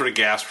to get a sort of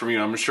gasp from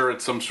you. I'm sure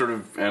it's some sort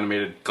of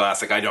animated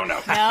classic. I don't know.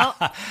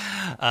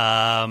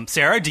 No.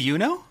 Sarah, do you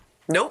know?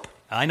 Nope.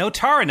 I know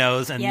Tara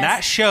knows, and Yes.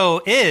 that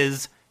show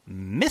is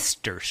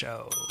Mr.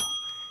 Show.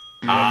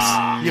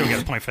 Whoops. You don't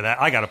get a point for that.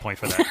 I got a point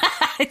for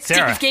that.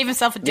 Sarah. Steve gave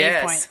himself a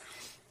Dave point.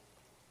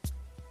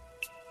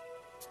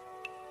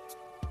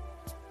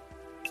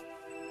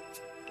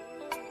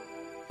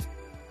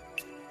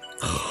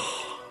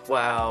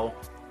 Wow.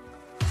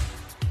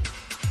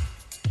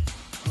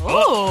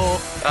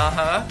 Oh.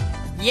 Uh-huh.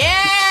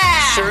 Yeah!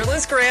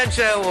 Shirtless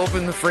Grancho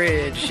opened the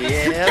fridge.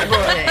 Yeah,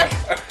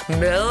 boy.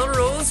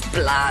 Melrose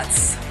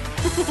Platz.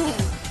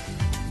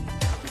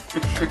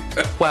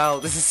 Wow,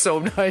 this is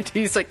so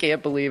 90s. I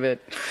can't believe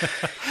it.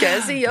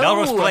 Casio.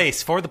 Melrose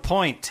Place for the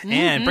point.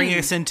 And bringing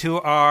us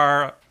into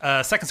our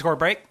second score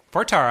break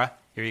for Tara.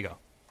 Here you go.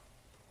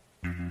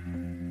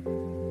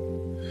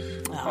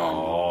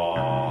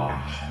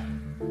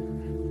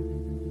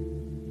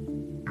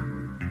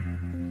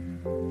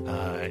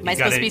 Am I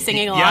supposed to be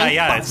singing along?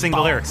 Yeah, sing the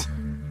lyrics.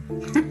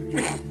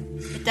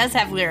 It does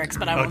have lyrics,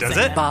 but I won't does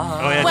sing it? them.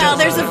 Oh, yeah, it Well,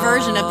 does. there's a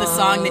version of the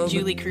song that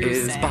Julie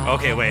Cruz sang.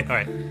 Okay, wait. All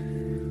right.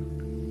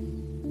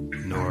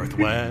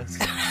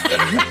 Northwest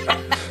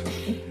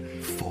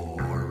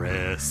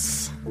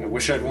forests. I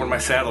wish I'd worn my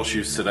saddle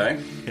shoes today.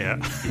 Yeah.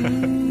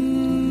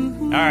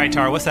 All right,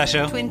 Tara, what's that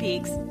show? Twin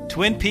Peaks.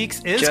 Twin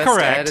Peaks is Just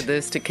correct. added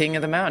this to King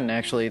of the Mountain,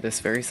 actually,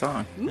 this very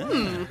song. All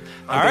On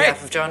right.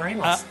 behalf of John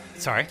Ramos.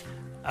 Sorry.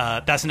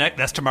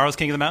 That's tomorrow's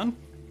King of the Mountain?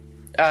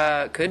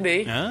 Could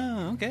be.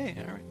 Oh, okay.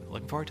 All right.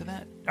 Looking forward to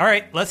that. All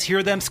right, let's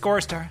hear them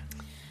scores, Tara.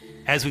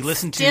 As we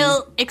listen to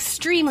Still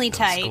extremely those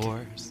tight.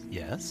 scores.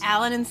 Yes.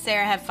 Alan and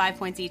Sarah have 5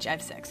 points each. I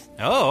have 6.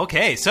 Oh,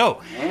 okay.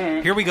 So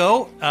here we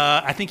go.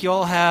 I think you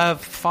all have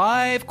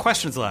 5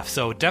 questions left.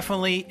 So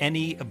definitely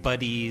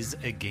anybody's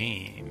a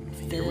game.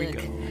 Here we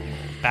go.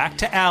 Back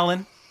to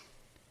Alan.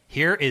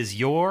 Here is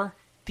your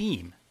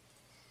theme.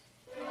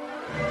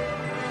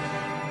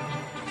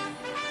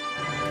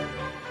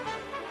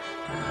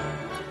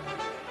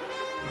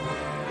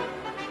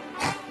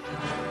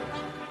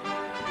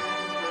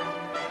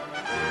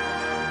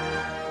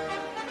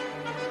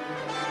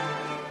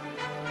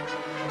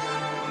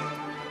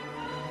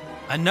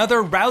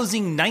 Another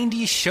rousing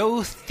 90s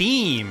show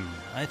theme.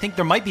 I think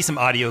there might be some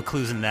audio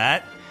clues in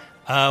that.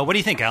 What do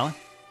you think, Alan?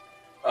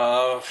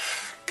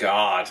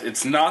 God,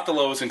 it's not the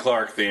Lois and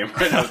Clark theme.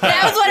 That was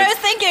what I was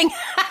thinking.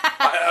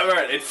 All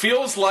right, it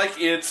feels like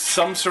it's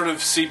some sort of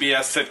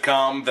CBS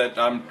sitcom that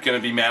I'm going to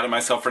be mad at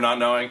myself for not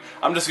knowing.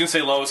 I'm just going to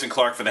say Lois and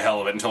Clark for the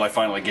hell of it until I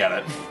finally get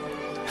it.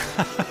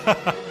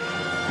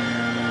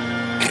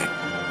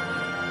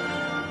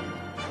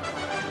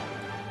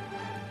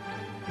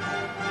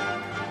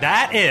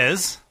 That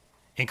is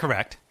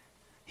incorrect,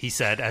 he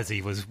said as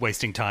he was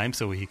wasting time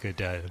so he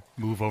could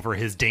move over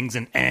his dings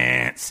and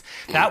ants.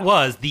 That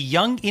was the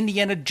Young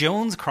Indiana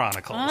Jones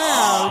Chronicles.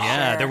 Oh,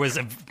 yeah, sure. there was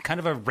a kind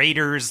of a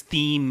Raiders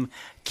theme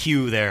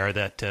cue there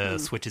that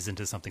switches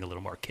into something a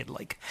little more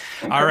kid-like.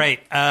 Okay. All right,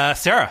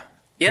 Sarah,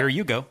 here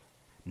you go.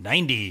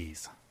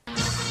 90s.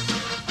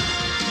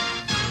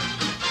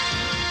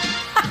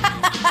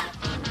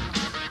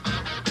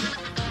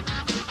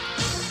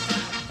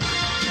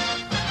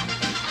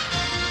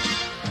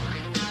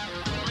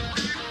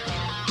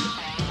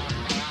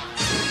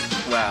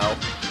 Wow.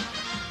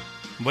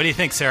 What do you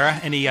think, Sarah?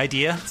 Any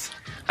ideas?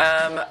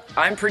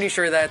 I'm pretty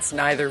sure that's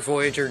neither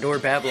Voyager nor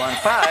Babylon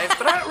 5,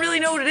 but I don't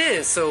really know what it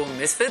is, so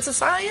Misfits of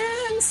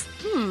Science?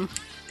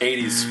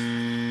 80s.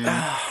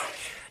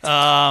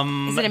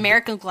 Is it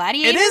American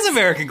Gladiators? It is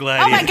American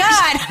Gladiators. Oh my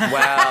god!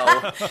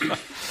 Wow.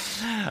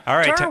 All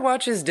right. Tara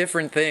watches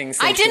different things.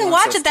 I didn't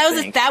watch it.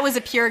 That was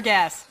a pure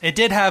guess. It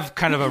did have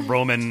kind of a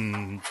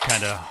Roman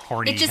kind of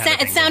horny. It just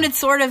kind of it sounded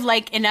sort of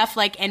like enough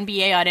like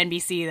NBA on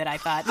NBC that I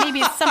thought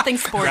maybe it's something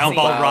sportsy. Ground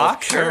ball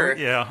rock. Sure.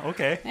 Yeah.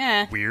 Okay.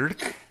 Yeah.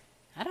 Weird.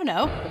 I don't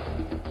know.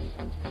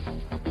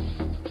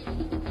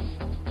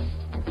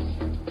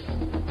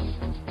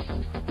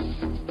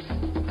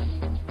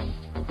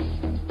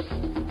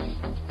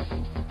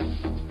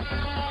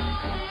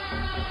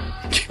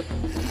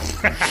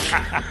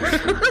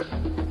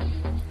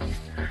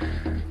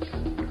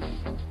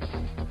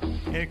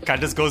 It kind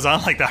of just goes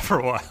on like that for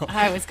a while.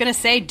 I was gonna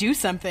say do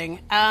something.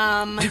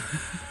 It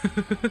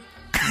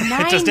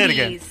just did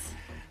again. 90s.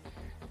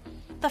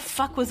 What the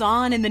fuck was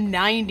on in the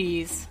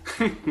 90s?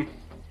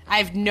 I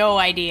have no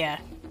idea.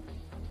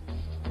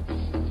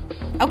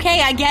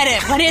 Okay, I get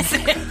it. What is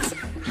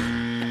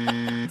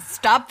it?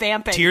 Stop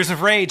vamping. Tears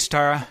of Rage,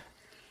 Tara.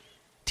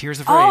 Tears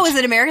of Rage. Oh, is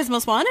it America's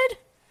Most Wanted?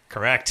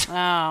 Correct. Oh.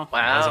 That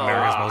was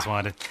America's Most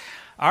Wanted.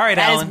 All right,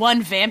 That Alan. is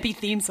one vampy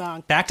theme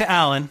song. Back to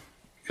Alan.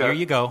 Here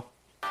you go.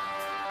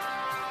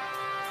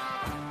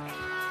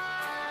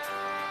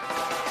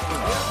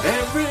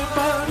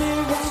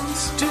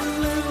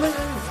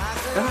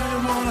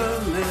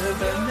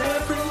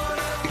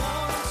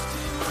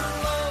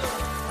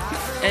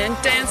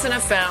 Can't dance in a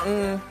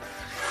fountain.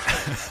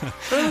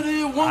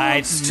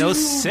 I know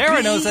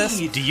Sarah knows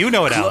this. Do you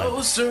know it, Alan?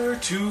 Closer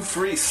to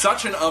free.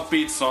 Such an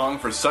upbeat song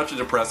for such a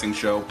depressing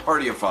show.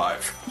 Party of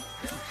Five.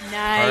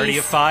 Nice. Party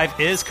of Five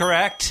is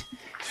correct.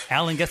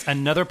 Alan gets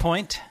another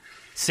point.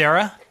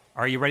 Sarah,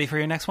 are you ready for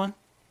your next one?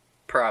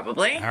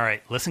 Probably. All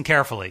right, listen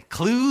carefully.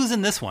 Clues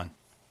in this one.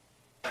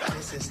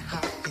 This is how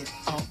it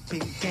all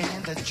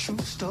began, the true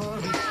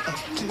story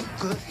of two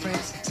good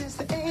friends. Since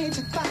the age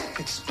of 5,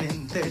 it's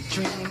been their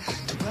dream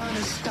to run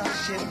a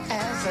starship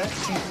as a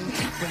team.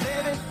 When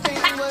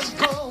everything was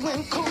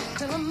going cool,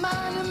 till a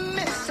minor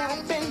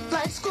mishap in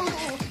flight school.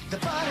 The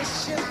body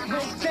ship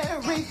was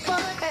very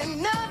fun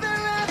and never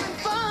having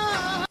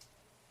fun.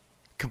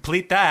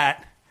 Complete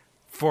that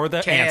for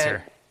the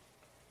answer.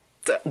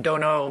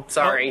 Don't know.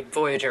 Sorry.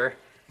 Voyager.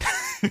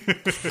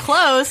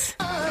 Close.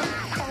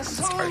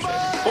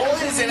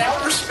 Boys in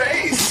outer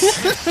space.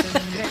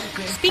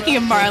 Speaking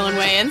of Marlon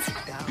Wayans.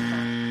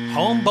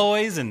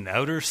 Homeboys in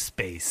Outer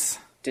Space.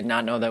 Did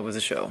not know that was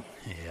a show.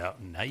 Yeah,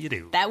 now you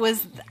do.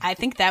 I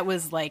think that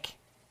was like,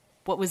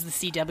 what was the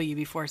CW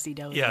before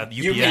CW? Yeah,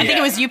 UPN. I think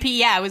it was UP.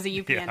 Yeah, it was a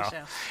UPN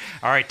show.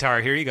 All right,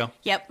 Tara, here you go.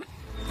 Yep.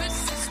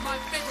 This is my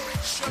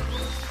favorite show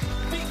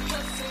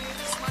because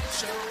it is my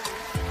show.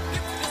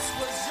 If this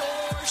was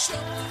your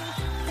show,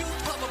 you'd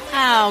probably...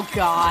 Oh,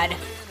 God.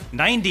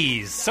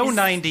 90s. So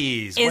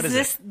 90s. What is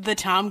this it? the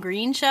Tom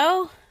Green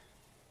show?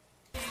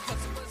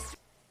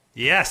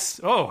 Yes.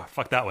 Oh, I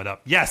fucked that one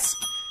up. Yes,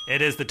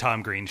 it is the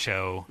Tom Green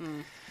show.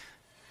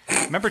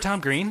 Remember Tom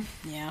Green?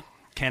 Yeah.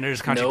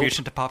 Canada's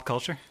contribution to pop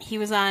culture? He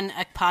was on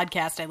a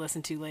podcast I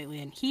listened to lately,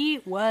 and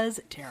he was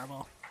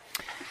terrible.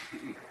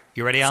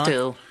 You ready, Alan?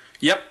 Still.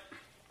 Yep.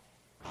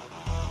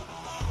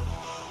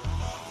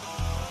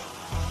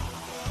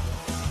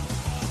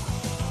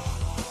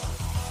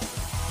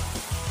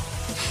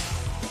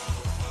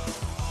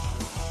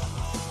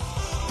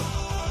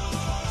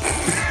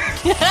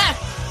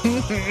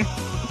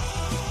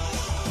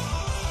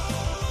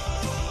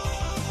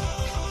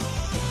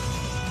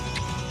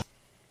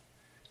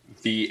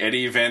 The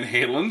Eddie Van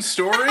Halen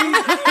story?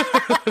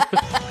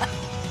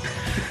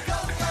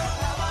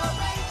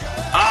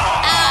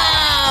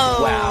 Oh!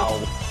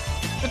 Wow.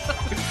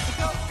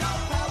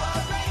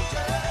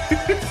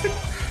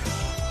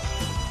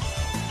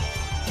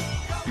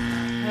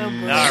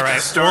 All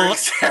right. Starring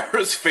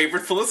Sarah's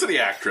favorite Felicity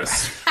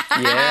actress.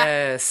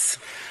 Yes.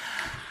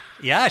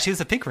 Yeah, she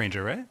was a Pink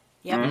Ranger, right?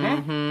 Yep.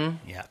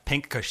 Mm-hmm. Yeah,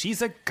 pink because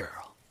she's a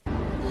girl.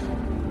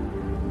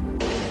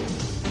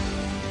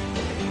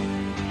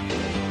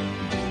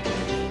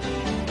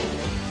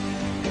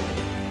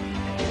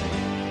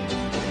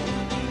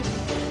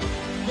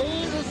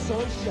 Days of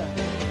sunshine,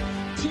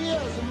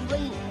 tears and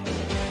rain,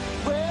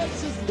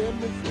 precious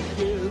memories of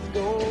years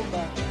gone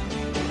by.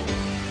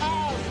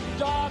 Eyes of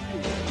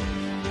darkness,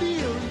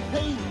 fear and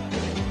pain.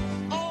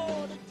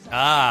 All the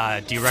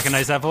Do you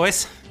recognize that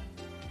voice?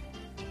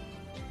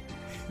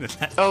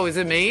 Oh, is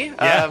it me?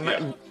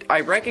 Yeah.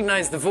 I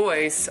recognize the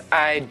voice.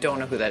 I don't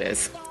know who that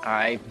is.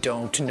 I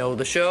don't know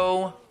the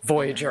show.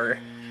 Voyager.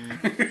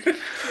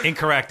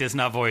 Incorrect. It's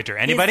not Voyager.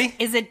 Anybody?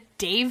 Is it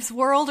Dave's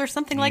World or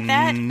something like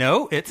that?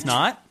 No, it's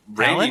not.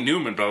 Randy Alan?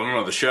 Newman, but I don't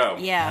know the show.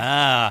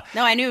 Yeah.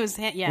 No, I knew it was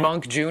him. Yeah.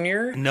 Monk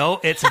Jr.?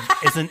 No, it's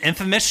an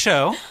infamous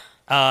show.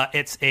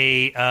 It's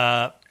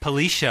a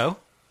police show.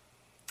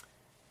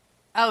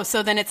 Oh,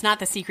 so then it's not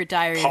The Secret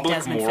Diary Public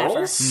of Desmond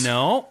Morals? Pfeffer.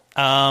 No.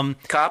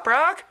 Cop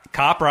Rock?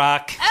 Cop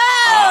Rock.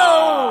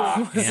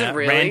 Oh! Is it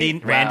really?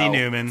 Randy Wow.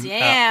 Newman.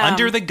 Damn.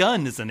 Under the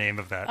Gun is the name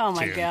of that. Oh,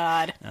 my tune.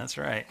 God. That's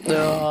right.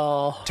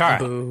 Oh, Tara,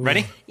 boo.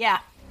 ready? Yeah.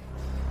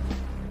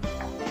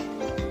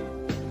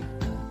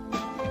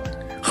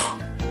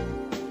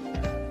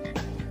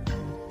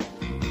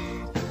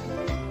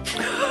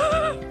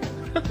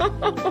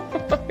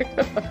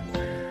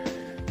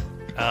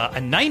 A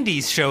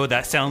 90s show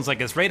that sounds like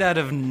it's right out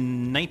of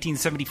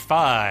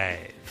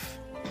 1975.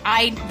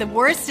 The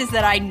worst is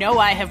that I know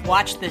I have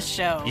watched this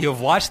show. You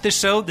have watched this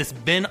show that's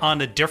been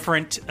on a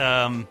different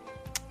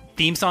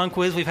theme song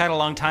quiz we've had a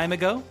long time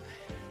ago?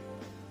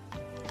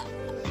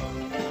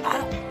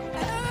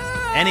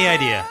 Any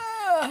idea?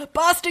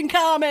 Boston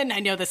Common. I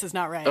know this is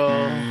not right.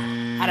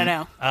 I don't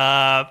know.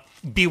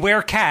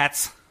 Beware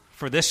Cats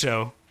for this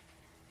show.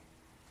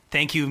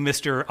 Thank you,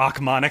 Mr.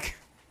 Achmonic.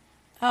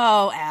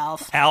 Oh,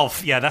 Alf.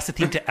 Alf. Yeah, that's the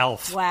theme to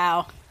Alf.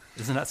 Wow.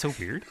 Isn't that so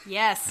weird?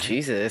 Yes.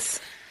 Jesus.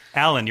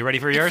 Alan, you ready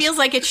for yours? It feels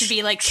like it should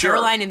be like Sure.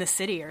 Caroline in the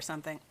City or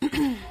something.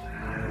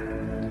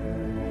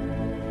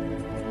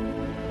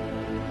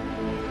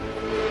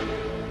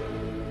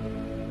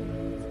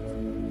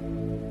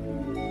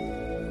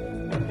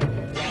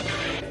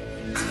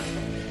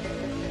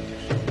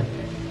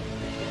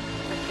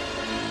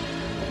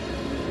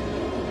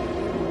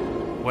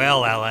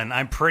 Well, Alan,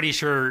 I'm pretty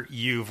sure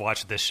you've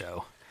watched this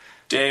show.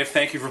 Dave,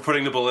 thank you for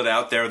putting the bullet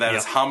out there. That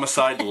is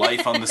Homicide: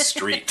 Life on the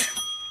Street.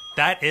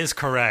 That is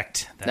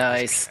correct. That is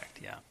Nice. correct,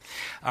 yeah.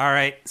 All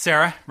right,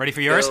 Sarah, ready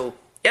for yours? Go.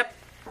 Yep.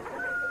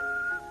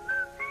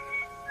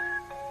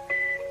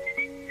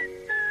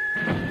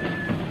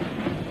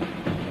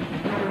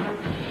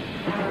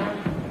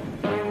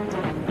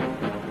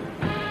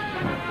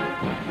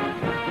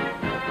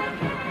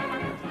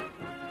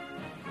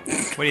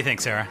 What do you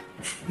think, Sarah?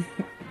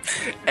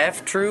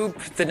 F Troop,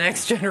 The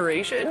Next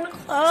Generation?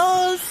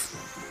 Close.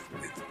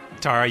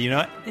 Tara, you know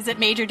it? Is it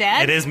Major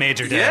Dad? It is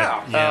Major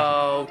Dad.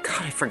 Oh,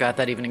 God, I forgot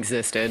that even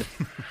existed.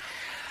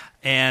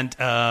 And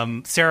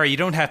Sarah, you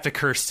don't have to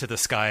curse to the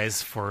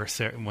skies for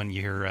when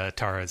you hear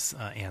Tara's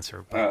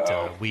answer,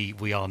 but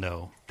we all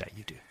know that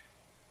you do.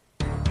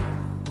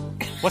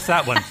 What's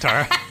that one,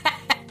 Tara?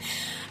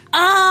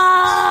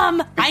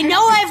 I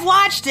know I've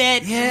watched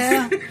it.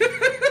 Yeah.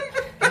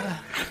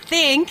 I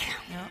think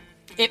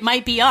it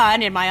might be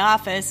on in my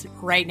office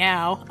right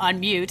now on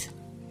mute.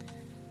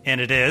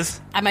 And it is.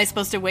 Am I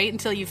supposed to wait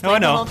until you've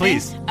played the whole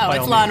please. thing? By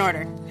It's all Law and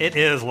means. Order. It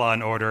is Law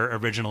and Order,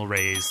 original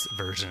Ray's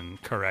version,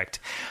 correct.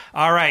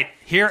 All right,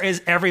 here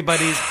is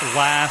everybody's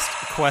last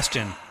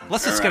question.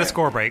 Let's just get a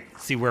score break,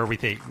 see where we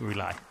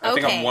lie. I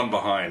think I'm one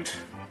behind.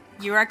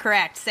 You are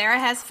correct. Sarah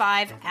has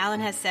 5, Alan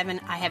has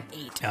 7, I have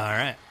 8. All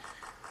right.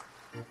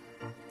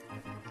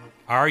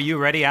 Are you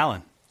ready,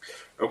 Alan?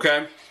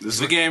 Okay, this is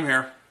the game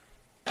here.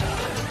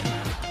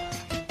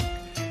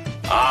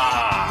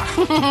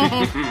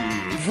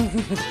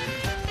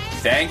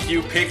 Thank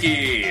you,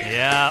 Picky.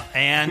 Yeah,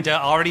 and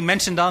already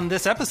mentioned on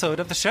this episode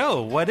of the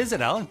show. What is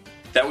it, Alan?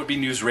 That would be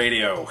News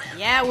Radio.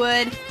 Yeah, it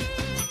would.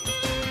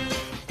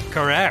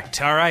 Correct.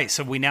 All right,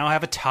 so we now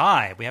have a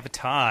tie. We have a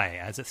tie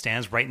as it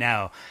stands right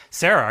now.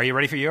 Sarah, are you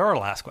ready for your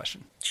last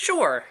question?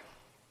 Sure.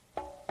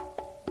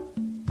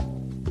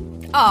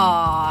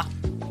 Aww.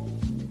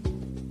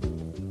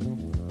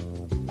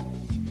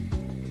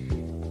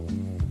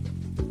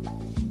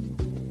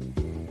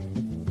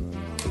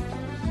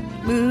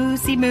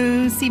 Moosey,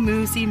 moosey,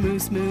 moosey,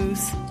 moose,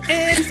 moose.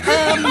 It's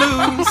a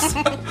moose.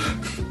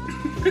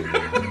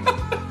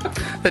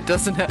 That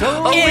doesn't have...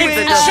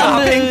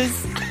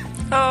 It's moose.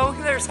 Oh,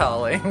 there's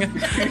hauling.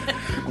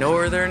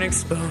 Northern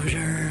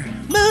exposure.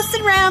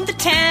 Moosing around the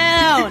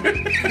town.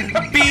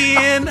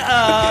 Being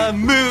a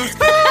moose.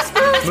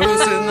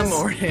 Moose in the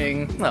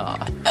morning.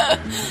 Aw.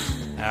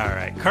 All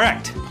right,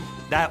 correct.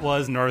 That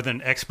was Northern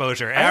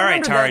Exposure. I All right,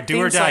 remember Tara, that do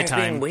or theme die song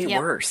time. being way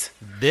worse.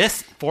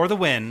 This for the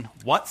win.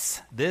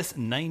 What's this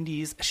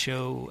 90s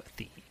show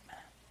theme?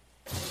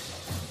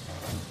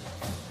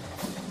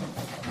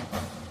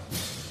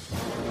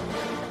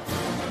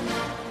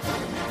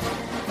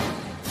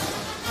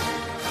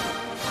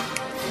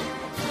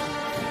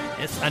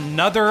 It's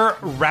another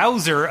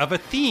rouser of a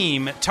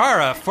theme.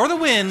 Tara, for the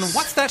win,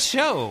 what's that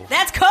show?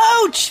 That's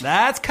Coach!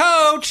 That's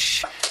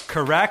Coach!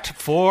 Correct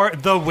for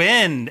the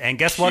win. And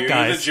guess what, Cue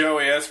guys? the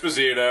Joey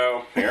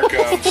Esposito. Here it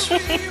comes.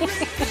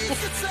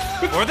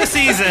 For the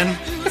season,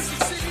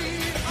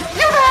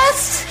 You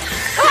must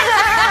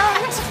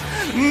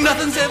around.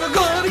 nothing's ever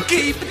gonna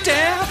keep it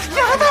down.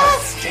 You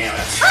must Damn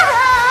it.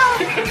 around.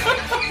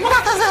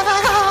 Nothing's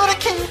ever gonna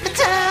keep it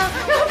down.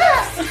 You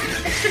must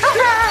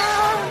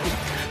around.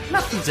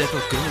 Nothing's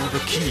ever gonna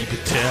keep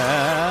it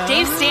down.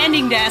 Dave's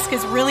standing desk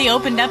has really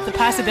opened up the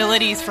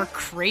possibilities for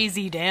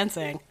crazy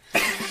dancing.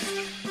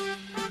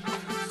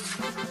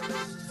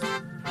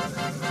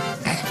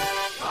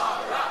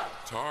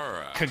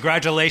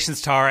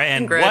 Congratulations, Tara.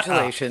 And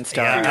Congratulations,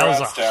 Tara. that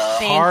was a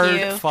Thank you.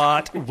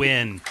 hard-fought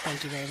win.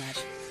 Thank you very much.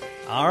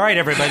 All right,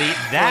 everybody.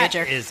 That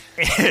Voyager. is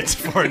it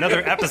for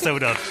another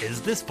episode of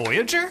Is This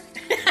Voyager?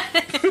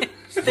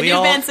 The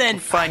new Benson.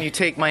 Fine, you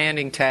take my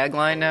ending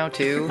tagline now,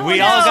 too? We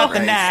all got the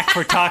knack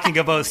for talking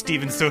about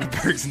Steven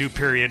Soderbergh's new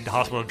period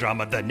hospital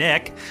drama, The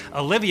Knick.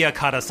 Olivia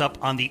caught us up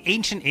on the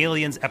Ancient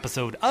Aliens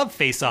episode of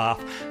Face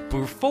Off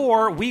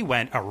before we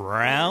went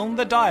around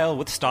the dial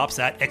with stops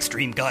at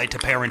Extreme Guide to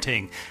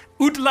Parenting,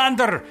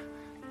 Outlander,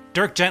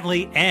 Dirk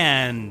Gently,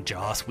 and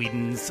Joss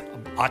Whedon's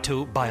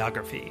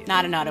autobiography.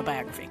 Not an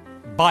autobiography.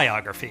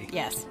 Biography.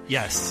 Yes.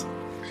 Yes.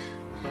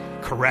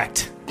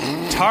 Correct.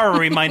 Tara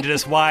reminded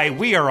us why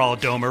we are all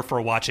domer for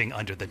watching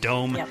Under the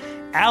Dome. Yep.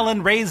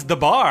 Alan raised the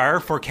bar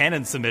for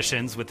canon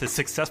submissions with his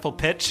successful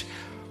pitch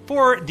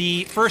for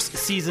the first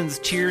season's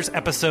Cheers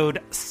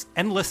episode,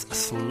 Endless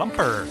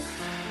Slumper.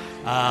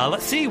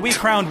 Let's see, we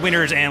crowned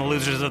winners and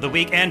losers of the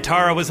week, and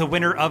Tara was a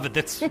winner of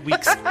this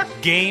week's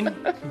game.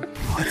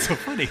 What's so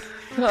funny?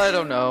 I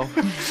don't know.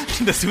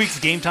 This week's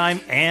game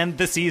time and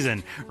the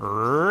season.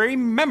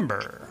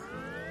 Remember,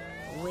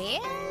 We're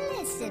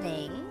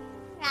listening.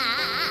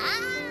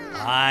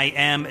 I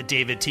am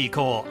David T.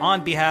 Cole.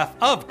 On behalf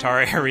of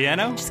Tara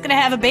Ariano, Just gonna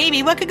have a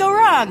baby. What could go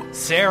wrong?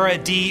 Sarah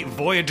D.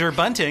 Voyager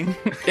Bunting,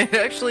 It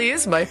actually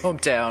is my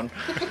hometown.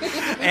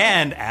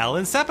 and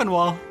Alan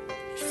Seppenwall.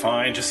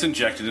 Fine, just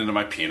inject it into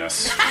my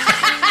penis.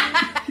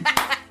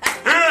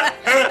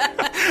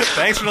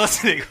 Thanks for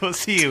listening. We'll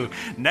see you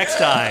next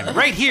time,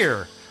 right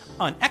here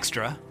on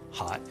Extra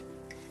Hot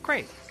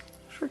Great.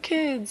 For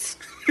kids.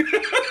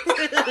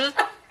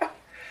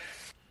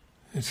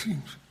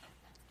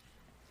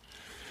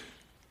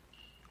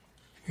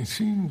 It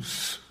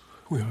seems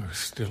we are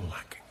still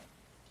lacking.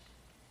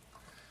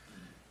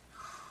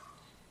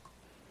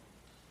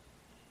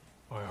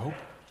 I hope,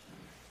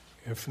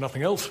 if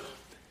nothing else,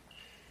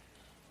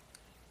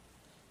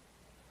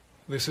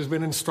 this has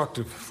been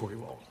instructive for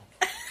you all.